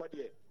problem akɔ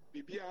deɛ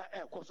biribiara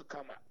ɛkɔ so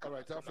kama.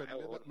 Alright, after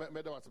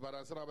mɛda wate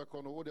bada nsa na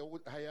abɛkɔ no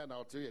wode haya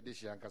na ɔte yɛ de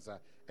hyia nkasa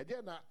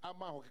ɛdeɛ na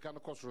ama ahokeka no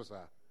kɔ soro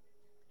saa.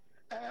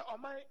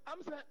 Ɔman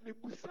am sɛ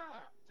mebusa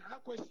a saa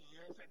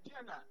kɔhyia sɛ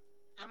deɛ na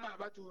ama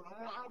abato no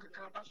ɔmo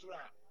ahokeka aba soro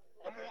a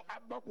ɔmo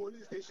aba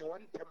police station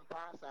wɔn ntɛm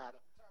paa saa no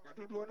na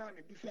dodoɔ no a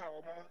mebusa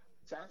a ɔmo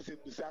saa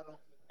nsɛmbusa no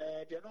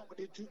deɛ na ɔmo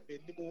de tu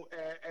m'anim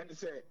ɛne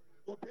sɛ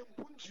ɔpɛ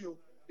mpuntuo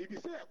ebi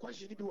sɛ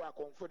ɛkɔhyia no bi wɔ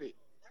akɔnfo de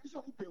ɛne sɛ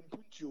ɔmo pɛ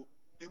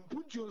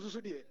mpuntuo nso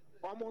so deɛ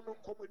ɔmo no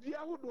nkɔmɔdi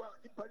ahodoɔ a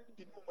nipa no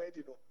di no mo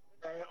adi no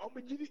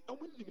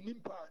ɔmo nim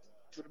nipa a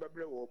to no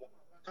bɛbrɛ wɔ mo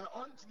na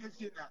ɔntena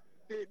sie na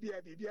ebi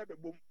a biribi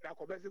abɛbom na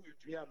akɔbɛ sɛ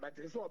wɔtumi amma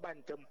nti sɛ ɔba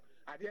ntɛm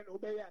adeɛ na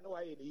wobɛyɛ a na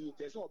wayɛ ne yie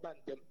nti sɛ ɔba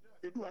ntɛm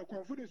edu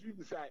akɔnfo de so bi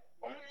busae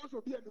ɔmo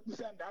nso bi a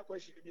mebusa nda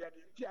akɔhyia no bi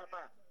ade nti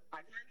ama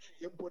adeɛ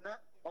ntwi mpo na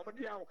ɔmo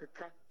de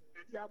ahokeka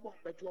ɛde abɔ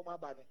mbɛto ɔmo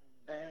aba no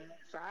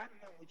saa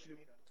na mo kyerɛ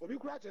mu obi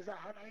kura kyerɛ sɛ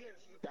ha na yɛ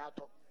nsu da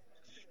atɔ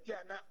nti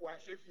a na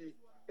wahyɛ fie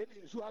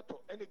ɛne nsu atɔ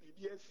ɛne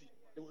biribi asi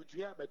na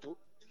wɔtumi abɛto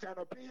nti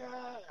anɔpɛ yi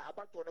a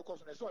abatoɔ no kɔ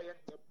so na sɛ ɔyɛ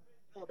ntɛm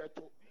na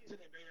ɔbɛto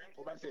sɛdeɛ ɛbɛyɛ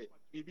nkɔba sɛ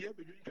biribi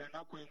abɛdwintwan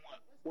n'akwan mu a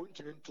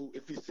wɔntumi nto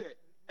ɛfiri sɛ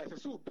ɛsɛ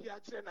sɛ obi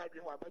akyerɛ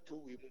n'adwene wɔ abatoɔ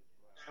wei mu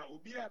na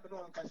obi a mene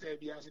ɔnkasa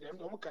bi ase dɛm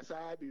na ɔmo kasa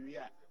bewie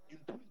a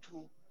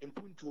mpuntuo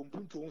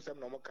nsɛm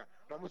na ɔmo ka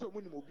na ɔmo sɛ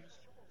ɔmo nim obi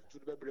to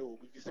no bɛbrɛ wɔ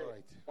mu ɛfiri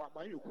sɛ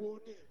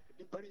ɔamanyɔkuo ne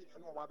nipa no nyina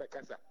na ɔmo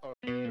abɛkasa.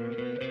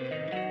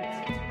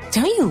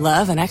 Don't you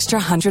love an extra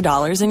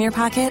 $100 in your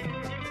pocket?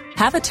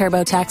 Have a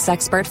TurboTax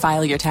expert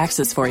file your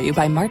taxes for you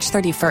by March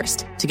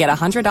 31st to get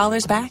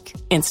 $100 back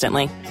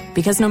instantly.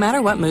 Because no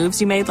matter what moves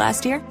you made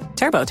last year,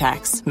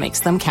 TurboTax makes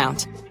them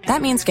count.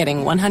 That means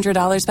getting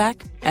 $100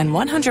 back and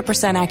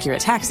 100% accurate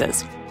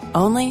taxes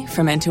only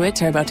from Intuit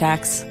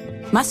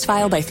TurboTax. Must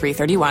file by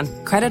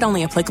 3/31. Credit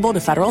only applicable to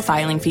federal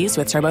filing fees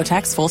with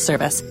TurboTax full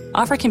service.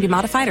 Offer can be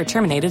modified or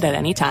terminated at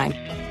any time.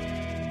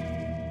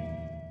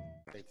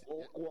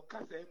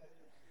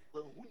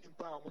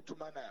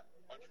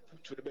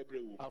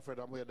 Alfred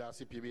Amoya da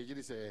CPB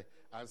jiri se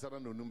ansana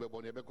no number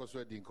boni e be ko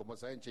so di nkomo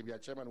sa enche bia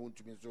chairman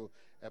wontumi so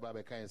e ba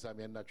be kan sa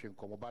me na twe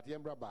nkomo but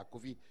yembra ba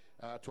kofi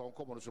to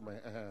nkomo no so me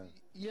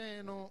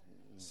yen no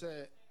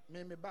se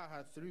me ba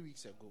ha 3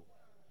 weeks ago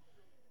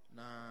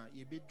na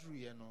ye bedru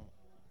ye no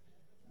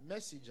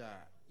message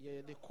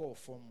the call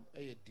from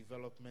a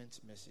development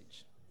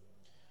message.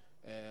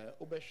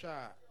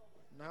 Obesha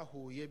na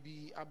ho ye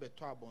bi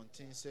abeto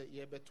abonten se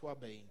ye beto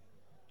abayin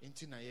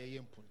enti na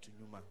ye mpuntu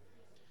nyuma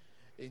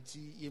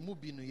enti ye mu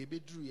bi no ye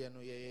beduru ye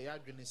no ye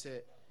adwene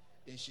se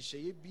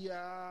enhihye ye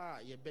bia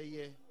ye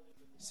beye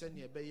se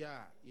ne beye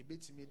a ye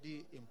betimi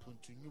de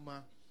mpuntu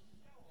nyuma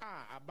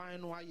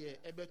aban no aye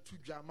ebetu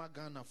dwa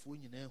magana fo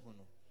nyina hu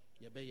no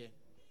ye beye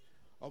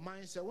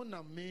oman se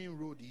wona main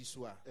road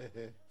isua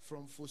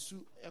from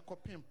Fosu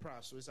Ekopin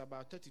Pra, so it's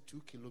about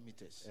 32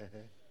 kilometers.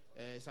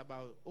 It's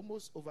about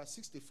almost over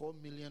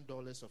 $64 million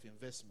of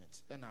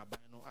investment. And I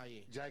no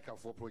aye. JICA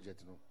for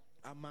project no.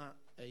 Ama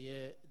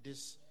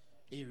this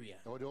area.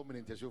 Oh, the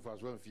opening to show for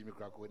as well female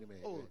crack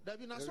anyway. Oh, that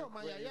be na so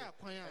my ya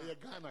kwanya.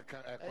 Ghana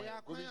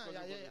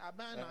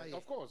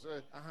of course.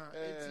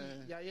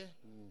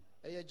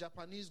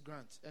 Japanese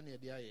grant any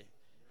the aye.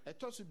 A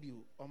toss be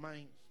on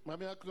mine.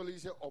 Mammy actually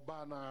say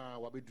Obana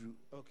Wabidru.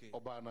 Okay.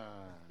 Obana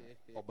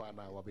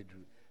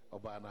Wabidru.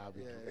 Obana.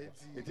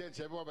 It ain't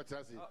Chebo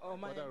Batasi. Oh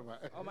my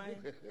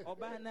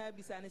Obana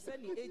Bisani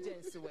send the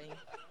agents away.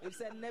 If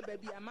said never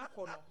be a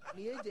macono,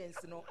 the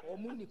agents no or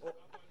munico.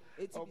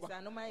 It's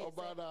Bisano my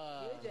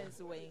Obana agents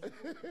away.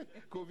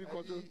 Kovi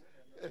Koto.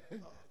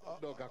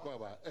 No,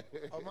 Kakwaba.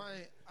 Oh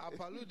my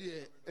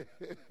Apaludie,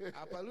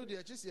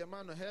 just a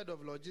man head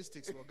of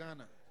logistics for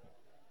Ghana.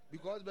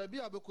 Because baby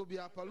could be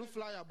a palu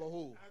flyer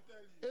boho.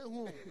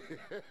 Who?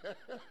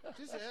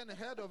 She's the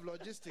head of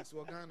logistics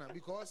for Ghana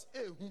because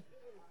who?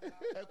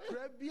 A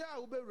crabia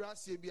ube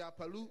rasi be a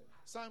palu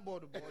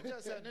signboard board.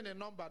 Just a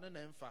number and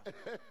an emfa.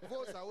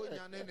 Votes are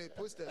winning and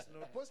posters.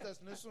 No posters,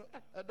 no,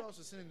 I don't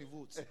see any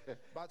votes.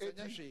 But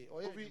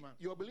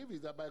your belief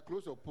is that by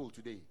close of poll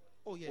today,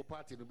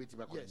 party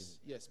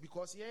yes,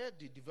 because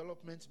the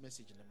development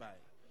message in the buy.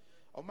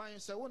 O my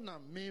say one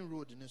main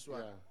road in this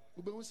one.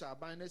 Ubewusa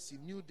Abanesi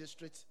new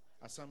district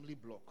assembly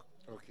block.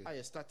 Okay.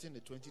 I starting the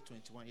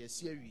 2021 year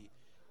series.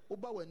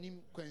 Uba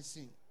wanim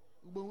kwensin.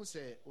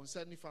 Ubewusa on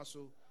Sunday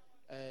Faso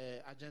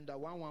agenda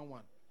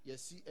 111.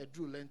 Yes, see a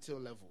drew lentil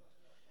level.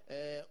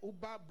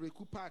 Uba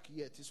Breku Park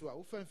yet is what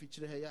Ufan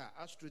feature here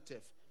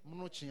AstroTurf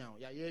Monochian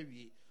ya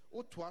yewi.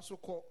 Utwaso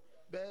ko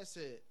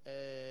bese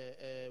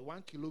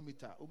 1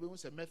 kilometer.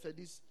 Ubewusa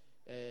Methodist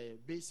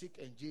basic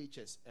and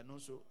JHS and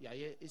also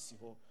yaye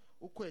esiho.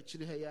 Uko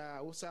actually here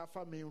usa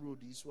fa main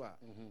road iswa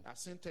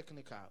Assin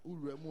technical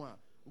uremu a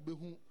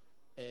ubehu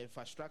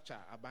infrastructure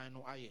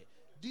abano aye.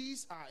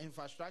 These are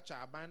infrastructure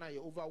abano aye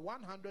over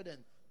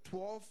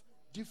 112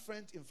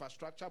 different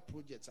infrastructure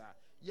projects are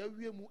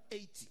yewemu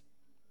 80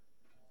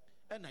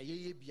 and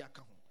ye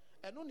biaka ho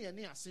eno ne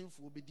ne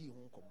asenfo obedi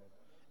ho komo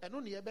eno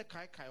ne ye be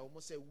kai omo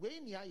say we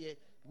ni aye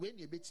we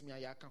ni ebetimi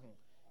aye aka ho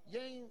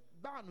yen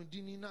ba no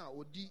dini na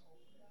odi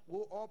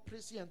wo all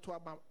president to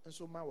aba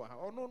nso ma wa ha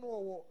ono no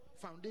wo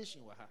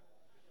foundation wa ha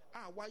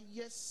why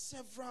yes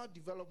several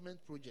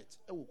development projects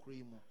e wo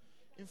kure mu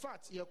in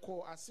fact ye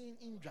call Assin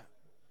Indra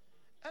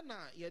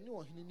na ye ne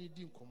ohene ni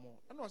di nkomo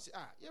na o say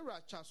ye ra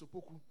cha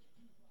sopoku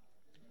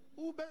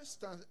ube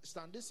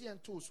stand this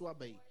and to so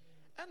abai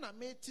na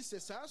me ti se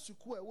sa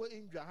suku e wo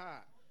Indra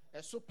ha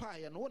e so pa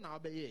ye no na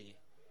obeye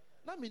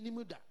na me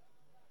nimu da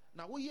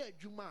na wo ye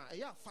adwuma e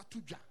ya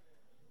fatudwa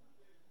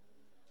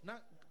na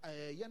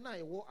ye na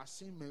ye wo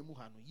Assin mamu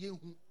ha no ye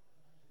hu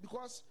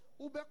because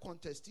ube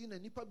contesting na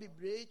nipa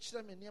bebre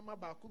kire me niam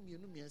ba ko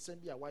mienu miensan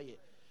bi a waye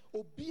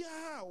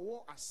obia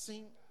wo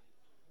Assin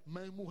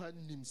mamu ha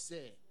nim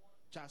se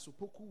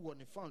chasopoku wo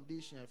ne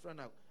foundation e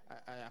friend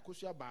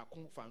akosua ba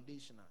ko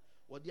foundation a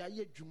wo de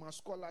aye dwuma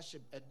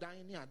scholarship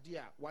edan ne ade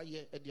a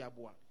waye e de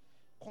aboa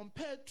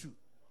compared to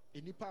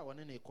enipa wo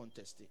ne na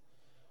contest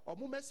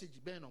omo message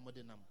ben omo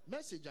de nam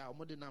message a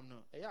omo de nam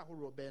no e ya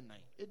horo ben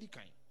 9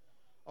 edikan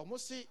omo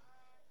se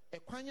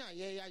ekwanya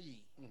ye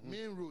yayi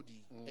main road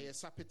e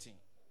sapetin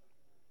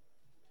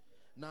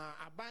na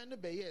aban no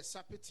be ye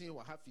sapetin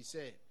wa hafi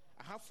say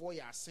ahafo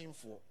ya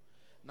asenfo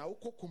na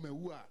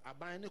ukokumawu a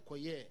aban ne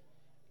koye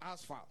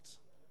asphalt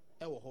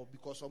e wo ho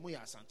because omo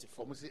ya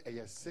asantifo omo say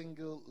a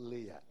single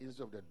layer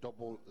instead of the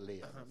double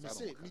layer me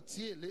say me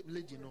tie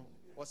lady no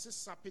o say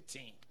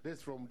sapetin.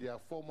 This from their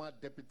former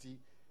deputy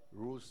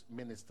Rose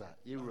minister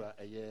era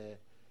a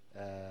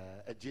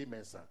J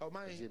Mensa. O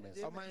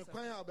my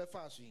kwan ya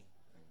obefa aso yi.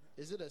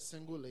 Is it a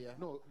single layer?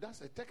 No,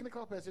 that's a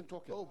technical person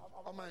talking. Oh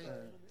my.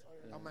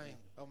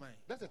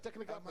 That's a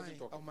technical person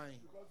talking.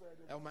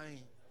 Oh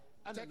my.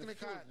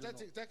 Technical ne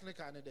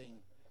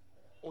den.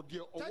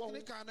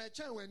 Technical na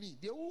chen wani.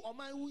 De wo o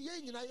my wo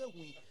ye nyina ye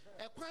hu.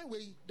 E kwan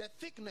we the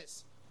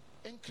thickness.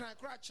 En kran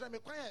kra kire me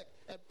kwan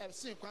e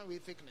sin kwan we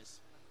thickness.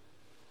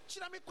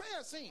 Kire me kwan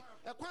e sin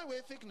e kwan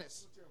we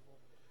thickness.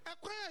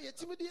 Acquire a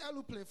timid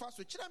aeroplane fast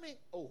with Chirame.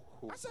 Oh,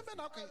 I said,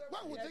 okay,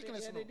 what would take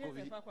us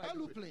aeroplane? So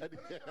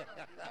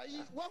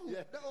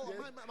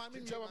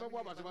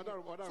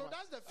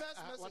that's the first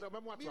message.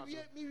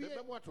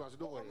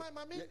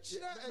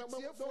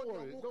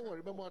 Don't worry,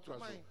 remember what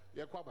was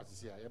your quabas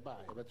is here.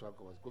 Bye.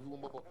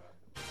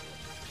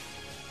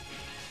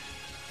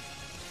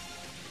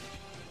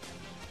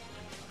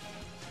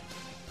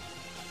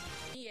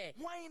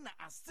 why na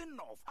Assin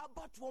of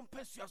about one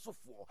person so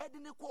for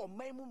edine ko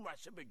man mu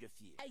mrahye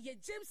bedwafie eye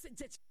James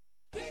Jech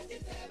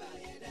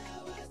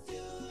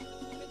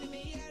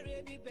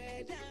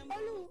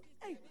Olu,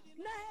 hey,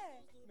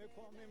 nah. Me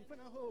call me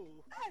mfana ho.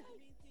 Hey.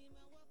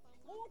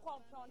 Who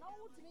come from? Now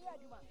who to me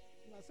aduma?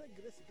 Na say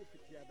grace go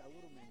piti ada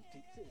woro menti.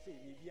 Say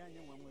bibi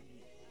anya nwanwa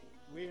bi.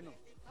 We no.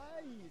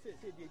 Ai, say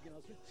dey gina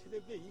so chile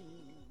be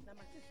yi. Na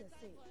ma sister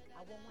say,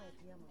 I want my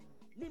dear mama.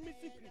 Mimi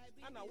secret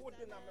ana wo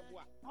de na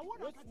meboa. I want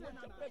to na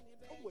na.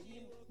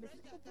 Me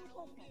sister go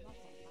from na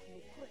fa.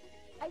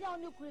 I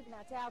only create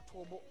na tell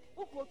tobo.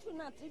 Who go to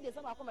na 3 days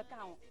aba come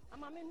town.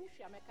 Ama me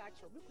hwia me ka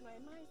acho. Because my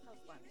nice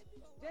husband.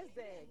 Just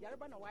there,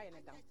 Yaruba na why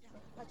na down.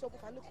 Pa chobu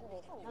ka look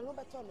ho. Na no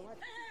better no.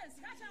 Yes,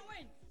 catch and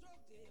win.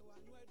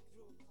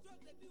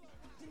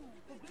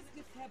 The grace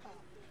gift heba.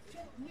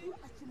 New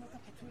achimota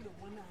petrol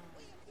one.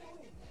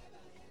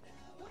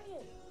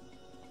 Why?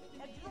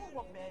 A drone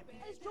work baby.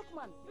 It's joke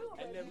man.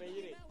 And then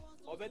me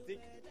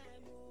obetik.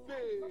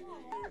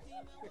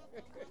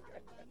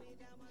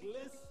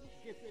 Let's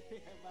get it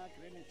heba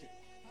grenade.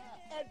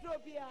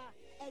 Edrobia.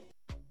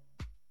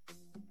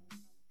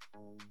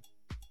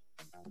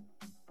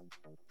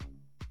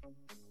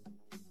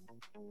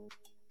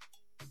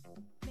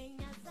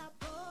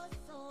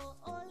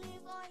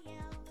 Olive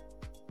oil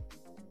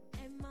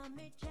and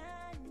mama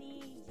Johnny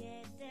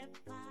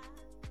yedepa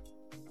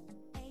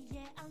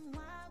eye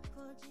anwa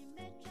koji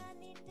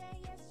mechani de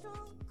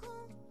yesuku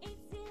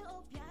iti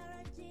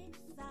obiaraji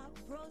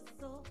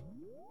sabroso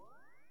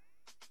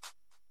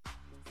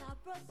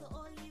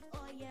olive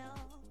oil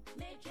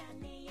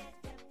mechani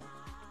yedepa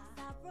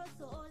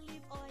sabroso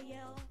olive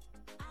oil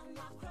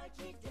anwa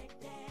koji de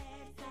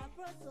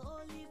sabroso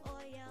olive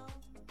oil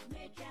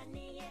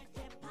mechani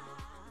yedepa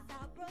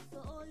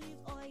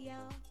olive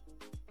oil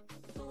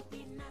so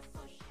be na so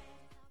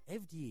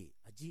FDA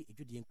aji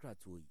ejudien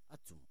kratoi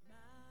atum.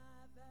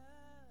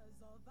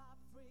 Mothers of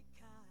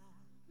Africa.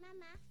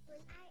 Mama,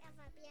 will I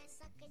ever be a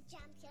soccer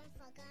champion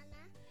for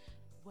Ghana?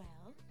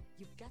 Well,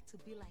 you've got to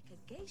be like a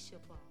geisha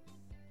ball.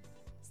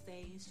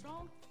 Stay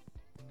strong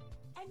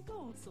and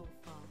go so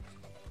far.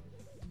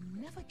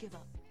 Never give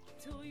up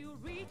till you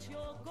reach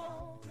your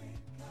goal.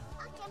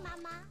 Okay,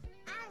 Mama,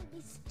 I'll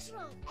be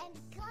strong and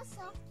go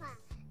so far.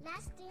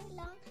 Lasting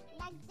long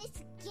like this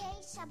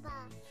geisha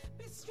bar.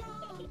 Be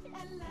strong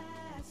and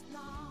last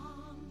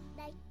long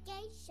like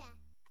geisha.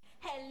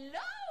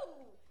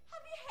 Hello!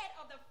 Have you heard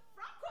of the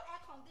Franco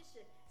air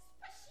condition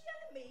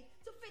specially made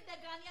to fit the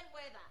Ghanaian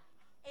weather?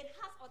 It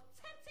has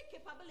authentic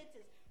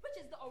capabilities, which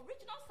is the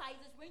original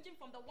sizes ranging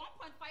from the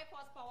 1.5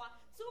 horsepower,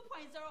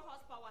 2.0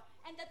 horsepower,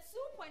 and the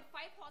 2.5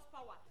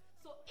 horsepower.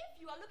 So if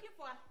you are looking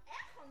for an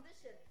air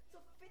condition to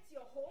fit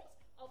your homes,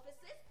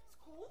 offices,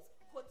 schools,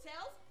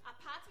 hotels,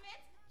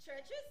 apartments,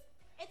 churches,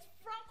 it's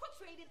Franco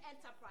Trading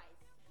Enterprise.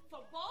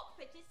 For bulk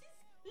purchases,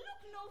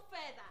 look no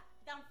further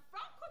than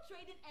Franco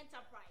Trading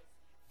Enterprise.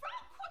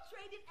 Franco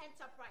Trading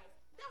Enterprise,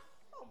 the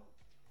home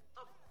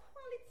of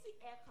quality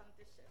air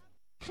condition.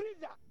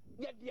 Freezer,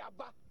 yeah,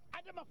 diaba.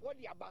 Adama for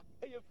diaba.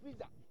 Hey,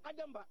 freezer.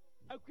 Adama,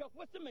 I could have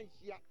what's the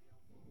mention.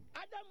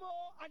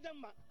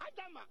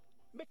 Adama.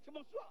 Make some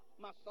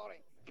my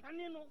sorry. Can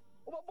you know?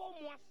 Over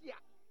Moasia.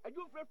 I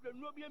do prefer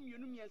no be a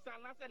munumian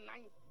son as a 9.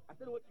 I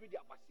said what we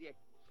did was here.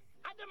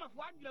 Adam of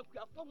what you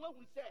have from what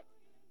we said.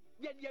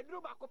 Yet you drew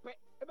back up a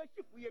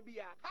ship we be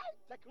a high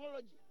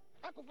technology.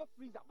 I could for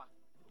freezer.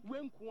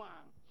 When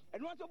Kwan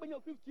and once open your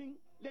 15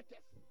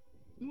 letters.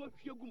 No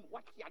fugum,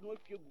 what you are no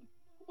fugum.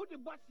 What the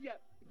bus here?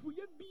 If we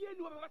be any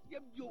of what you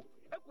have you,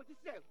 I could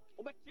say,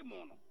 over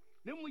Timono.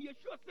 Then we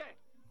sure say,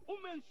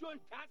 women show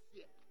task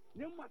here.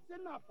 Then what's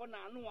enough for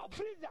now?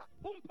 Freezer,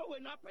 pump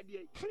when up a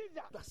day.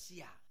 Freezer,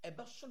 Dacia, a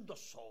bastion do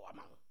so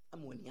among.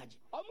 I'm winning.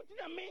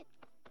 Me.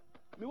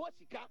 Me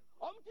wasika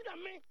omtina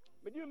me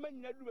me di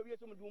men na du be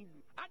so do mbu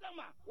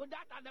Adama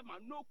without Adama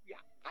no kuya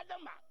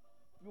Adama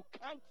you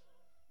can't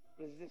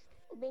resist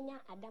Ubenya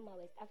Adama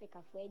West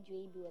Africa for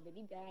edwe bi we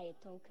be bia ye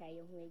ton kra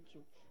ye ho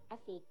edwu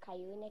afi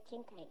kayo na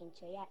kenkan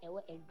enchoya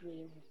ewo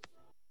edre hu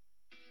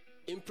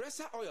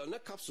Impressor oil na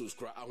capsules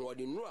kra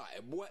ahode nura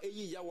eboa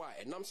eyi yawa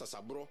enam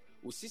sasabro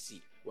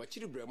usisi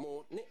wachiri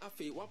bremo ne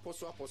afi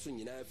waposo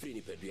nyina free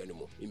ni padua no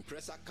mo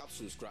Impressor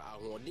capsules kra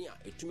ahode a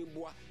etumi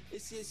boa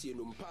esiesie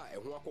no mpa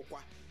eho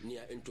akokwa ne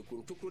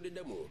entokuntokro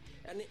dedamo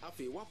ene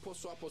afi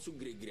waposo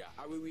gregira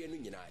awewie no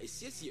nyina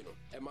esiesie no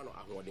ema no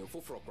ahode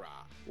mfoforo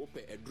kra wo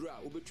pe edura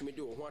obetumi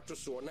de wo ho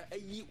atoso na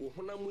ayi wo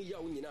honam ya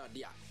wo nyina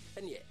ade a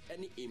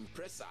ene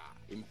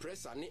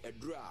impressor ne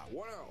edura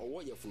wona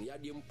owo yefunu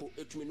yade mpo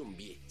etumi no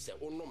mbie se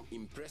onom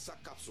Impressor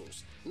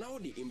capsules now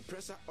the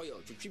Impressor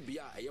oil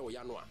twitwibia eye wo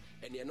ya no a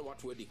ene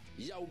wato adi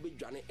ya wo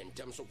bedwane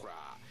entem so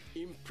kra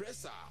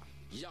Impressor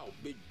ya wo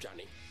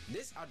bedwane.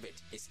 This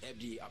advert is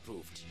FDA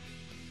approved.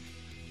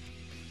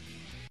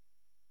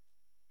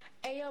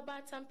 Eyo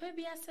batampa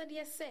bia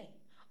sade se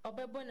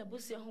obebo na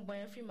busu ho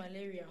ban free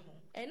malaria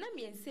ho ena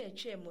me ense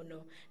atwa mu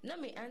no na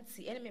me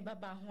auntie ene me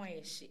baba ho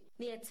ayehye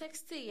ne ye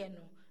text ye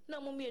no na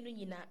mo mienu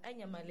nyina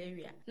anya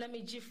malaria na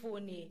megifo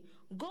ne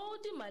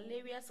gold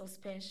malaria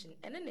suspension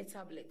ene ne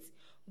tablet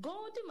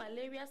gold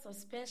malaria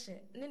suspension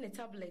ne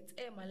tablet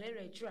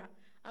malaria dra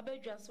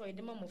abadwa so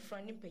ide ma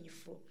mofra ne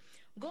mpanyifo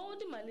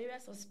gold malaria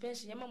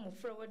suspension yama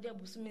mofra wode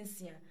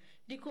abusumensia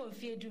di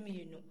konfie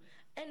dumienu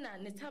ena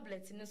ne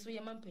tablet ne so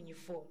yama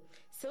mpanyifo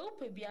se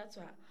opa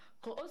biato a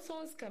ko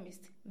Oson's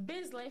chemist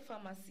baseline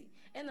pharmacy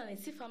ena ne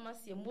si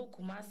pharmacy mo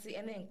kumase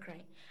ene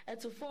nkran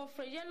eto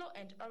for yellow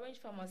and orange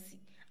pharmacy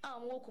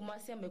mo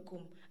kumase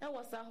amekum e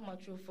wasa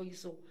homatro for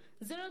iso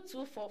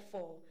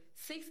 0244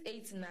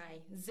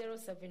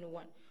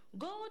 689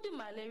 gold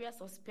malaria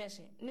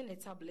suspension ne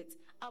tablet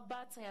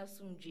abatan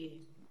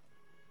asumdwe.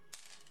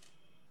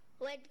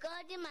 With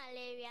Goldie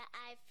Malaria,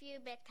 I feel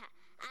better.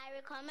 I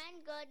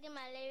recommend Goldie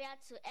Malaria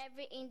to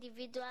every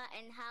individual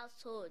and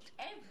household.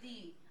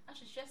 FD, I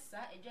should just say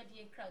a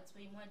judge crowd to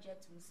him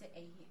to say a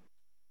year.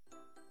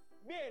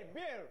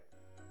 Beer.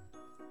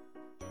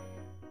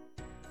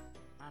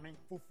 I mean,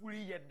 for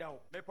fully yet down.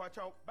 They watch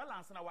out,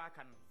 balance and a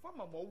wakan. For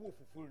my more wolf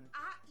full.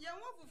 You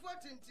want for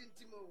 14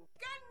 tintimo.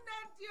 Can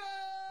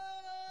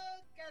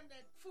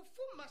that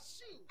fufu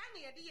machine?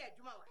 Any idea,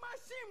 Juma?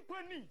 Machine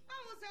penny. I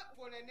was up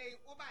for a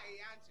name over a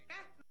answer.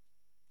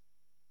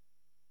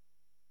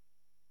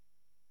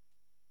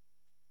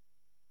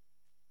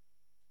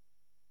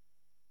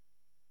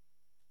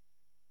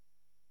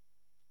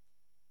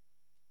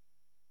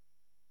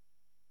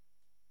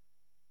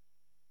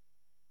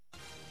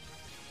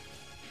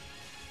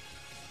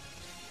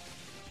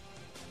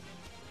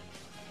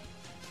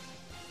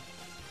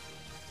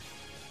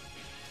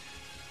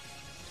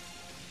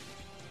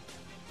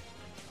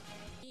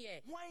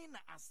 Why na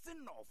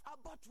Assin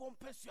about one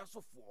person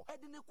so for? I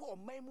didn't call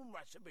my mum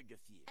rush a bigger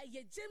fee.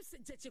 James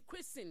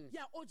Jechequesin,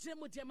 ya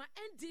Ojemodiama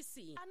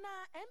NDC,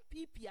 Ana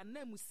MPP and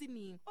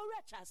Nemusini, or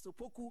Racha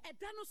Sopoku, a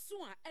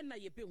Danosua, and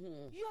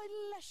Nayebehu. Your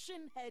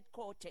election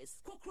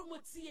headquarters,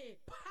 Kokromotie,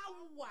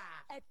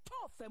 power, a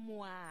tough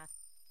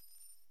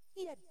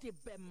yet the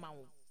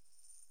Bemau.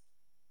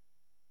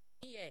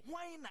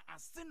 Why na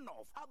Assin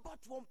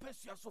about one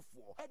person so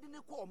for? I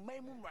didn't call my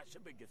mum rush a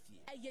bigger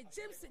fee.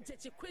 James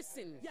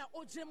Jechequesin, ya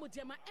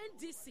Ojemodiama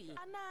NDC,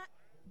 Ana.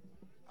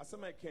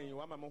 Asama ken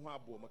you ama mo ho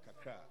abo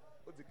makakra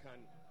odikan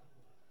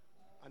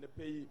and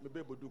pay me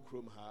be bodu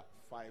krom ha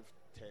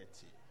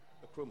 5:30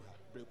 the krom ha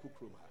breku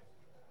krom ha,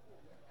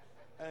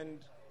 and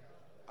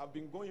I've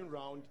been going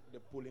around the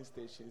polling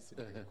stations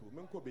in Breku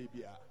menko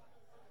baby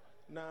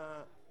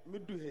na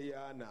medu he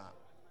ya na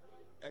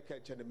eka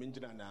chene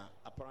minjina na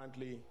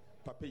apparently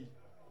papi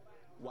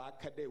wa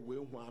kade we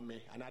hu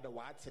ame another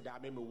wa ateda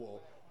me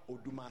wo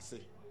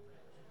Odumase.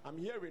 I'm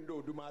hearing the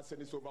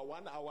Odumase is over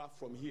 1 hour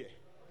from here.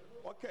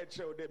 Okay,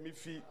 tell them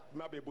if he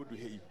may be able to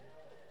hear.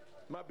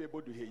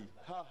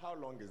 How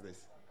long is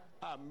this?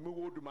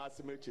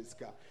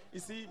 You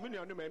see, many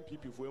of them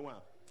MPP for one.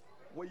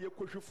 Where you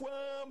could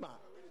form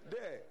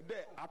there,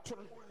 atur.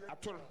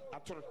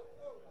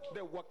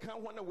 There, what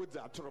can one with the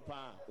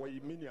atropa, where you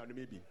mean,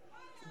 maybe.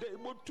 They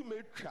able to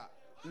make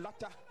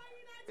latter,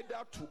 it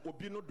to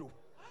Obinodo.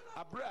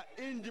 Abra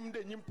injim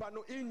de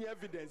nyimpano in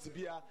evidence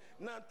bia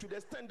na to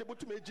the stand able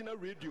to make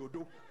radio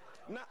do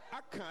na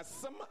aka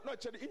some no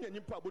chere in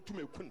nyimpa able to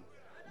make kun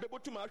de able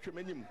to make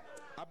hwemenim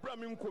abra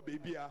me nko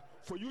bebia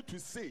for you to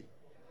say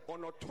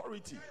on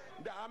authority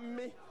that am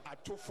me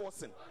ato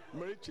forcing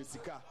marriage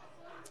sika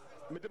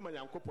me de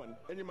manyankopon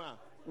anyima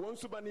won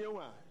so ba ne ho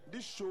a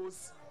this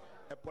shows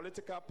a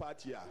political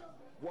party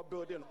what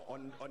building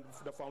on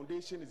the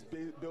foundation is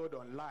built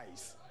on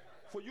lies.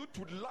 For you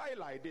to lie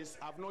like this,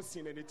 I've not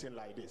seen anything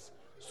like this.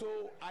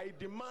 So I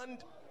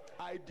demand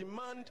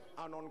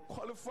an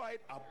unqualified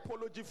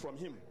apology from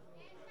him.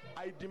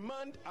 I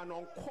demand an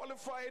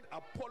unqualified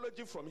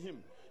apology from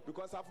him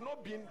because I've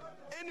not been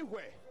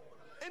anywhere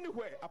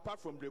apart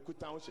from Breku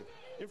Township.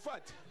 In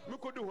fact, me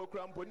could do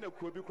Hokrampo, ne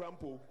Krobi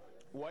Krampo,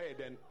 why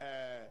then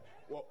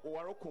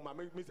Warokuma,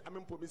 I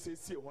mean, say,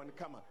 see one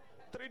kama.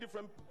 3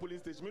 different police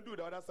stations. Me do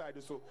the other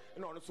side, so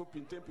you know, also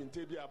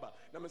pinte biaba.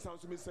 Now me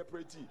sounds to me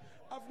separate.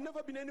 I've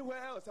never been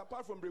anywhere else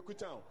apart from Breku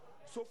Town.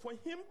 So for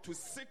him to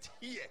sit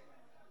here,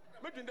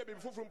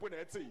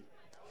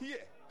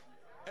 here,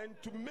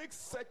 and to make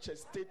such a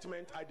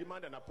statement, I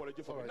demand an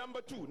apology for him. Right.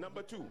 Number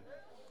two,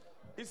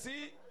 you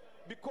see,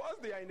 because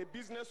they are in the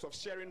business of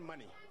sharing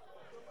money,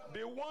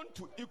 they want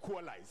to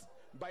equalize.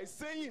 By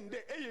saying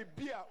the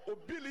bia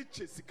obili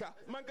chesika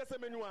mankasa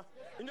menua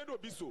inyedo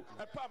biso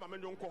epa ma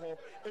menyon ko ho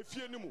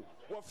efienimu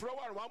wo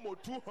frawa one more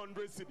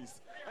 200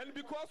 cities, and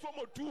because one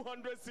more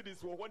 200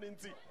 cities were one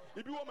inti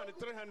it be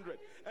 300,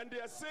 and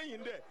they are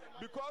saying there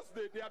because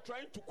they are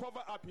trying to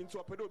cover up into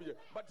a pedobia.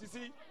 But you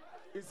see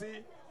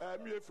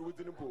me if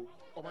within po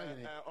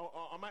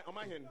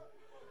omahen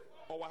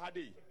o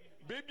wahade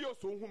baby o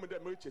so hu me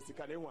dem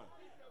chesika ne ho a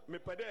me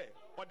pede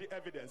or the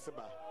evidence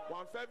ba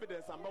one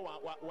evidence amba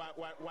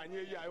one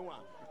year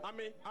I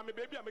mean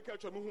baby I make a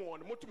chum who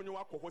on motum you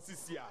walk for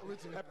CCA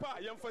a pa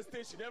young first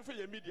station and for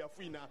your media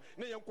free now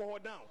na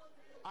down.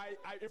 I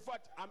in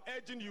fact I'm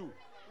urging you,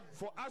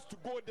 for us to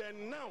go there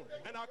now,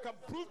 and I can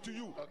prove to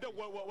you that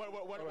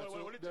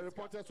the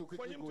reporters will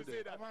quickly go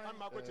there.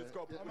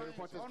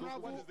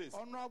 What is this?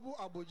 Honorable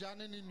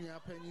Abojane Nua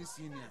Penny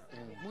Senior.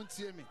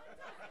 Muntiemi.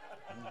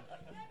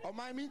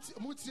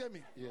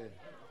 Muntiemi. Yeah.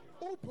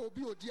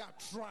 Obi Odia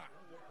Tra.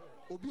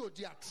 Obi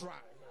Odia Tra.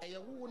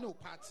 Who no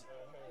party.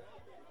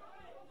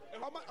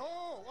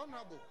 Oh,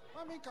 Honorable.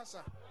 Mami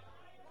Kasa.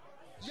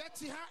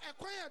 Yeti ha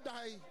acquire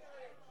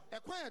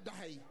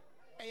die.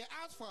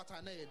 Asphalt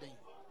and anything.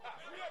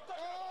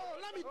 Oh,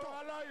 let me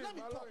talk. Let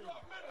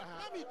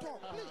me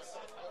talk,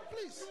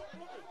 please.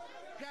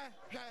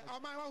 Yeah.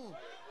 Am I one?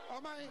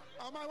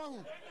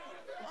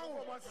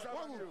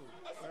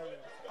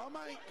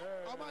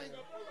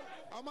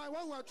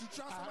 To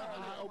trust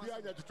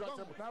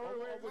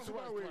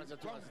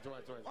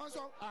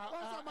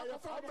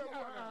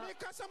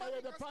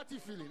the party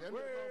feeling.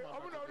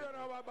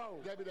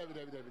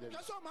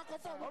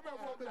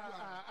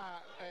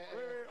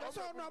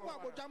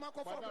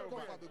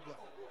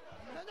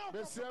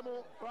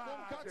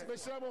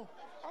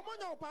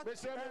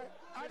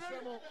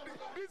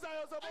 These are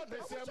your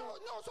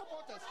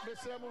supporters.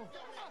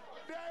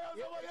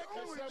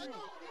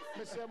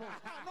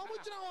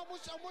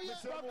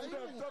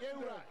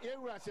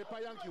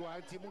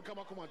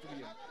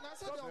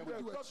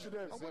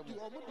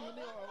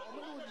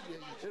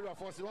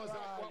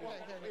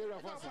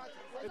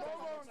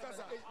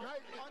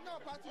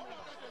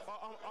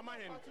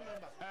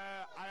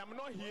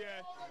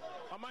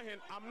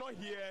 I'm not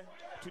here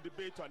to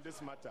debate on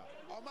this matter.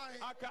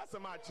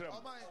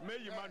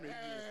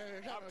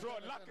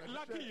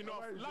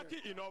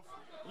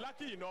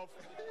 Lucky enough,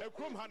 a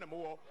chrome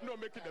hanamo no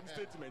making them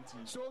statement.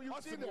 So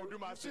you've seen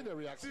the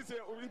reaction. So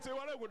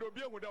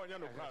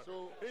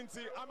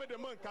I'm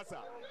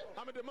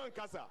the man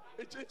Kasa.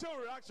 It's a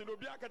reaction. So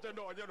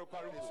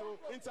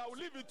I will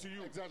leave it to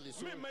you. Exactly.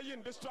 So me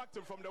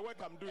distracted from the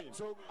work I'm doing.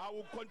 So I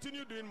will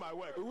continue doing my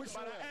work. But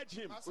I urge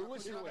him.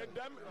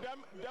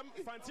 Them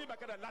fancy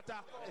back at the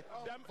latter.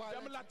 Them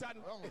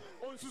Latin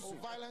on Susu.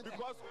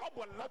 Because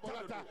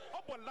the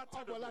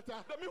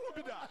me who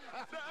be there.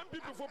 The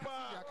MPP for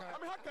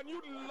how can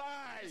you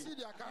lie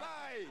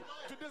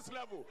to this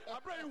level? I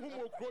bring whom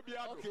will grow be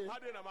out. Okay.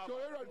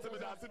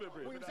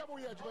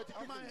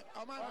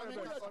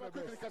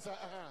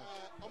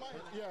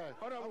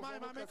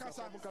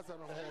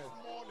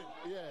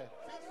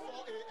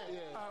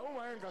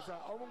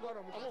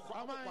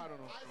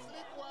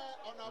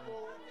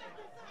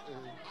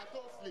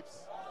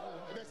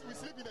 We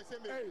sleep in the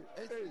same area.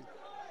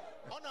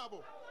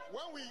 Honorable,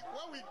 when we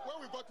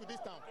got to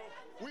this town,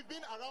 we've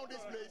been around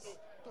this place.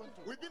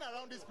 We've been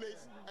around this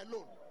place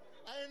alone.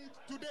 And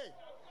today,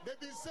 they've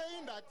been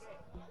saying that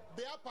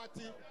their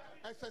party,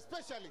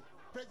 especially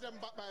President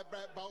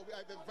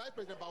Vice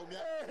President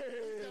Baumia,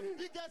 is the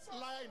biggest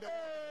liar in the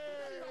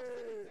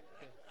world.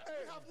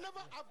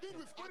 I've been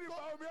with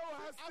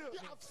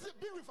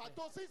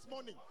Ato since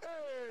morning.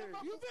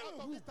 You out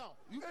of this town.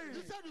 You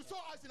said you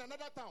saw us in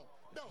another town.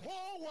 The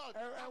whole world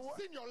has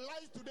seen your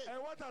lies today.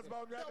 And what has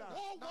Baumia done? The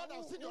whole world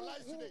has seen your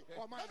lies today.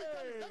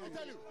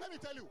 Let me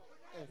tell you.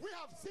 We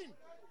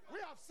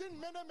have seen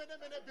many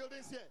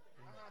buildings here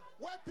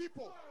where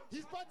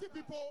his party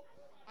people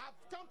have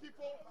come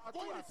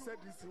going to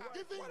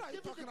giving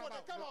people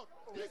they come out.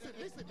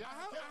 Listen. They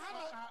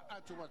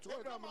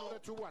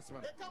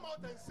come out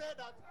and say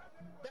that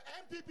the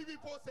MPP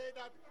people say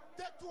that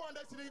take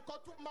 200 cities,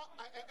 cut to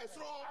a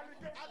straw.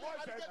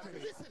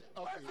 Listen.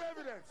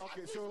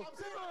 Okay, so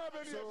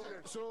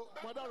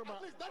Madam,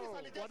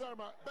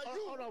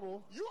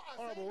 you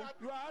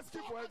are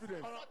asking for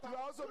evidence. You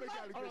are also making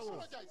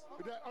allegations.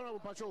 Honorable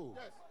Pacho,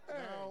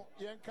 now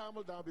calm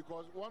down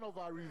because one of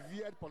our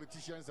revered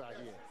politicians are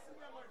here.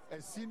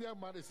 A senior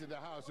man is in the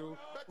house, so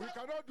we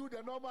cannot do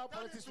the normal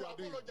politics we are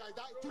doing. Today,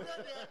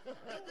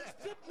 they've been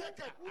stripped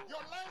naked.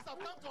 Your lies have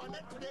come to an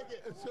end today.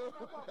 So,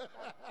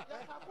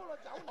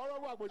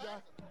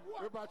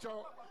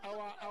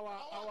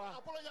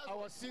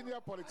 our senior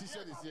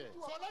politician is here.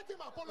 So let him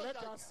apologize.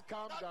 Let us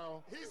calm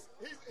down.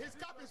 His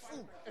cup is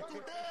full.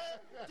 Today,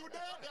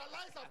 their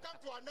lies have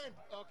come to an end.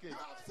 Okay. You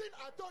have seen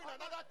Ato in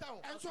another town.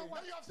 And so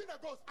when you have seen a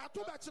ghost,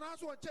 Ato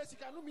Bachinazo on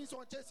Jessica, no means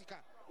on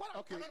Jessica.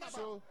 Okay,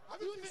 so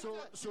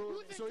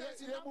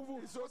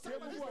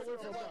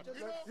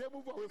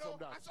move away from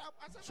that.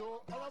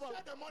 So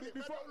the money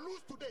before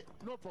lose today.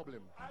 No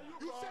problem.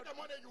 You said the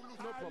money you lose.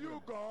 No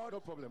problem. No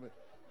problem.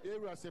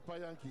 Area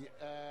Sepayanki,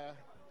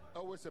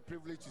 always a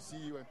privilege to see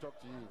you and talk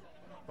to you.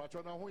 But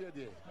you're not here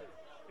there.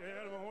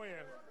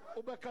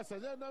 Obekasa,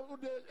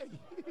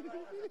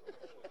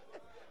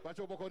 but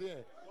you're Boko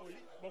there.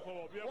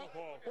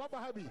 What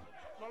about Habi?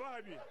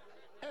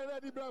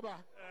 Ready, brother?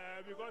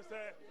 Because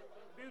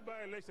this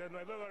by-election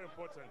is very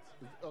important.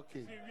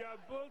 Okay. See, we are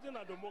building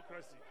a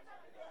democracy,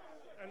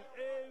 and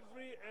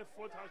every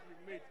effort has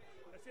been made.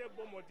 I say,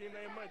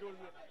 Bomodina, I might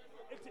also.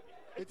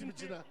 It's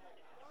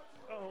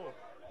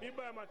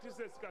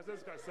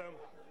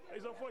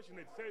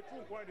unfortunate. Say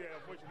too quite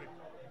unfortunate.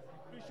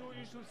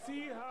 You should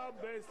see how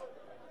best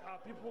our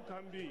people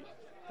can be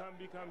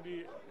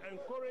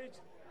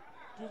encouraged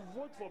to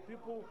vote for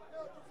people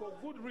for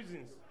good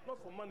reasons,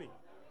 not for money.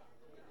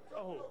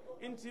 Oh,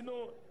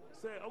 Intino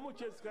say, I'm going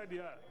to chase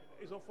Kadia.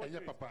 It's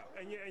unfortunate. Papa.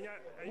 And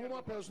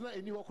Uma persona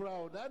any walk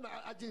around. And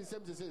I didn't say,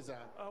 sir.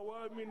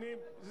 Well, my name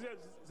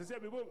is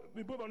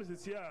Bibo on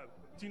this year.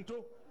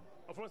 Tinto.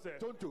 Of course,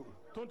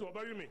 Tonto,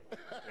 bury me.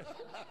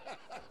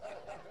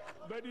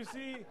 But you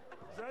see,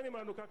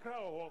 Zaniman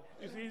Kakao,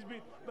 you see,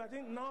 but I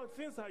think now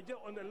things are just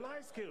on the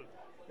large scale.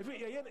 If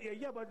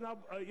you but now,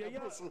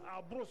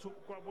 our bros who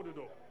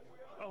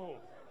oh,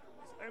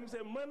 I'm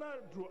saying, Mana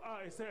drew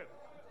I said,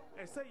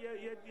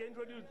 you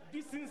introduce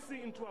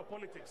decency into our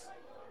politics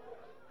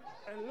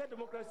and let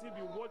democracy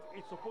be what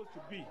it's supposed to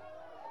be.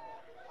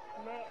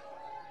 Now,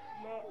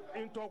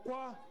 in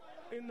Tokwa,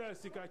 in the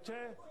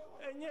Sikache,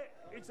 and yet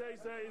it's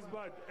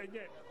bad, and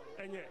yet,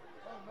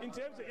 in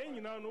terms of any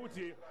now,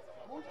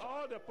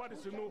 all the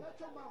parties should know.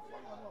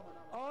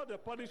 All the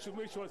parties should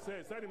make sure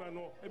says that man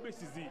know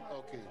ABCZ.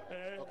 Okay.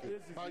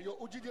 But your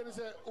Ujidian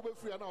say over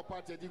free and our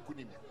party didn't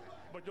kunim.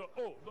 But your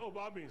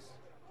Babins.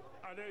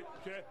 And then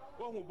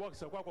one who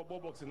box a quack or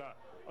box now.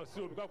 Or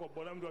so because of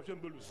Bonam Russian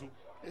Belusu.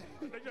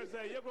 They just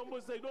say you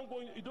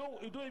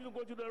don't even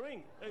go to the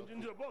ring and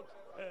into the box.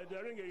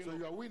 The ring. So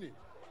you are winning.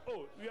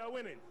 Oh, we are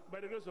winning by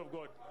the grace of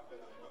God.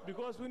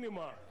 Because winning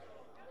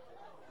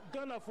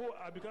Ghana for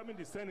are becoming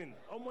discerning.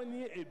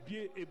 Omani a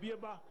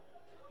bieba,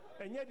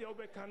 and yet the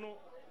Obekano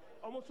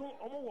almost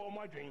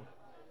dream.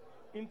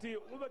 Into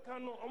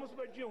Obekano almost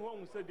by Jim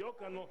Wong said the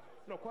Okano,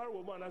 no quarrel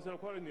woman as a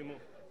quarrel.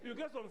 You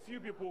get some few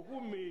people who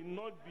may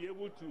not be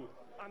able to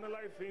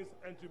analyze things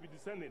and to be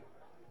discerning.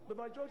 The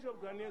majority of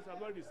Ghanaians are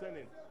very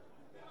discerning.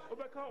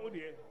 Obekano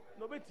Odie,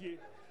 no betie.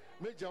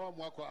 Major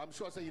Mwako, I'm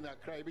sure saying a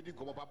cry,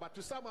 but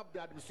to sum up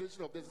the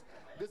administration of this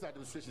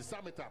administration,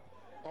 sum it up.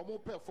 Or more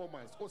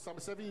performance, or some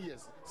 7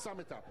 years,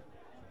 sum it up.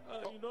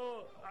 You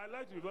know, I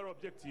like to be very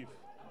objective.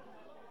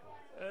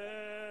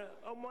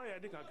 My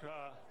idea,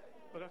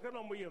 but I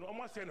cannot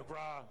almost say no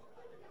cry.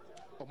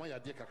 Oh, my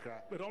idea,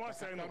 but almost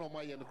say no,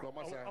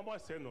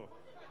 almost say no.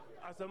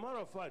 As a matter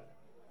of fact,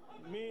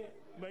 me,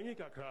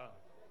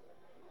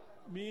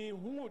 me,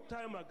 who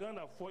time I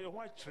gonna for your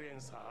white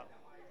trains are.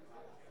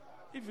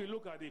 If you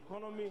look at the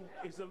economy,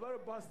 it's a very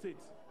bad state.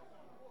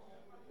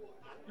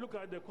 Look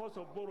at the cost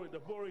of borrowing, the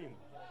borrowing.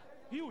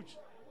 Huge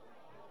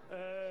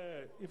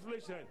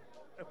inflation,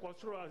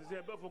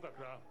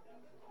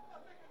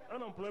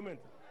 unemployment,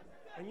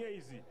 and yeah,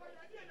 easy.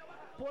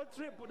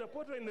 The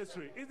poultry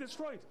industry is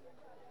destroyed.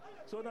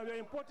 So now we are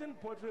importing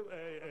poultry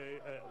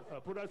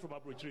products from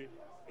arbitrary.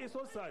 It's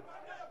so sad.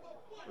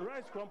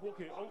 Rice crump,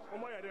 okay,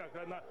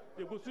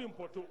 they go to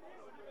import.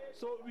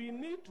 So we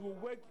need to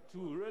work to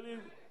really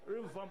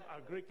revamp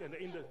agric and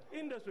the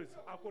industries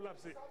are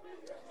collapsing.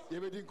 You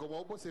didn't come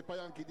up with a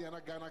payan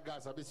Kidiana Ghana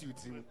gas, I bet you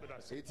 80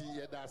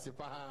 years.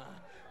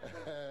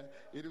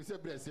 It was a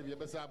blessing. You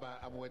must have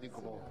a wedding.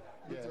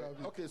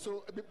 Okay,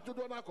 so to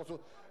do an so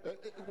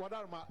what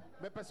are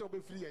my person will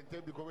be free and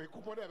tell me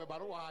come on,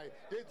 but why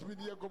 8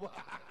 million go.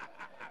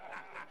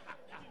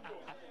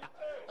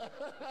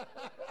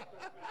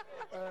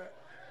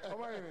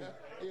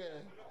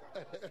 Yeah.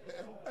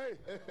 Hey,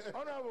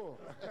 Honorable.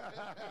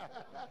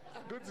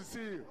 Good to see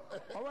you.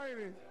 How are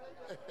you?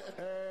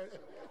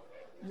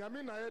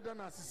 Nyamina Eden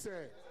as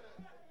say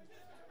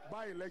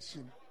by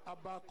election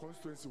about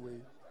constituency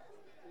way.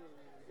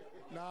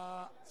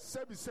 Na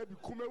sebi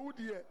kumewu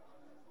die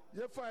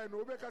ye fine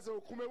no be ka say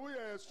kumewu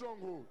ye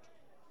stronghold.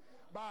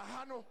 But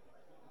hano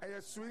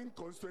a swing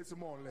constituency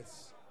more or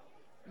less.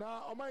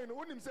 Now omayin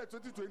onim say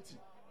 2020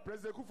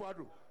 President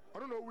Kufuor I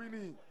don't know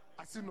winning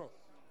Assin.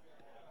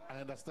 I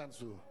understand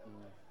so.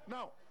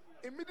 Now,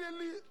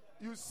 immediately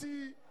you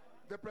see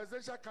the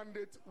presidential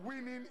candidate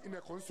winning in a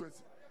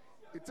constituency.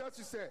 It tells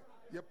you, say,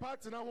 your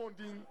party now won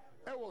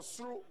it was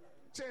through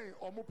chain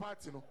or more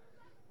party. No?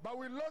 But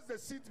we lost the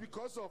seat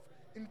because of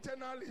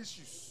internal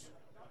issues.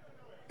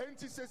 And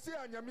to say,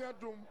 Anyamia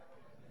Dum,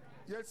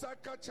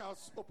 Yesaka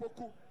Charles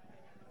Opoku,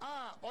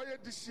 Oye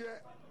this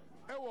year,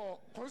 our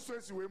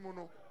constituency,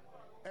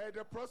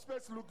 the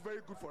prospects look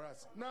very good for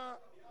us. Now,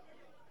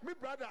 my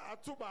brother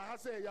Atuba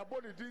has said,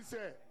 Yaboni didn't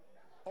say,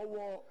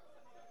 or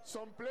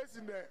some place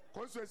in the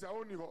constituency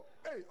only.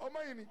 Hey,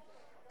 Omaini,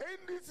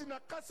 ain't this in a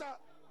casa?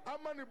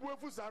 Amani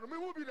Buefusano, me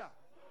will be there.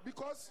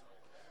 Because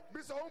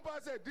Mr.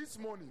 Ompa said this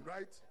morning,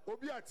 right?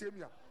 Obia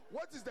Temia,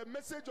 what is the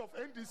message of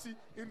NDC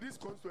in this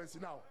constituency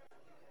now?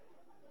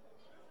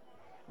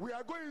 We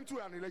are going into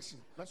an election.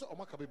 Say,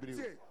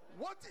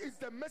 what is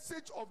the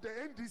message of the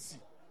NDC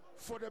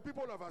for the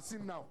people of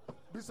Assin now?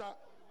 Bisa,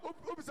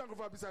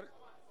 Bisa.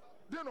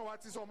 Do you know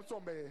what is on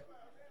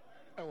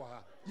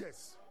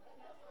yes.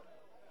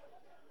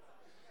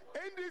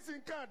 And this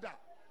in Canada,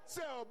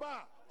 say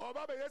Oba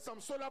has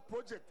some solar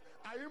project.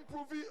 I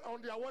improve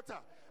on their water.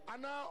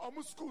 And now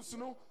almost schools,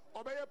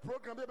 Oba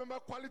program,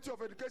 quality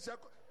of education.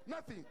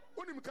 Nothing.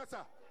 Only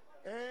Mikasa.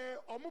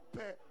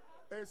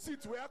 A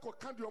seat where I could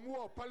candy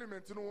of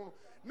parliament,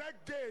 not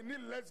gay, ni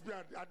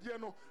lesbian,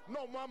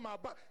 no mama,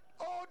 but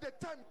all the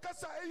time,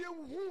 Kasa,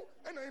 who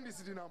and in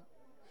this now.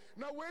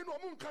 Now, when no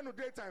moon can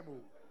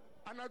daytime.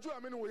 anadwo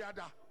a me no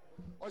yada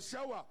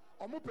ɔhyiawa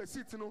ɔmo pɛ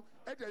seat no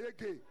ɛde ɛyɛ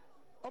gay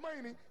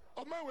ɔmayini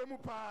ɔmawe mu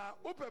paa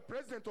wopɛ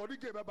president ɔde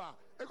gay bɛba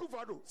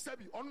Akufo-Addo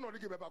sɛbi ɔno na ɔde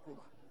gay bɛba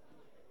kuroma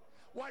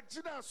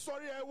wagyina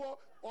asɔre a ɛwɔ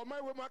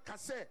ɔmawe mu aka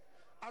sɛ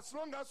as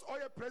long as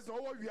ɔyɛ president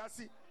ɔwɔ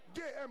wiase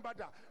gay ɛmba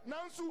da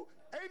nanso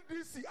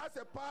NDC as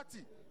a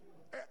party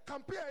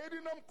campaign a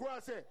yɛde nam kura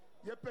sɛ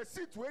yɛpɛ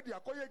seat wei de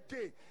akɔyɛ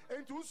gay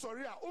nti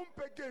wosɔre a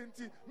wompɛ gay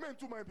nti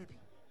mentuma bibi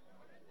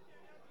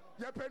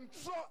yɛpɛ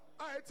ntrɔ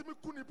a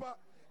ɛtumi ku nipa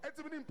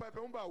ɛtumi ne mpaepɛ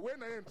mu ba wei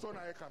na yɛ ntrɔ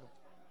na yɛka no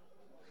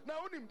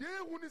na wonim deɛ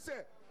yɛhu ne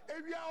sɛ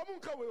ewia ɔmo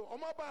nka wei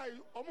ɔmo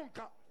abaayi ɔmo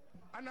nka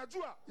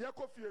anadwo a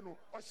yɛkɔ fie no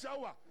ɔhyia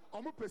wo a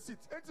ɔmo pɛ seat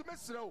nti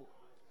mɛsrɛ wo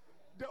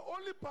the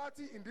only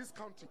party in this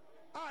country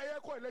a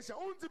yɛkɔ election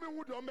wontumi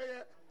hu deɛ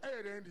ɔmbɛyɛ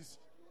ɛyɛ the NDC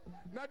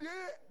na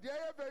deɛ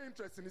yɛ very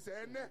interesting is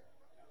ɛnɛ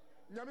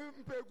nyame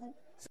mpegu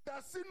sɛ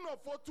Assin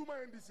for tuma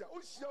NDC a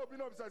wohyia obi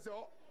na ɔbisa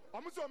sɛ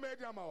ɔmo sɛ ɔmɛyɛ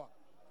de ama wa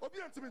obi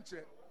antumi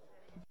nkyerɛ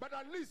but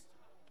at least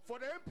for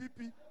the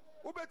MPP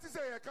wobɛti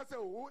sɛ yɛka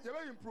sɛ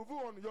yɛbɛ improve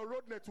on your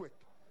road network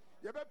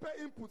yɛbɛpɛ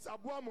inputs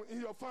aboa mo in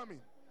your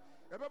farming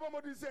yɛbɛbɔ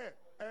mmɔden sɛ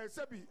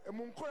sɛbi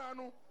mu nkora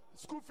no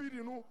school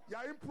feeding no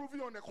yɛ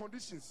improving on the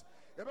conditions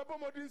yɛbɛbɔ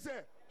mmɔden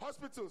sɛ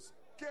hospitals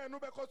care no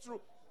bɛkɔ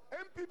soro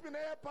MPP na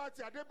yɛ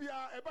party ade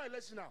bia ɛba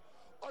election a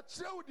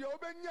ɔkyerɛ wo deɛ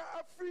wobɛnya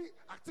afiri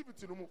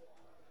activity no mu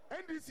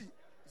NDC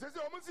sɛ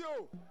ɔmo si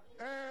o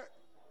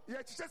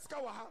yɛkyekyɛ sika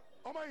wɔ ha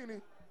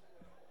ɔmayini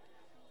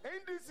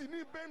NDC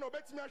ni bɛn na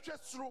ɔbɛtumi ahwɛ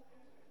soro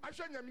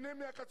ahwɛ nyamina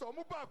mi akasa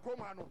ɔmo ba kurom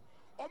ha no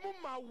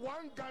ɔmo ma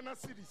 1 Ghana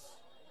cedis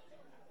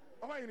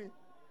ɔmayini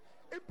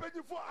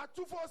mpanyinfo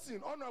atufo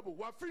sin honourable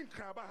wafiri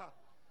nkraba ha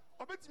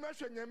ɔbɛtumi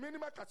ahwɛ nyamina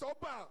mi akasa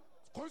ɔba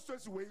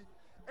constituency wei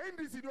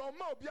NDC de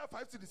ɔma obi a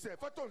 5 cedis sɛ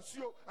fatɔ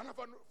nsuo ana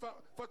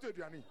fatɔ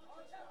aduane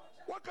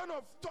what kind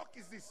of talk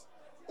is this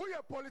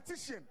woyɛ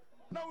politician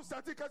na wo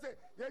start ka sɛ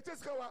yɛkyɛ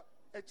sika wa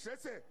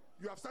ɛkyerɛ sɛ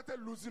you have started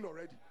losing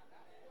already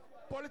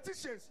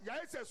politicians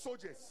yɛayɛ sɛ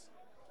soldiers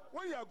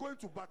when you are going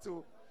to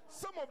battle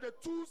some of the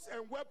tools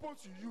and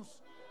weapons you use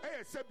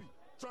ɛyɛ sɛbi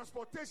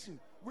transportation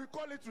we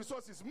call it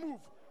resources move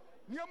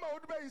nneɛma a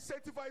wode bɛ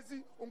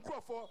incentivize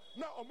nkurɔfoɔ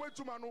na ɔmo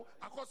adwuma no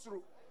akɔ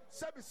soro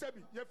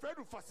sɛbi yɛfrɛ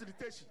no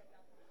facilitation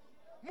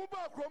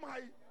mobile kurom ha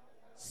yi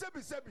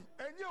sɛbi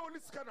ɛnyɛ only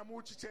sika na mo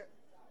kyikyɛ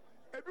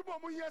ebi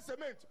bɔ mo hia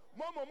cement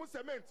mo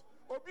cement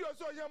obi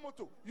also hia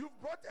moto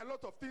you've brought a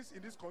lot of things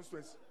in this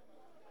constituency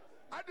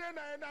ade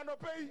na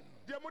anɔpɛ yi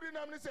deɛ mo de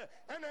nam ne sɛ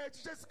ɛna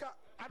ɛkyikyɛ sika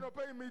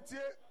anɔpɛ yi metie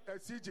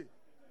CJ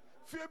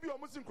fie bi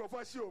ɔmo si nkurɔfoɔ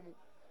ahyia ɔmo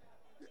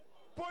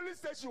police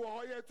station wɔ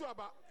hɔ yɛtu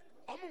aba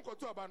ɔmo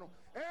nkɔtu aba no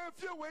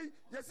fie wei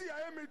yɛsi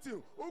yɛayɛ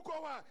meeting wokɔ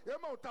hɔ a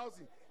yɛma wo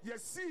 1,000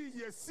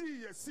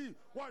 yɛsi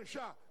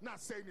wɔnhwɛ a na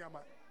asɛe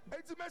nneɛma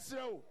enti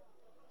mɛsrɛ wo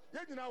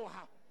yɛn nyinaa wɔ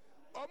ha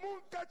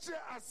ɔmo nka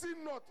kyerɛ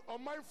Assin North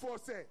ɔmanfoɔ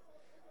sɛ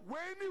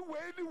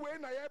wei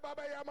na yɛba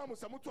bɛyɛ ama mo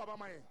sɛ moto aba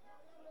ma yɛn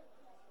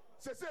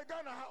sɛ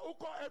Ghana ha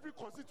wokɔ every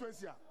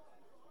constituency a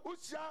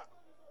wohyia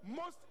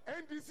most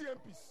NDC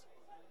MPs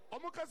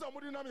ɔmo ka sɛ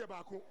ɔmo de nam yɛ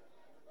baako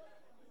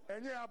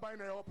ɛnyɛ aban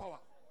na yɛwɔ power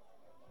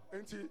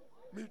enti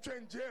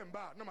metwɛn gye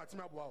mba na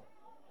matemi aboa wo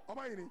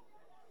ɔmayini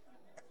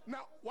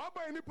na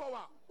waban ni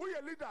power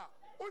woyɛ leader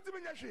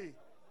wontimi nyɛ hwee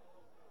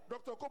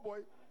Dr.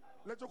 Koboy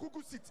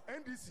Lejokuku seat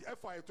NDC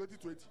FI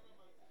 2020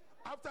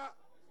 after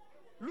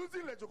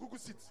losing Lejokuku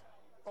seat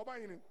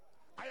Obayini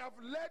I have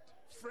led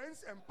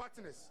friends and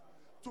partners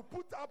to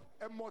put up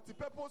a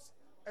multi-purpose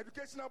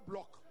educational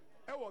block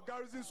our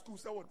garrison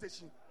schools our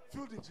teaching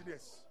field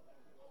engineers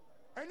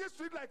any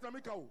street light na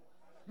mika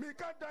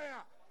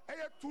die I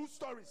had 2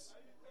 stories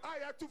I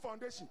had 2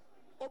 foundation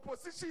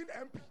opposition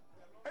MP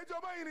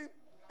Obayini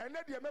and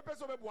then the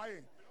members of the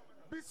boy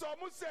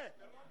bisomu say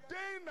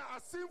they na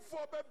Assin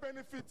for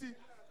benefit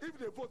if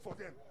they vote for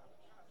them.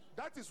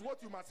 That is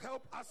what you must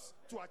help us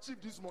to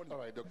achieve this morning. All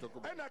right, Dr.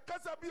 Kuba. And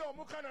Akasabi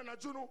Omuka na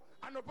Najuno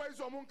and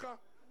Opaizo Omunka.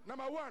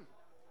 Number 1,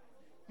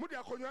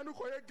 Mudia Konyanu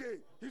Koye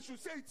gay. He should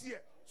say it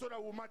here so that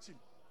we'll match him.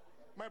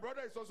 My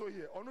brother is also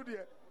here. Onu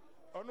die.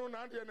 Onu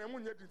Nandi and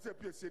Emunya did say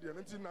PSC and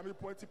until Nami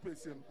pointy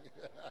PSC.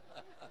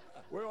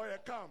 Where are you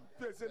come?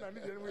 PSC and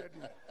Nidi and we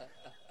did.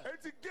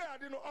 And to get, I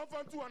didn't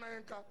offer to an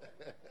anchor.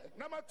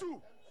 Number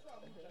 2,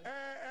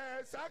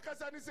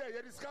 Sakasani say,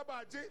 you discover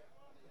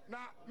na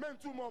men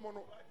 2 more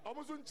mono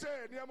almost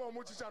unchair near more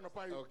much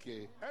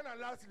okay and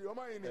lastly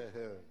Omayini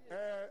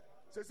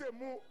say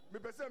mu me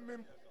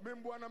person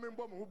membuana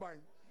membom who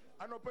buying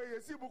and pay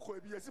yesi buko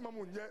bi yesi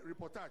mamunye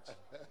reportage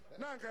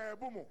na nka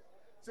ebumo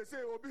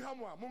say obi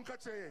hamwa munka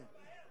cheye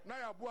na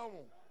ya boa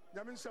wo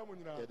nyame nhyam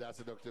nyina yeah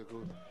that's Dr.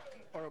 Ku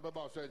or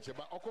remember so enche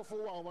ba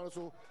okofo wa ho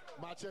so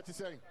ma che ti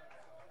say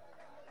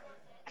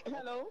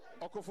hello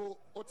okofo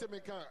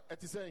otemeka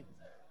eti say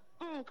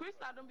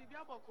Krista don't be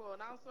biaboko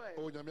na so e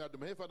o nyame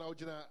adom hefa na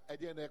ogina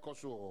ede na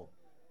ekoso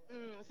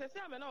sese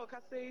amena o ka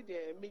say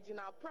de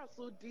megina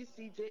praso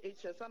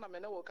DCJHS na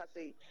amena o ka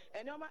say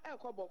enioma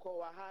ekoboko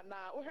wa ha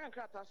na o hwe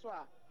nkrata so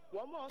a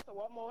wo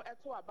mo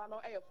eto aba no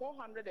e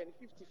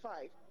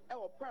 455 e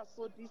wo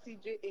praso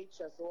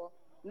DCJHS wo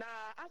na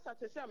asa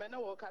te sɛ me na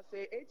wɔ ka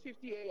sɛ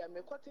 8:50 am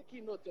me kɔ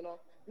take note no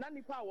na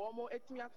nipa a wɔn etimi